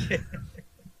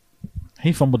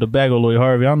 He fumbled the bag with Lori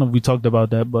Harvey. I don't know if we talked about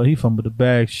that, but he fumbled the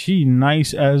bag. She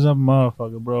nice as a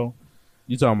motherfucker, bro.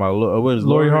 You talking about what is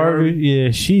Lori Harvey? Yeah,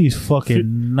 she's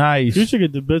fucking nice. You should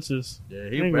get the bitches. Yeah,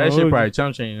 Ain't that gonna shit hold probably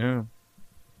chump changing him.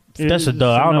 That's a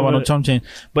dub. I don't know about no chump change,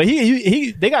 but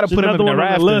he they got to put him up in the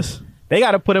rafters. They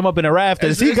got to put him up in the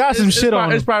rafters. He got some shit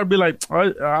on It's him. probably be like,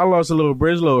 I lost a little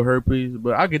bridge, little herpes,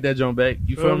 but I'll get that joint back.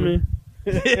 You feel me?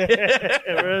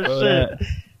 Real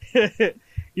shit.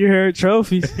 You heard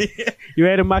trophies. You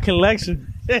added my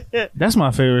collection. That's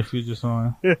my favorite Future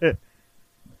song.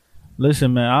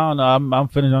 Listen, man, I don't know. I'm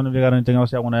finished. I don't know if you got anything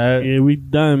else y'all want to add. Yeah, we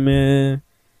done, man.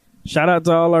 Shout out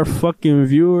to all our fucking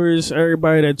viewers,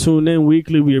 everybody that tune in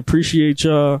weekly. We appreciate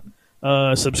y'all.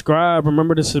 Subscribe.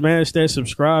 Remember to smash that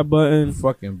subscribe button.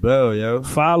 Fucking bell, yo.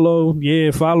 Follow.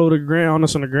 Yeah, follow the gram on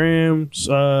us on the gram,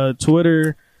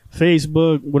 Twitter,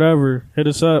 Facebook, whatever. Hit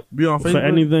us up Be on for Facebook.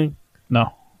 anything.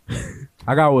 No,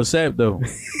 I got WhatsApp though.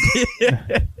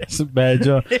 it's a bad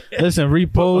job. Listen,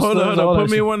 repost. Hold all on, that put me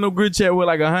shit. in one of the group chat with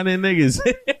like 100 niggas.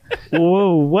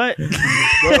 Whoa, what? Bro,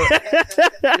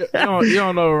 you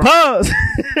don't know, right? Pause.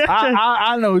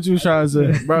 I know what you was trying to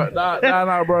say. Bro.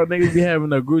 Nah, bro. Niggas be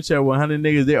having a group chat with 100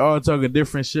 niggas. They all talking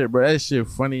different shit, bro. That shit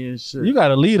funny and shit. You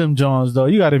gotta lead them Johns though.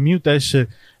 You gotta mute that shit.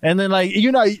 And then like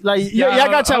you know like y'all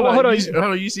got y'all hold on. Hold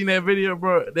on, you seen that video,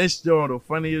 bro? That's the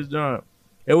funniest joint.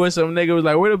 It was some nigga was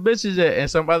like, where the bitches at? And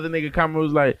some other nigga comment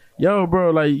was like, yo,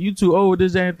 bro, like you too old,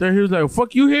 this and that. He was like,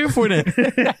 fuck you here for then.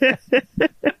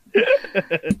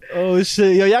 Oh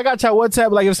shit, yo, y'all got y'all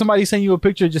WhatsApp. Like if somebody send you a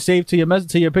picture, just save to your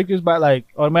message to your pictures by like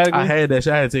automatically. I had that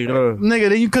shit. I had to take it off. Nigga,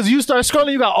 then cause you start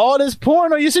scrolling, you got all this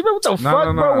porn on your shit. What the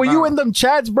fuck, bro? When you in them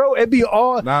chats, bro, it be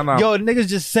all. Yo, niggas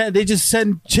just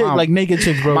send chick like naked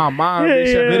chicks, bro. My mom be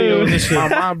sending videos and shit. My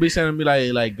mom be sending me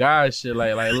like God shit,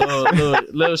 like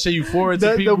little shit you forward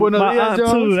to people. My aunt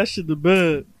too. That shit the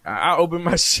best. I open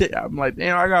my shit. I'm like,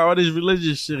 damn, I got all this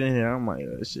religious shit in here. I'm like,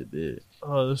 that shit dead.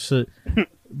 Oh shit.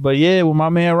 But yeah, when my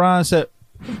man Ron said,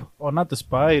 "Oh, not the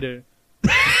spider."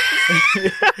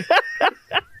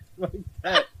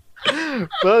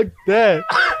 Fuck that.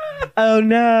 Oh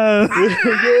no.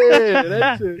 Yeah,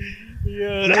 that's it.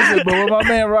 Yeah, that's it. But when my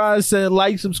man Ron said,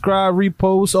 like, subscribe,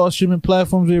 repost all streaming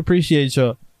platforms, we appreciate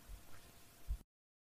y'all.